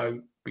overseas. So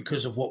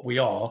because of what we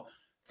are,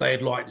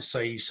 they'd like to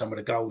see some of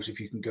the goals if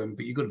you can go.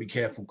 But you've got to be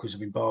careful because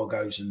of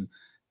embargoes and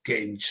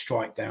getting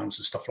strike downs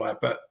and stuff like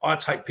that. But I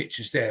take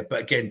pictures there. But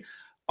again,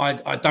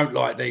 I don't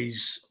like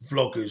these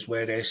vloggers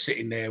where they're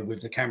sitting there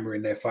with the camera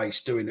in their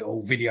face, doing it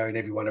all, videoing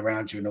everyone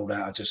around you and all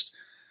that.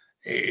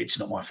 It's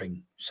not my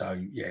thing. So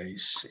yeah,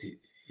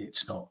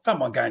 it's not. Don't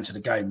mind going to the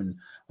game, and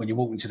when you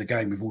walk into the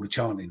game with all the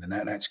chanting and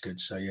that's good.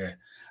 So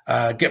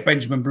yeah, get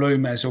Benjamin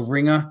Bloom as a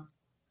ringer.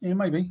 Yeah,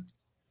 maybe.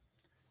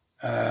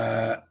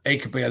 He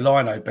could be a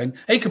lino, Ben.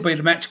 He could be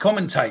the match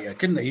commentator,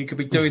 couldn't he? He could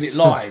be doing it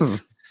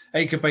live.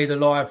 He could be the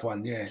live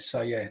one, yeah.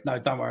 So yeah, no,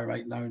 don't worry,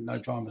 mate. No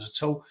dramas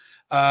at all.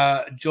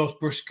 Josh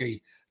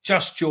Brusky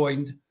just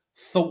joined.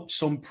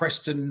 Thoughts on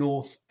Preston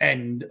North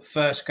End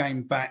first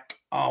game back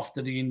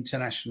after the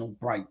international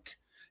break?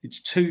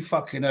 It's too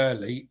fucking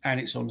early,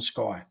 and it's on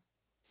Sky.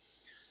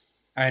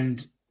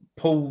 And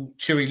Paul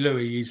Chewy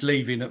Louis is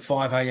leaving at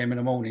 5 a.m. in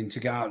the morning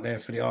to go out there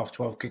for the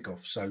 12:30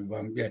 kickoff.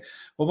 So yeah.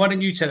 Well, why don't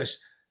you tell us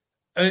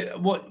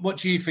what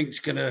do you think's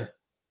gonna?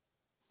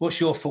 What's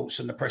your thoughts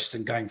on the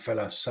Preston game,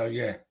 fella? So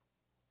yeah.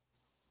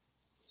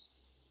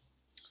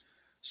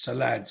 So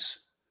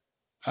lads,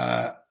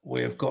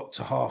 we have got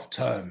to half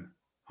term.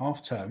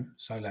 Half term.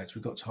 So lads,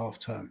 we've got to half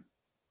term.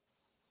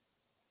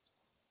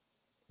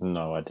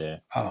 No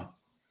idea.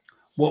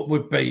 What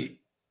would be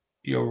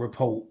your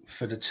report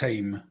for the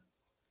team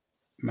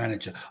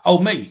manager? Oh,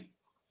 me.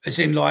 As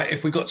in, like,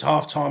 if we got to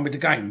half time with the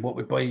game, what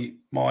would be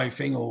my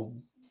thing? Or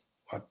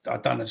I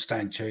don't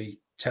understand, Chewy.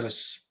 Tell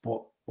us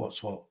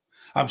what's what.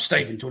 I'm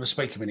Stephen. Do you want to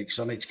speak a minute? Because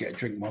I need to get a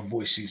drink. My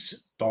voice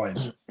is dying.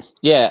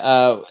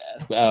 Yeah,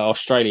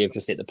 Australia have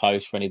just hit the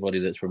post for anybody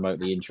that's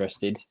remotely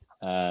interested.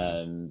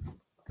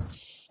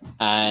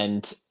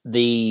 And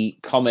the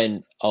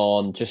comment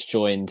on just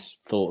joined,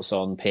 thoughts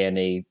on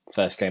PNE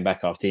first game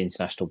back after the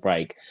international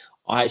break.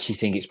 I actually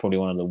think it's probably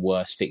one of the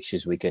worst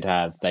fixtures we could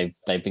have. They've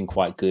been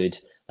quite good.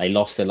 They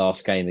lost their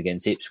last game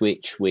against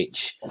Ipswich,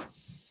 which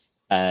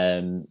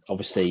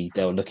obviously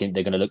they're going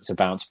to look to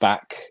bounce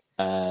back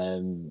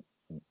and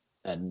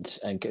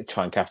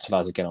try and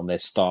capitalise again on their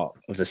start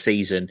of the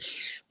season.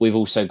 We've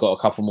also got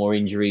a couple more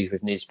injuries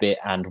with Nisbet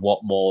and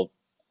Watmore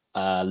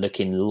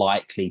looking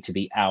likely to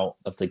be out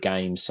of the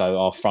game. So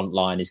our front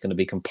line is going to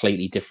be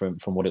completely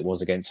different from what it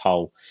was against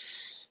Hull.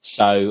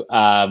 So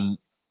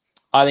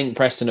I think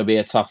Preston will be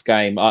a tough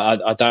game.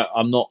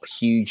 I'm not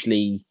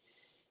hugely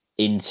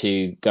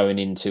into going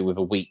into with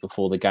a week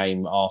before the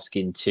game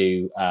asking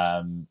to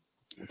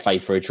play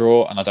for a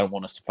draw, and I don't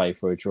want us to play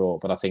for a draw.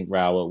 But I think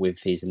Rowett,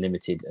 with his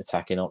limited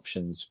attacking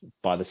options,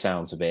 by the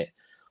sounds of it,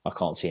 I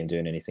can't see him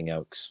doing anything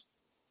else.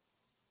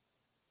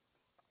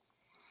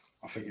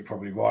 I think you're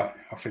probably right.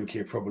 I think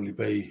he'll probably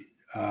be.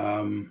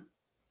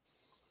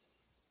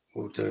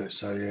 We'll do it.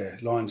 So yeah,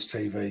 Lions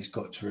TV's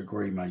got to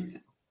agree,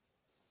 mate.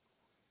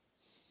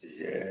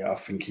 Yeah, I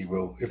think he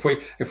will. If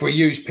we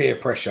use peer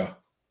pressure,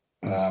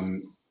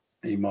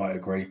 he might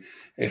agree.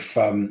 If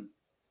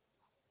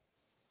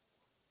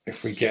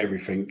we get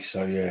everything,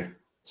 so yeah.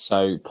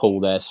 So Paul,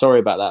 there. Sorry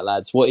about that,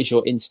 lads. What is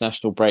your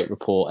international break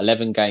report?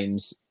 11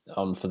 games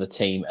on for the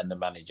team and the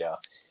manager.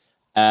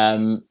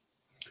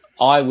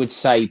 I would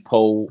say,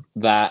 Paul,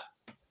 that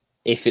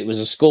if it was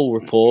a school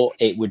report,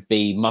 it would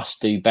be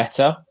must do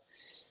better.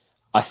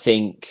 I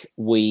think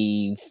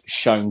we've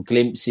shown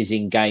glimpses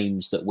in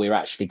games that we're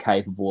actually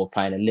capable of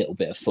playing a little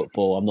bit of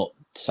football. I'm not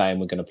saying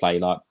we're going to play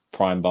like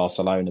prime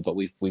Barcelona, but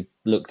we've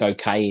looked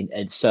okay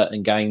in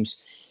certain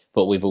games,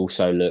 but we've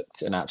also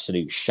looked an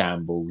absolute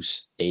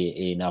shambles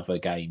in other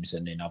games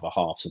and in other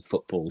halves of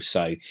football.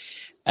 So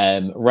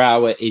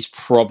Rowett is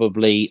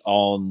probably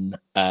on.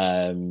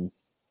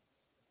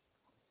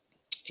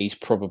 He's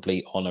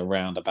probably on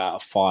around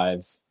about a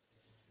 5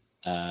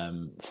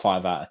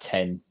 out of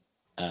 10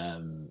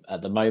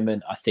 at the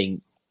moment. I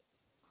think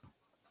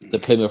the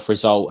Plymouth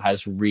result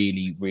has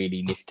really,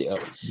 really lifted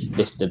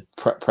the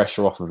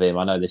pressure off of him.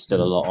 I know there's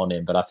still a lot on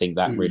him, but I think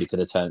that really could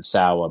have turned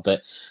sour.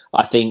 But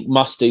I think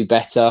must do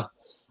better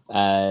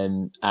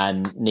and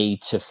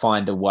need to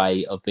find a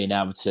way of being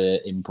able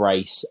to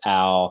embrace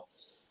our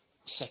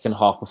second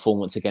half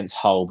performance against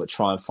Hull, but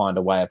try and find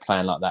a way of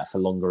playing like that for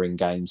longer in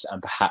games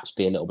and perhaps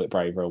be a little bit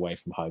braver away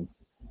from home.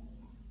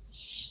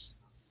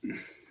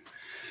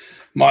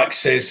 Mike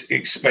says,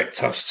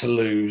 expect us to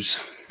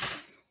lose.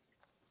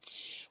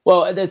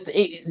 Well,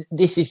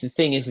 this is the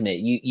thing, isn't it?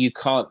 You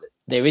can't.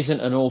 There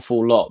isn't an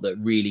awful lot that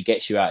really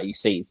gets you out of your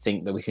seat to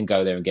think that we can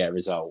go there and get a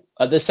result.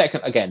 The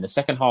second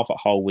half at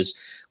Hull was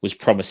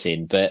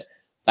promising, but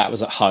that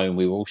was at home.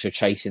 We were also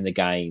chasing the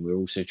game. We were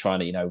also trying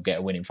to, get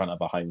a win in front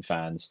of our home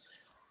fans.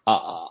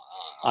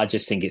 I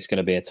just think it's going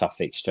to be a tough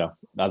fixture.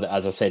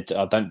 As I said,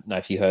 I don't know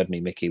if you heard me,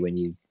 Mickey, when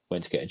you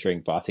went to get a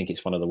drink, but I think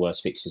it's one of the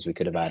worst fixtures we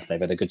could have had. They've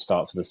had a good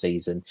start to the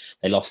season.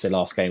 They lost their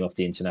last game off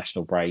the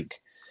international break.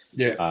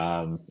 Yeah.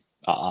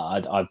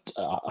 I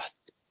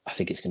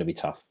think it's going to be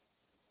tough.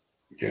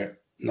 Yeah.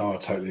 No, I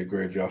totally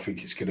agree with you. I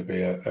think it's going to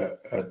be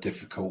a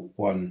difficult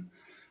one.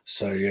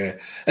 So, yeah.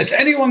 Has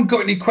anyone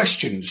got any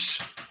questions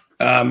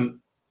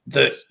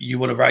that you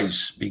want to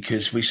raise?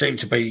 Because we seem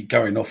to be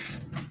going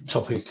off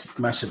topic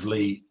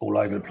massively all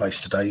over the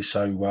place today.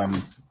 So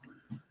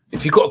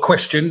if you've got a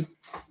question,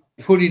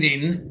 put it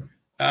in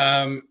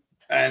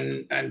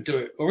and do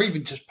it, or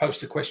even just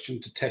post a question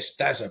to test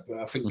Dazza. But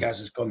I think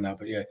Gazza's gone now.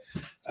 But yeah,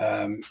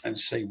 and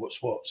see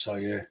what's what. So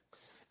yeah,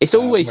 it's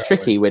always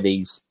tricky with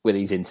these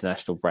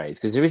international breaks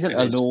because there isn't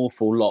an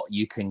awful lot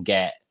you can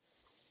get.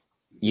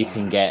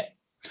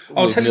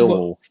 I'll tell you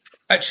what.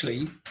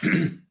 Actually,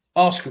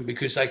 ask them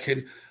because they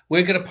can.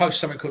 We're going to post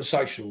something on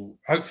social.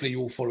 Hopefully, you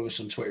all follow us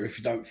on Twitter if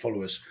you don't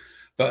follow us.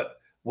 But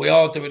we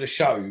are doing a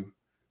show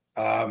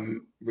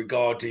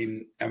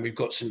regarding, and we've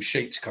got some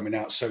sheets coming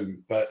out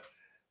soon. But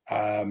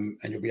and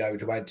you'll be able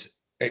to add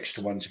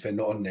extra ones if they're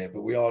not on there.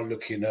 But we are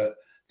looking at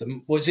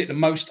the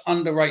most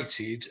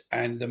underrated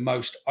and the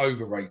most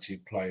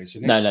overrated players?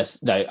 Isn't it?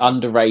 No,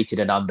 underrated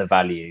and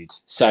undervalued.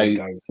 So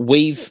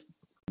the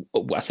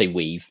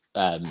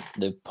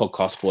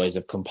podcast boys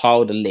have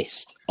compiled a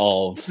list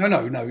of.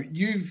 No.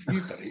 You've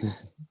done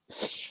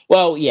it.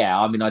 Well, yeah.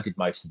 I mean, I did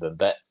most of them,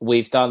 but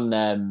we've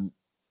done.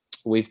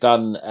 We've put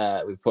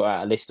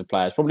out a list of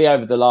players probably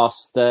over the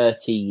last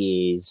 30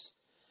 years,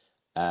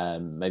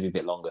 maybe a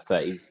bit longer,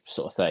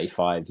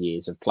 35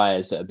 years of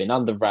players that have been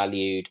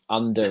undervalued,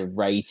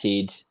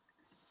 underrated.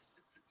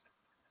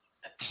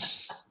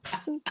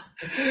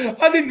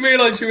 I didn't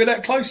realise you were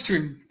that close to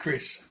him,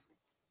 Chris.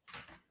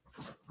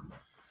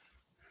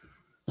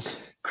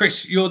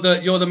 Chris, you're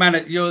the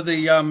man. You're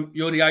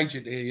the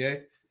agent here. Yeah.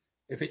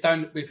 If it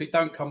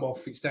don't come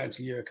off, it's down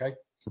to you. Okay.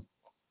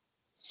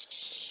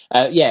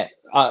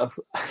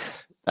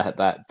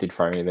 That did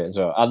throw me a bit as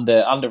well.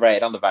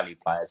 Underrated, undervalued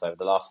players over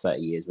the last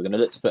 30 years. We're going to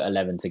look to put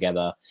 11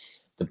 together,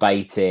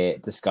 debate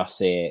it,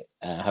 discuss it,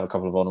 have a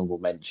couple of honourable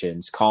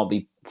mentions. Can't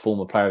be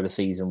former player of the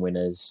season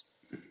winners.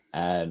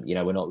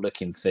 We're not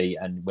looking for,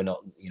 and we're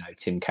not,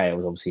 Tim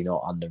Cahill's obviously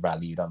not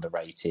undervalued,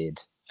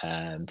 underrated,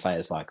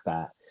 players like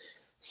that.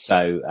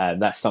 So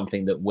that's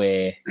something that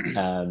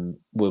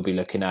we'll be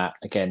looking at.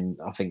 Again,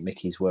 I think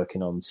Mickey's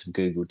working on some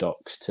Google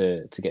Docs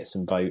to get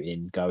some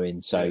voting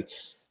going. So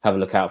have a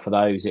look out for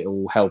those. It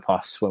will help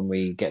us when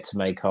we get to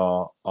make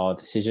our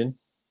decision.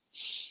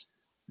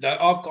 No,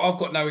 I've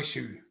got no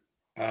issue.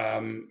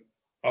 I've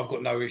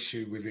got no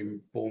issue with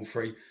him born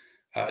free.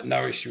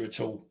 No issue at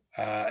all.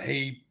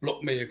 He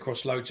blocked me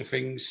across loads of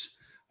things.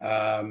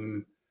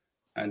 And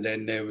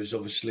then there was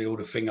obviously all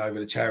the thing over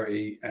the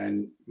charity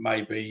and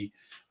maybe...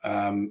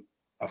 I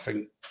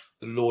think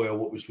the lawyer,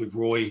 what was with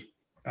Roy,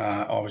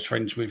 I was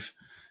friends with,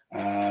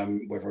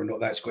 whether or not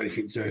that's got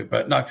anything to do with it.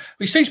 But no,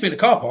 he seems to be in the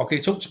car park.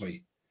 He talked to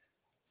me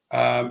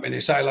and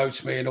he say hello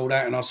to me and all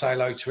that. And I'll say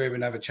hello to him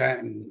and have a chat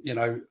and,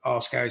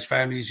 ask how his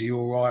family is. Are you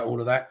all right? All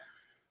of that.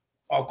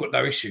 I've got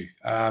no issue.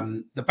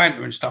 The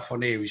banter and stuff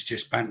on here is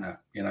just banter.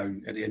 You know,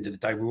 at the end of the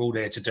day, we're all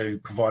there to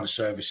provide a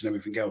service and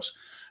everything else.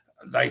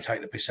 They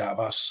take the piss out of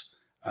us,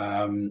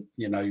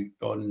 you know,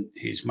 on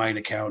his main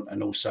account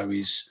and also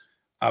his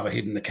other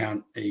hidden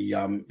account.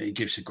 He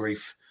gives a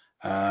grief.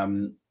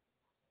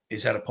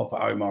 He's had a pop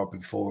at Omar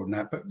before and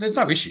that, but there's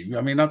no issue.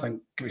 I mean, I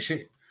don't give a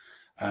shit.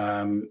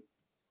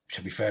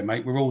 To be fair,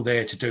 mate, we're all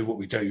there to do what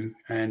we do,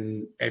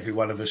 and every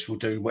one of us will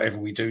do whatever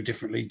we do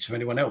differently to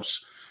anyone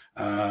else.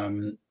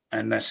 And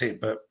that's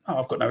it. But no,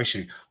 I've got no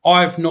issue.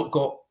 I've not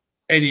got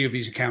any of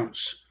his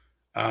accounts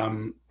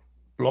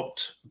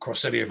blocked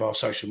across any of our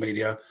social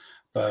media,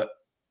 but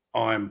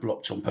I'm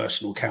blocked on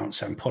personal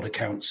accounts and pod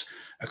accounts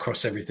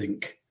across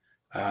everything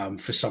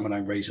for some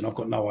unknown reason. I've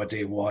got no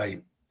idea why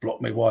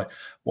blocked me.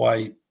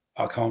 Why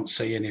I can't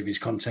see any of his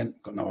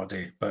content. Got no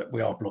idea. But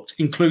we are blocked,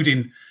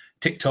 including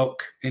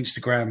TikTok,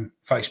 Instagram,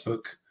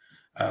 Facebook,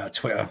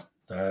 Twitter,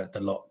 the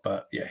lot.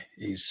 But yeah,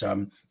 he's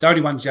the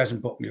only ones he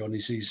hasn't blocked me on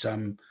is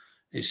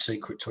his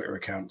secret Twitter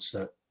accounts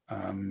that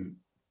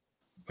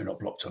we're not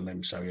blocked on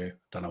them. So yeah,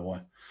 don't know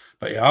why.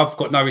 But yeah, I've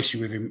got no issue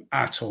with him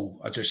at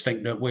all. I just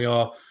think that we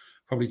are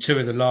probably two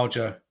of the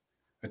larger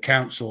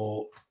accounts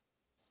or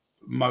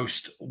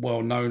most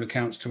well-known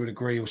accounts to a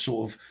degree, or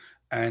sort of,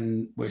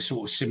 and we're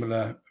sort of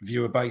similar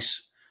viewer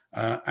base.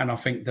 And I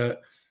think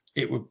that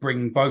it would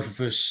bring both of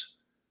us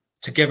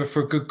together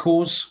for a good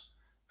cause,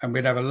 and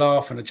we'd have a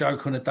laugh and a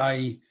joke on a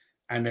day,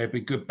 and there'd be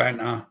good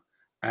banter,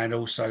 and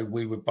also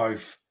we would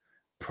both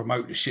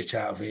promote the shit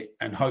out of it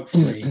and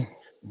hopefully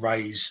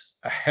raise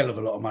a hell of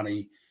a lot of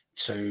money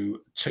to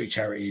two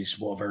charities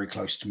what are very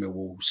close to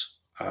Millwall's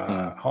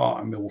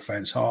heart and Millwall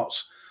fans'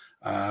 hearts.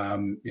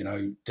 You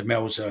know,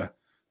 Demelza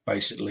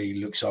basically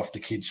looks after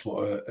kids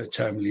what are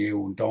terminally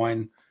ill and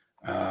dying,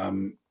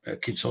 a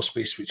kids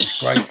hospice, which is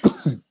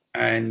great.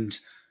 And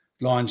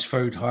Lions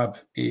Food Hub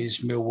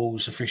is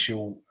Millwall's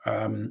official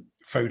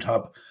food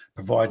hub,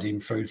 providing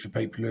food for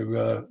people who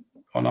are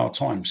on our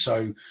time.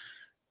 So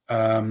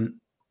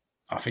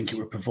I think it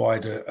would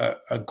provide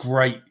a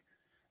great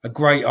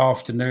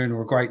afternoon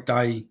or a great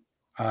day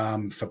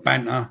for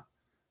banter,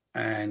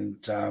 and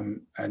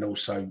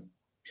also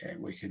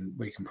we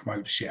can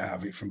promote the shit out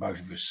of it from both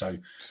of us. So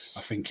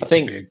I think it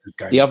could be a good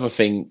game. The other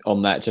thing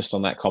on that, just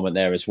on that comment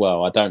there as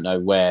well, I don't know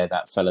where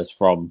that fella's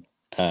from.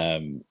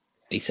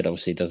 He said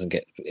obviously doesn't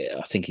get.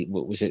 I think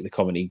what was it? The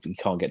comment he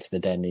can't get to the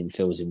den and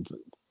feels him.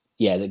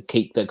 Yeah,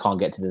 that can't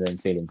get to the den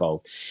feel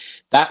involved.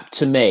 That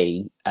to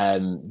me,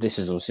 this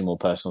is obviously more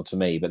personal to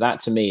me, but that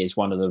to me is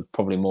one of the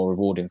probably more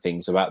rewarding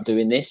things about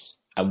doing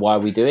this and why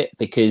we do it.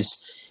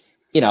 Because,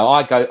 you know,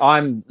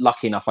 I'm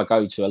lucky enough, I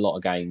go to a lot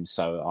of games,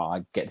 so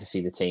I get to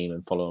see the team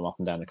and follow them up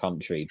and down the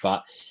country.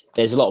 But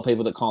there's a lot of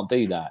people that can't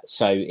do that.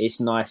 So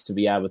it's nice to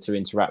be able to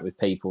interact with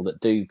people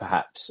that do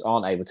perhaps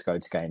aren't able to go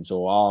to games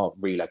or are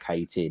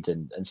relocated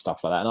and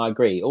stuff like that. And I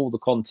agree, all the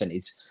content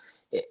is...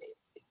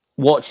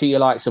 watch who you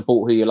like,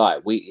 support who you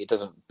like. It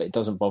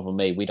doesn't bother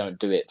me. We don't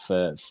do it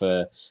for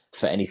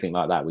anything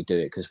like that. We do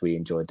it because we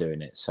enjoy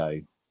doing it. So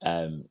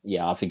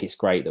I think it's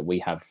great that we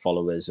have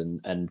followers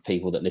and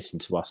people that listen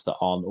to us that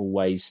aren't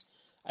always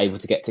able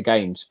to get to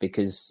games,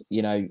 because,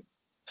 you know,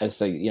 as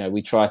they, you know,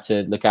 we try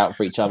to look out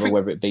for each other,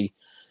 whether it be.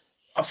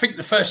 I think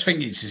the first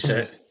thing is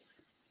that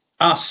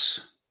us,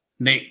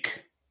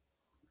 Nick,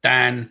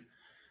 Dan,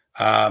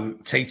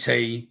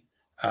 TT,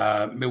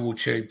 Millwall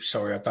Tube.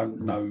 Sorry, I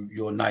don't know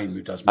your name.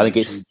 Who does? I think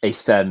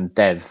it's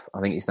Dev.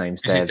 I think his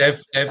name's Dev.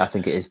 Dev? I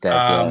think it is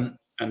Dev.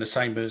 And the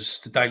same as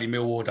the Daily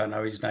Millwall. I don't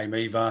know his name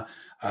either.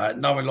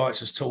 No One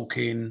Likes Us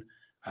Talking.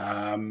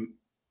 All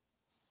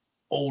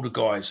the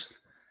guys.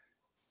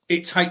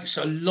 It takes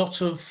a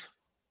lot of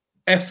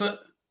effort,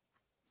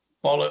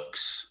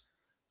 bollocks,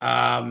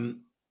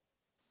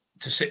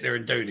 to sit there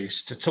and do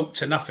this. To talk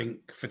to nothing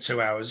for 2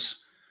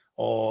 hours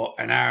or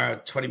an hour,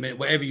 20 minutes,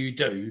 whatever you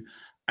do,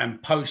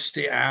 and post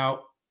it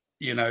out,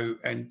 you know,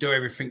 and do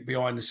everything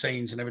behind the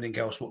scenes and everything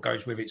else, what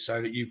goes with it,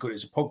 so that you've got it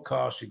as a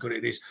podcast, you've got it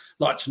at this.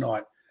 Like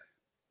tonight,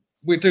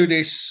 we do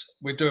this,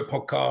 we do a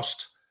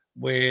podcast,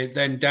 we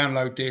then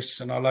download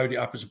this and I load it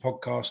up as a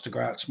podcast to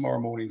go out tomorrow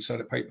morning so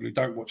that people who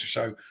don't watch the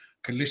show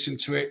can listen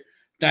to it.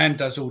 Dan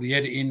does all the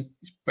editing.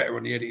 He's better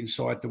on the editing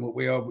side than what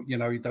we are. You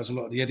know, he does a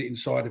lot of the editing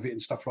side of it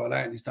and stuff like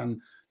that. And he's done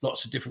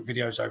lots of different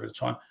videos over the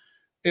time.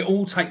 It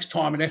all takes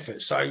time and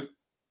effort. So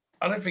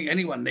I don't think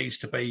anyone needs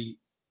to be,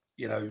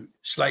 you know,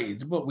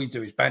 slated. What we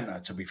do is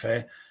banter, to be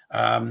fair.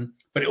 But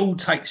it all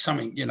takes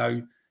something, you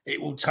know, it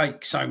will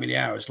take so many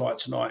hours. Like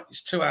tonight,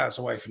 it's 2 hours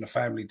away from the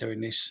family doing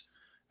this.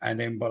 And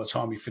then by the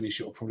time we finish,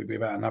 it'll probably be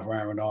about another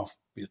hour and a half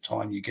by the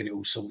time you get it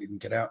all sorted and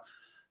get out.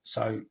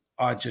 So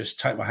I just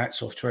take my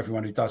hats off to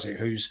everyone who does it,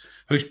 who's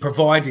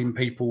providing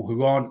people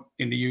who aren't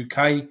in the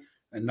UK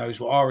and those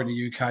who are in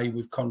the UK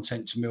with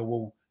content to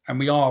Millwall. And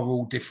we are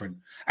all different.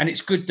 And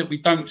it's good that we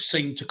don't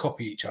seem to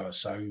copy each other.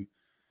 So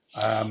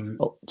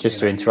just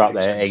to interrupt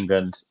there,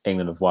 England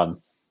have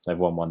won. They've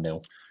won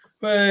 1-0.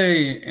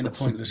 Way in a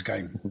pointless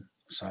game.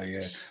 So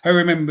yeah. Who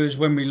remembers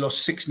when we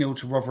lost 6-0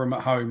 to Rotherham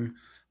at home?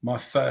 My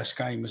first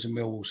game as a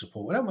Millwall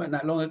supporter. That wasn't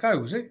that long ago,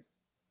 was it?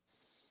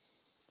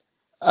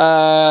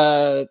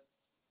 Was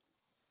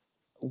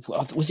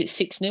it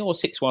 6-0 or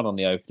 6-1 on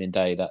the opening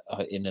day? That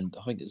I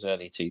think it was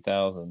early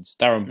 2000s.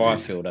 Darren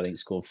Byfield, I think,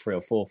 scored 3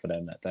 or 4 for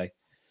them that day.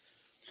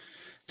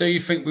 Do you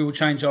think we will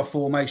change our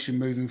formation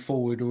moving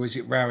forward, or is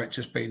it Rowett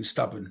just being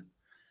stubborn?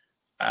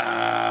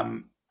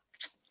 I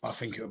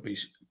think it'll be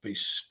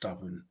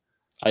stubborn.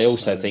 I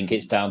also think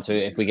it's down to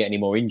if we get any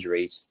more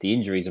injuries. The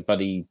injuries are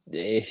bloody.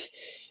 It's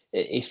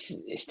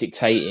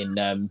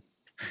dictating.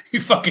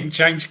 You fucking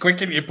changed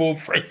quick into your ball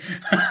free.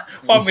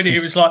 1 minute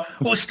it was like,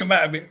 what's the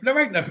matter? There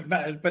ain't no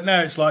matter. But now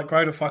it's like,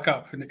 grow the fuck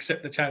up and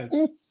accept the challenge.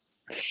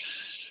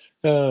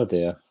 Oh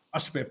dear. I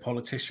should be a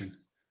politician.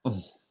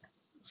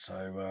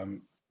 So,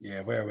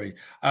 where are we?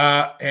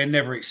 He'll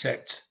never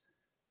accept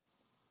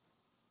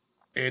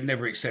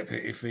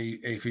it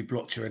if he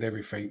blocked you and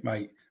everything,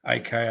 mate.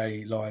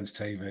 AKA Lions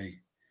TV.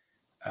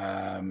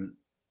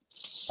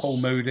 Paul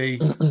Moody.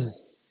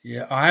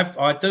 Yeah,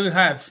 I do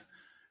have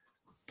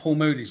Paul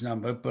Moody's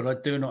number, but I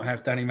do not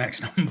have Danny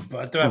Mack's number,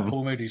 but I do have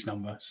Paul Moody's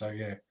number. So,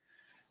 yeah.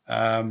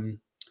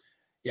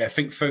 I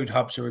think food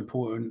hubs are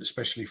important,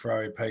 especially for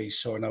OEP.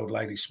 Saw an old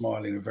lady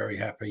smiling and very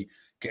happy,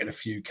 getting a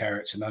few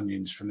carrots and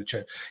onions from the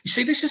church. You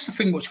see, this is the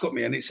thing what's got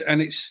me, and it's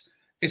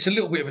a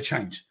little bit of a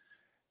change.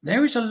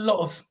 There is a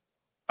lot of,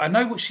 I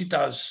know what she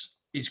does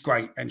is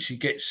great, and she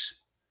gets,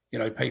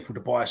 people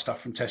to buy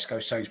stuff from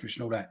Tesco, Sainsbury's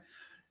and all that.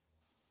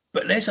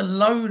 But there's a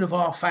load of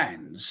our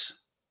fans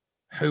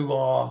who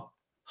are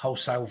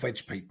wholesale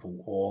veg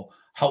people or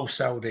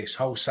wholesale this,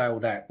 wholesale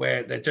that,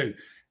 where they do.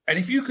 And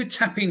if you could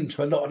tap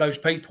into a lot of those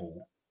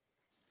people,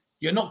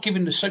 you're not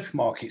giving the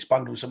supermarkets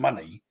bundles of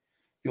money.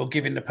 You're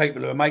giving the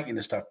people who are making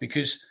the stuff,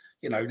 because,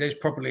 there's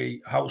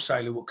probably a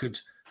wholesaler who could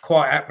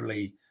quite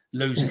happily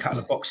lose a couple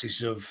of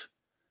boxes of,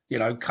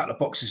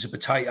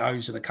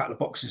 potatoes and a couple of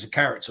boxes of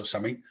carrots or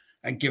something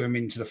and give them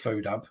into the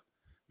food hub. Do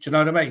you know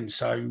what I mean?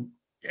 So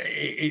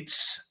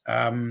it's,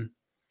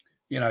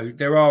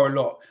 there are a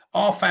lot.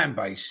 Our fan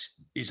base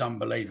is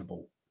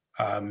unbelievable.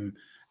 And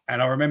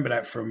I remember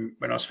that from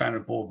when I was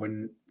founding the board,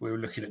 when we were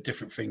looking at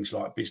different things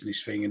like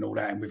business thing and all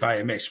that. And with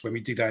AMS, when we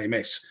did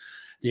AMS,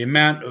 the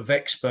amount of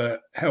expert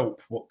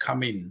help what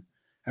come in.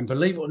 And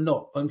believe it or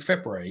not, in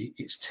February,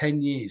 it's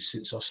 10 years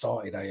since I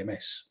started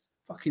AMS.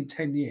 Fucking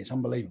 10 years.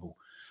 Unbelievable.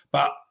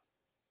 But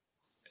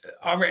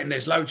I reckon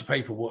there's loads of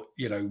people what,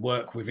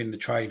 work within the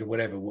trade or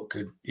whatever, what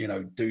could,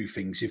 do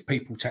things if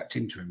people tapped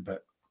into them.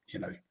 But,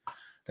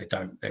 they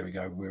don't. There we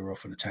go. We're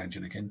off on a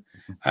tangent again.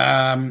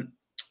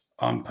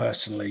 I'm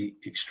personally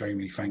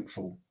extremely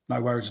thankful.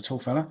 No worries at all,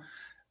 fella.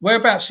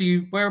 Whereabouts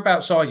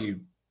are you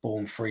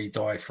born free,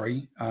 die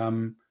free?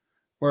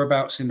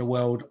 Whereabouts in the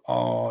world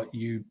are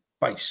you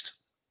based?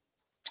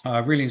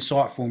 Really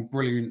insightful and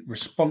brilliant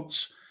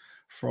response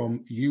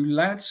from you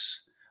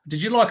lads.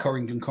 Did you like our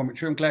England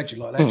commentary? I'm glad you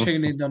like that.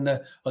 Tune in on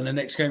the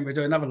next game. We're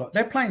doing another lot.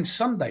 They're playing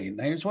Sunday in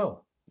there as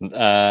well.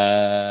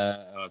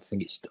 I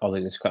think it's a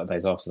couple of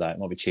days after that. It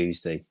might be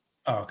Tuesday.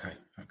 Oh, okay.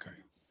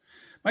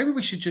 Maybe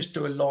we should just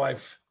do a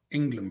live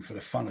England for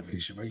the fun of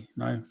it, should we?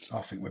 No, I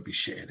think we'd be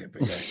shit at it.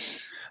 But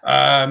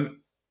yeah.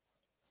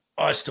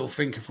 I still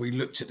think if we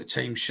looked at the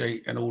team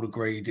sheet and all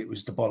agreed it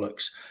was the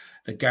bollocks,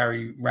 the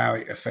Gary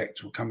Rowett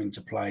effect will come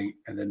into play,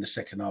 and then the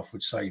second half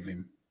would save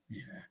him.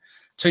 Yeah.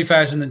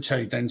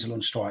 2002, Denzel on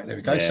strike. There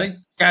we go. Yeah. See,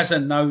 Gazza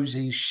knows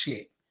his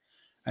shit.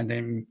 And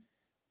then,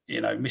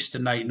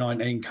 Mr. Nate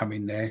 19 come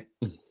in there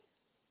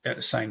at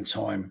the same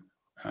time.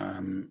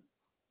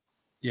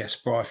 Yes,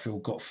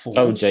 Byfield got 4.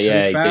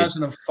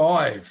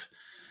 2005.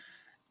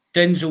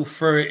 Denzel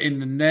threw it in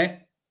the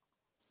net.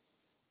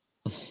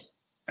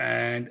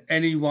 And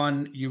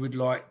anyone you would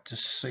like to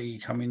see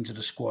come into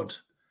the squad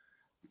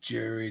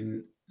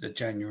during the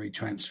January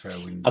transfer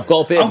window? I've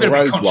got a bit of a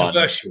road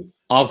controversial.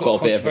 One. I've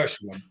got a bit of a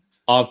one.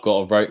 I've got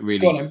a road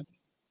really.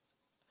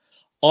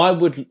 I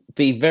would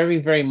be very,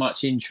 very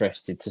much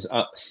interested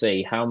to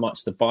see how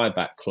much the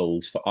buyback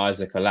clause for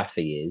Isaac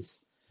Olafi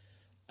is,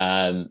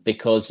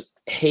 because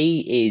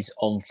he is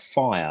on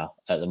fire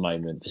at the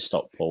moment for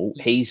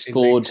Stockport. He's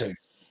scored.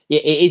 Yeah,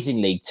 it is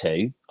in League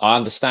Two. I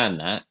understand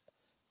that,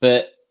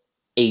 but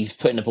he's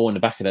putting the ball in the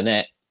back of the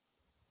net.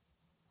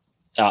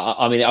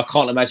 I mean, I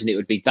can't imagine it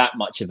would be that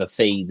much of a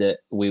fee that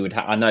we would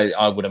have. I know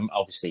I would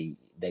obviously.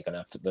 They're going to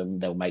have to.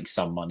 They'll make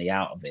some money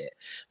out of it.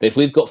 But if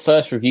we've got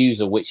first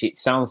reviews, which it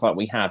sounds like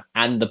we have,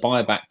 and the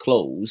buyback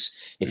clause,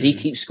 if he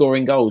keeps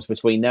scoring goals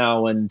between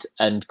now and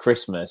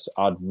Christmas,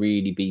 I'd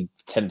really be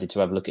tempted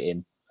to have a look at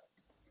him.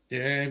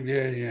 Yeah,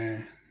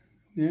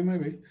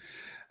 maybe.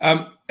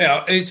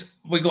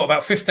 We got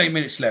about 15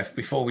 minutes left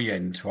before we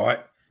end.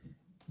 Right,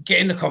 get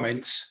in the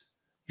comments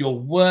your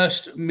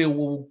worst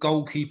Millwall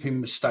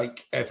goalkeeping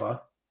mistake ever.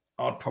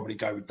 I'd probably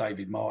go with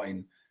David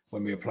Martin.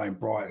 When we were playing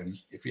Brighton,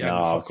 if you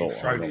hadn't fucking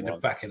thrown it in the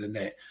back of the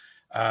net.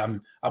 I'd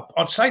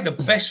say the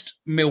best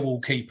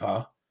Millwall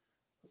keeper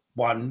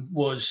one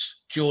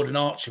was Jordan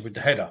Archer with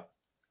the header.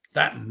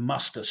 That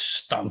must have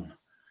stung.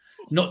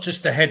 Not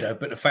just the header,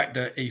 but the fact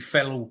that he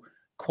fell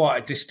quite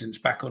a distance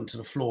back onto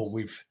the floor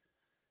with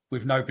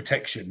no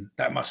protection.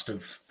 That must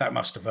have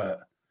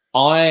hurt.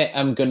 I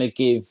am going to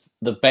give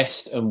the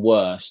best and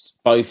worst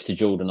both to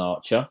Jordan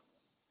Archer.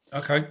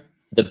 Okay.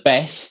 The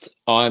best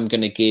I'm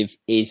going to give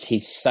is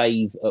his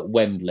save at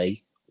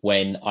Wembley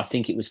when I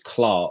think it was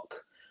Clark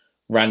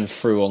ran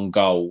through on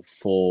goal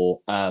for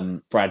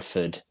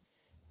Bradford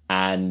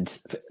and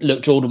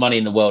looked all the money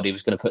in the world. He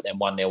was going to put them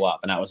 1-0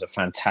 up, and that was a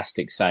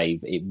fantastic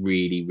save. It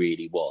really,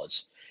 really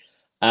was.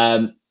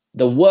 The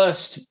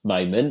worst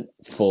moment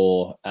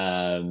for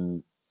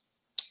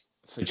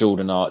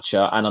Jordan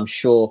Archer, and I'm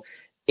sure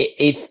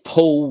if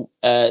Paul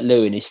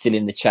Lewin is still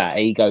in the chat,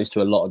 he goes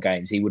to a lot of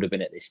games. He would have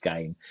been at this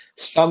game.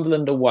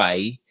 Sunderland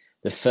away,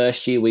 the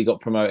first year we got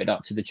promoted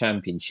up to the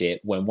Championship,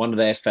 when one of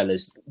their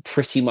fellas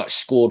pretty much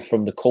scored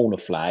from the corner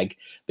flag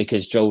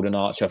because Jordan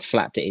Archer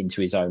flapped it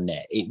into his own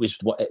net. It was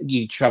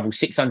you travel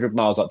 600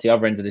 miles up to the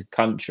other end of the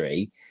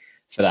country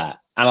for that.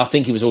 And I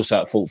think he was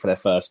also at fault for their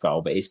first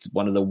goal, but it's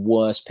one of the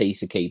worst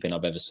piece of keeping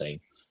I've ever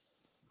seen.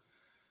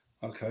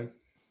 Okay.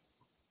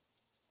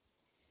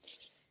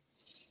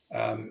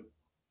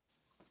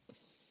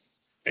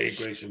 He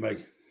agrees with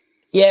me.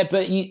 Yeah,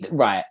 but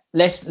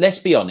let's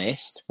be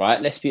honest,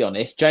 right? Let's be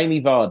honest.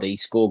 Jamie Vardy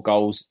scored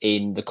goals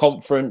in the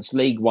Conference,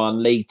 League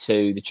One, League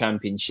Two, the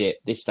Championship,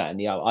 this, that, and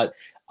the other.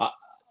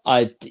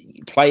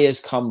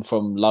 Players come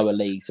from lower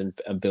leagues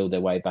and build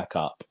their way back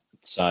up.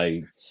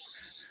 So,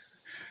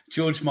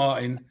 George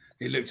Martin,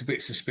 it looked a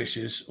bit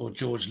suspicious, or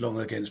George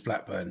Long against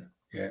Blackburn.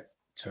 Yeah,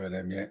 two of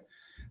them. Yeah,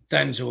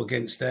 Danzel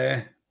against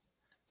there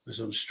was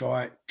on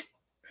strike.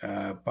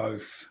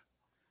 Both.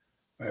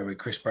 With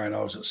Chris Brown,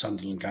 I was at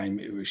Sunderland game.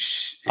 It was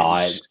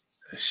a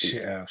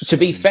shit house. To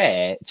be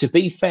fair,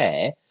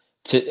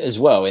 as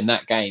well in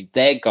that game,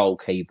 their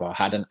goalkeeper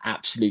had an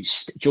absolute.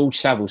 George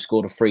Saville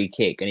scored a free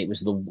kick, and it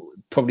was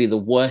probably the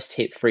worst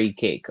hit free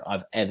kick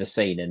I've ever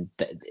seen. And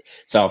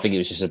so I think it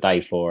was just a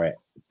day for it.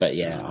 But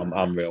yeah,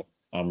 I'm real.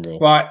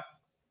 Right,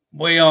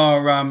 we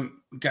are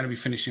going to be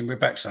finishing. We're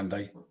back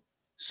Sunday,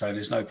 so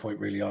there's no point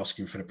really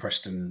asking for the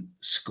Preston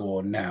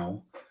score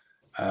now.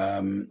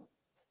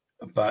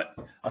 But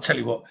I'll tell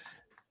you what,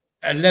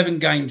 11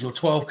 games or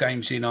 12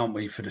 games in, aren't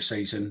we, for the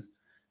season?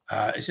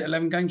 Is it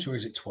 11 games or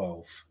is it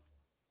 12?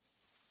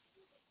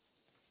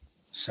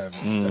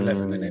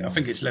 11, isn't it? I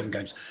think it's 11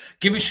 games.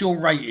 Give us your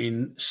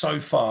rating so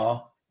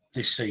far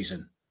this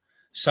season.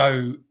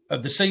 So,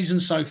 of the season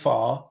so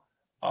far,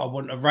 I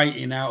want a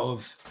rating out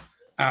of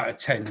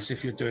 10, as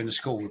if you're doing a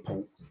school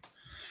report.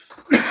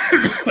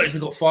 We've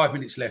got 5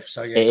 minutes left.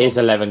 So yeah, it is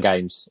 11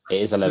 games. It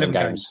is 11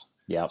 games.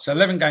 Yeah. So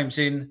 11 games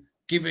in.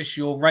 Give us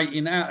your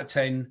rating out of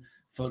 10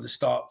 for the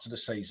start to the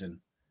season.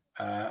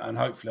 And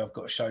hopefully I've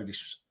got a show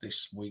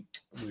this week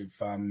with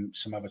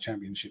some other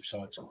championship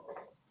sides.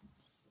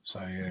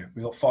 So, yeah,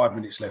 we've got 5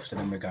 minutes left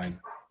and then we're going.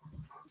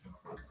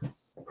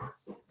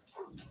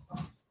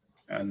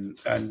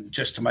 And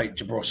just to make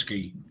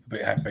Jabrowski a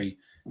bit happy,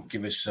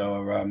 give us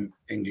our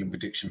England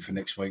prediction for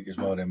next week as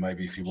well, then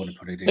maybe if you want to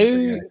put it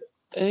in.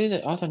 I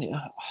don't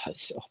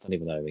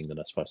even know if England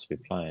are supposed to be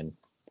playing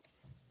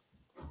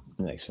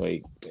next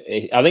week.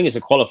 I think it's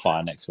a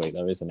qualifier next week,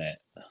 though, isn't it?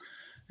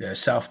 Yeah,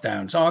 South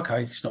Downs. Oh,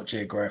 okay. It's not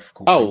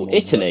geographical. Oh,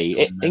 Italy.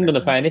 England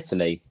are playing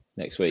Italy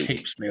next week.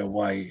 Keeps me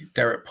away.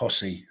 Derek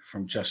Posse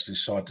from just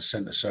inside the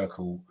centre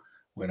circle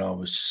when I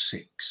was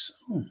 6.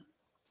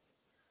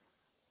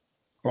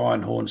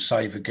 Brian Horn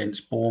save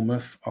against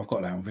Bournemouth. I've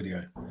got that on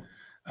video.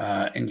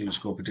 England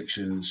score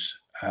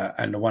predictions.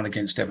 And the one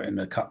against Everton in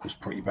the Cup was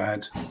pretty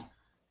bad.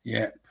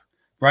 Yep.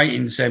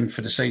 Ratings them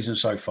for the season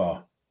so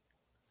far.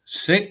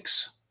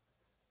 6,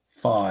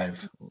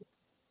 5,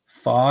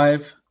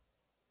 5,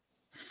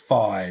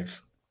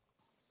 5.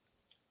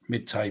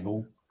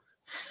 Mid-table.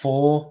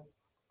 4.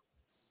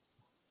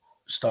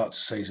 Start to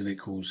season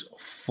equals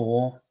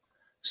 4.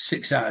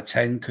 6 out of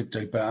 10 could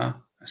do better.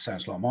 That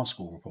sounds like my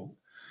school report.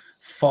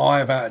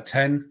 5 out of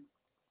 10.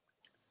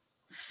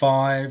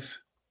 5.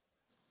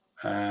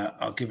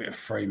 I'll give it a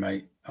 3,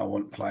 mate. I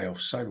want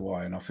playoffs. So do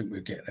I, and I think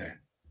we'll get there.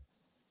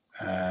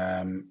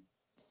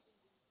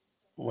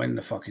 When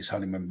the fuck is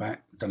Honeyman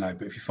back? Don't know,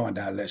 but if you find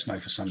out, let us know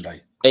for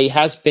Sunday. He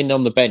has been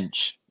on the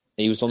bench.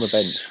 He was on the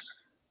bench.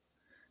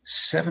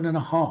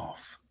 7.5.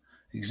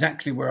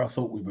 Exactly where I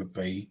thought we would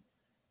be.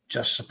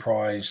 Just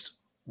surprised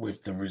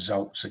with the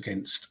results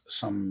against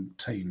some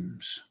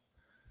teams.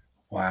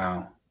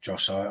 Wow,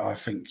 Josh, I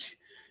think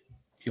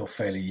you're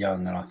fairly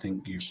young, and I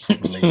think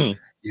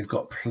you've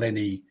got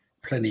plenty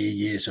of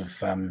years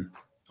of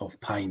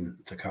pain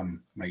to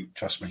come, mate.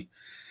 Trust me.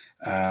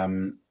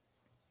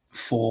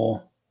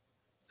 4,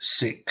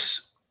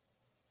 6.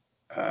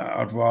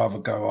 I'd rather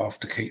go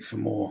after Keith for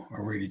more. I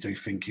really do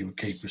think he would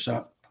keep us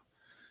up.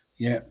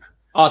 Yep.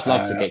 I'd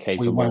love to get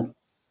Keith for more.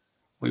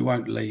 We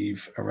won't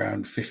leave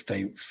around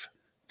 15th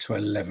to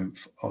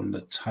 11th on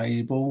the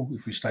table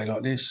if we stay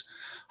like this.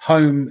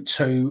 Home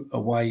 2,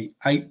 away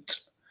 8.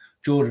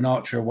 Jordan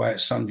Archer away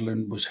at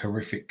Sunderland was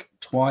horrific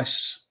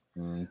twice.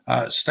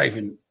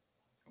 Stephen,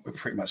 we're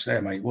pretty much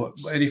there, mate. What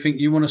anything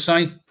you want to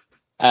say?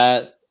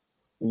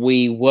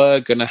 we were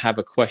going to have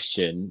a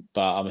question,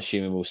 but I'm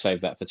assuming we'll save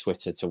that for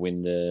Twitter to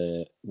win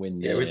the.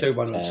 Yeah, we do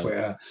one on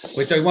Twitter.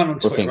 We do one on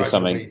we'll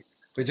Twitter.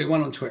 We do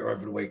one on Twitter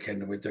over the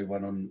weekend, and we do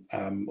one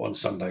on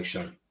Sunday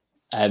show.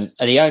 And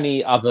the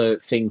only other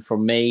thing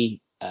from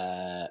me,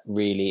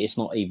 really, it's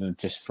not even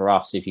just for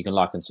us. If you can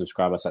like and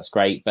subscribe us, that's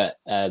great. But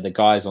the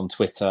guys on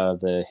Twitter,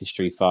 the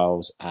History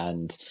Files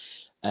and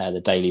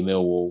the Daily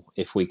Millwall,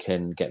 if we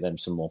can get them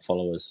some more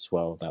followers as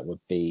well, that would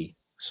be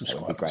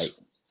great.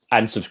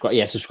 And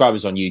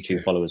subscribers on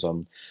YouTube, followers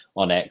on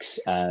X.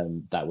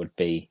 That would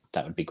be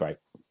great.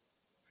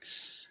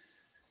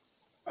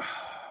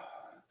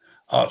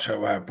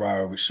 Archer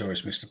Brower, we saw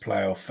us miss the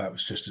playoff. That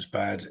was just as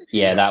bad.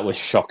 Yeah, that was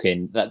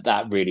shocking.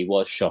 That really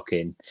was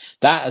shocking.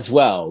 That as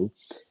well.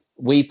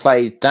 We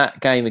played that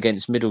game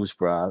against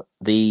Middlesbrough.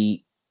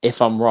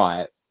 If I'm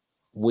right,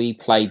 we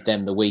played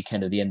them the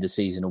weekend of the end of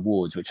season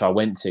awards, which I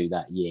went to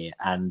that year,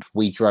 and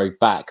we drove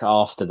back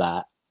after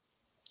that,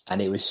 and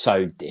it was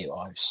so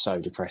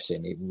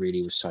depressing. It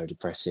really was so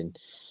depressing.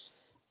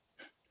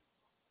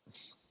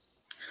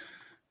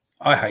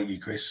 I hate you,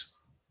 Chris.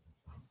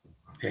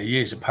 Yeah,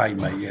 years of pain,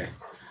 mate. Yeah.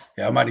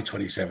 I'm only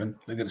 27.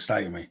 Look at the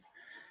state of me.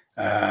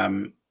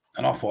 And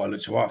I thought I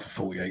looked all right for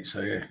 48.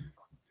 So yeah.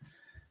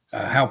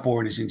 How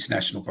boring is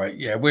international break?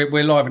 Yeah,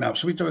 we're livening up.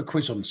 So we do a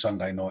quiz on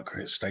Sunday night,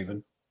 Chris,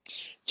 Stephen.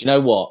 Do you know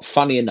what?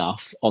 Funny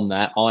enough, on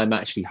that, I'm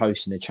actually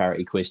hosting a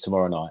charity quiz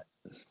tomorrow night.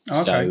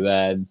 Okay.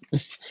 So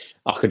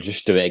I could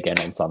just do it again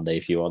on Sunday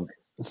if you want.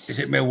 Is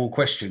it Millwall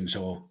questions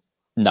or?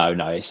 No,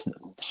 it's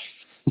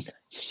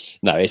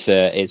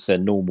a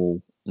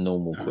normal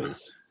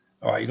quiz.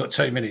 All right, you've got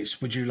 2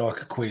 minutes. Would you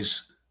like a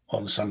quiz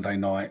on Sunday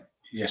night?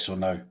 Yes or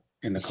no?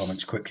 In the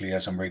comments quickly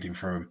as I'm reading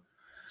through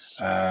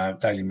them.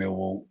 Daily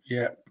Millwall,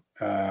 yeah.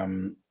 I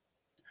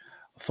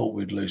thought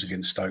we'd lose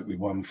against Stoke. We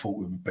won. Thought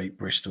we would beat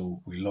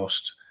Bristol. We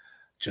lost.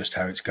 Just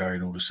how it's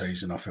going all the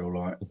season, I feel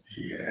like.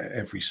 Yeah,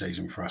 every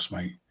season for us,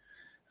 mate.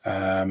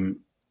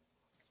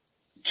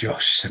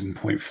 Josh,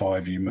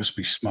 7.5, you must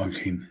be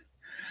smoking.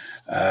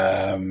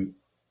 Where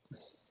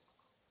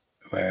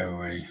are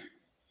we?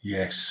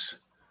 Yes.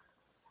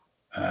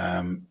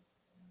 7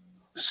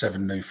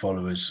 new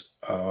followers.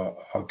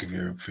 I'll give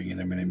you a thing in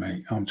a minute,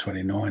 mate. I'm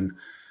 29.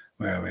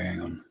 Where are we?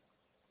 Hang on.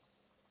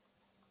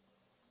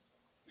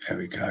 There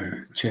we go.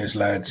 Cheers,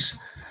 lads.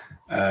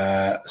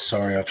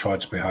 Sorry, I tried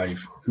to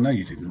behave. No,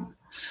 you didn't.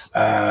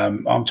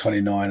 I'm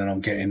 29 and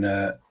I'm getting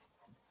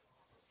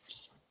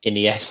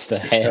Iniesta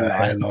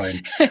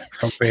hairline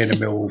from being a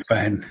Millwall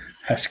fan.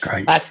 That's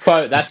great. That's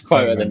quote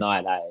of the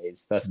night. That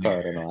is. That's quote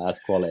of the night.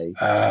 That's quality.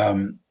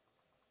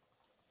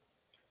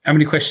 How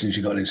many questions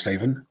you got in,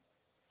 Stephen?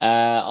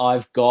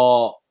 I've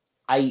got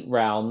 8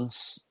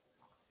 rounds.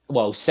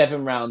 Well,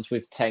 7 rounds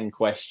with 10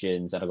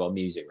 questions, and I've got a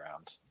music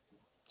round.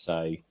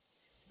 So,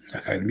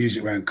 okay, the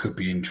music round could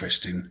be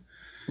interesting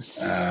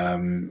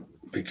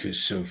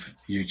because of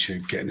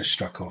YouTube getting us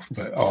struck off.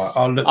 But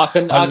I'll look. I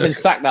can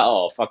sack that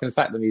off. I can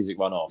sack the music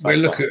one off. We'll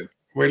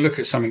look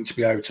at something to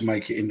be able to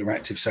make it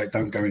interactive, so it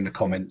don't go in the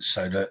comments,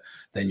 so that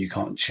then you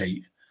can't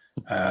cheat.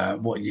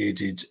 What year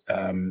did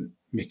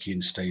Mickey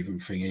and Stephen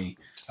thingy?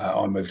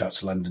 I moved up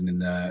to London in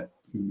the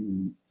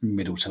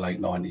middle to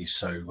late 90s.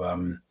 So,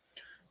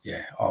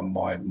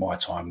 my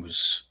time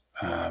was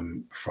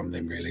from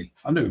them, really.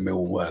 I knew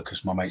Millwall were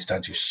because my mate's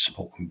dad used to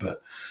support them,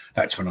 but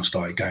that's when I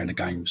started going to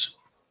games.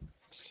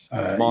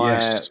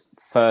 My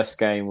first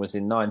game was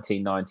in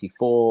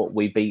 1994.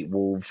 We beat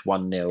Wolves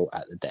 1-0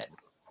 at the Den.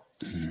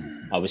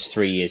 I was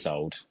 3 years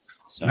old.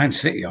 So. Man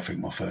City, I think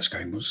my first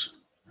game was.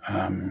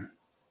 Can't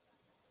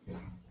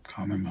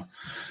remember.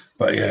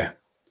 But yeah.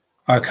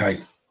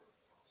 Okay.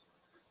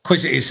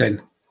 Quiz it is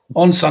then.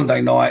 On Sunday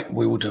night,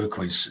 we will do a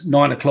quiz.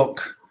 9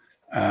 o'clock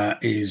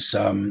is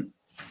the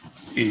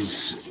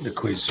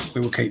quiz. We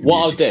will keep.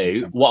 What I'll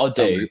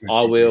do,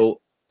 I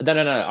will.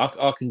 No.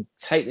 I can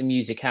take the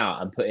music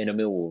out and put in a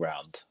Millwall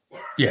round.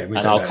 Yeah, and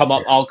I'll come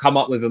up. I'll come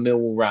up with a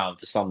Millwall round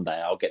for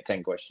Sunday. I'll get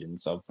 10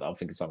 questions. I'll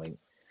think of something.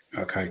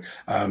 Okay.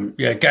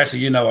 Gazza,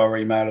 you know our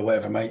email or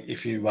whatever, mate.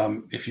 If you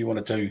want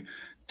to do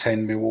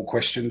 10 Millwall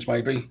questions,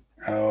 maybe,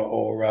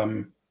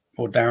 or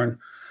Darren.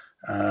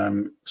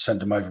 Send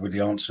them over with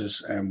the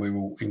answers and we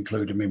will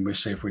include them in. We'll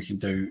see if we can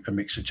do a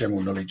mix of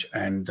general knowledge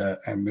and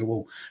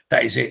Millwall.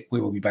 That is it. We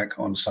will be back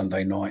on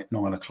Sunday night,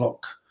 9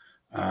 o'clock.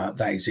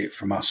 That is it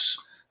from us.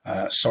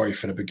 Sorry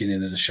for the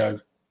beginning of the show,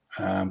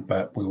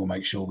 but we will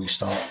make sure we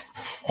start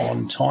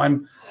on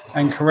time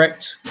and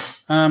correct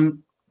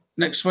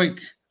next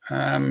week.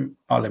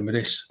 I'll end with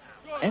this.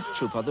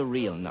 F-Troop are the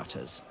real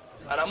nutters.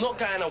 And I'm not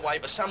going away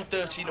for some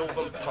dirty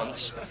northern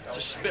punts to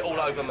spit all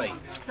over me.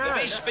 If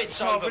he spits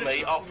over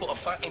me, I'll put a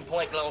fucking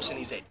pint glass in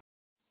his head.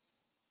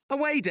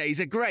 Away days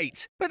are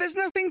great, but there's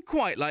nothing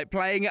quite like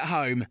playing at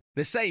home.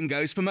 The same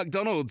goes for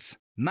McDonald's.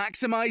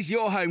 Maximise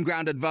your home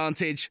ground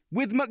advantage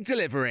with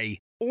McDelivery.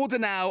 Order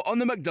now on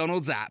the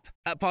McDonald's app.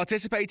 At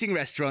participating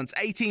restaurants,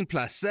 18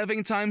 plus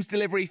serving times,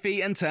 delivery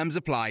fee and terms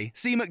apply.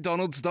 See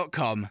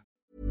mcdonalds.com.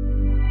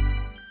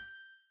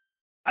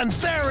 And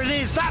there it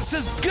is, that's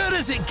as good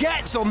as it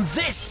gets on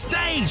this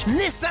stage.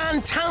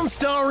 Nissan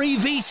Townstar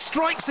EV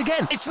strikes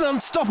again. It's an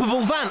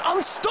unstoppable van,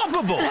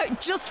 unstoppable. Look,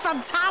 just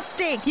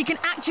fantastic. You can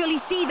actually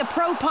see the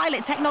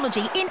ProPilot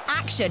technology in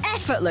action.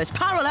 Effortless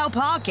parallel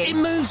parking.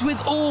 It moves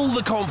with all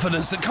the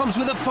confidence that comes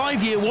with a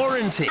 5-year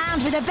warranty.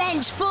 And with a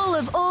bench full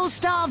of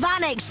all-star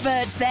van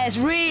experts, there's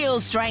real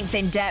strength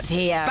in depth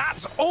here.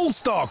 That's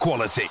all-star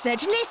quality.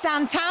 Search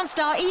Nissan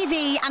Townstar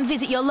EV and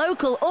visit your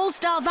local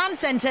all-star van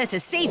centre to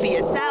see for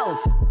yourself.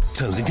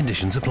 Terms and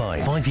conditions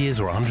apply. 5 years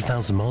or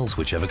 100,000 miles,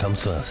 whichever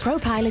comes first.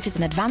 ProPilot is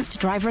an advanced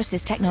driver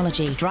assist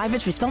technology.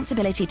 Driver's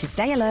responsibility to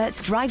stay alert,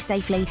 drive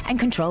safely, and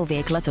control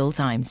vehicle at all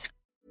times.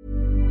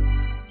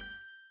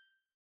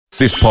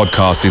 This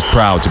podcast is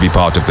proud to be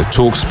part of the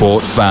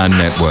TalkSport Fan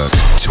Network.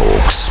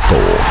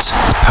 TalkSport.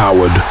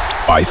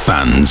 Powered by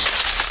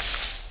fans.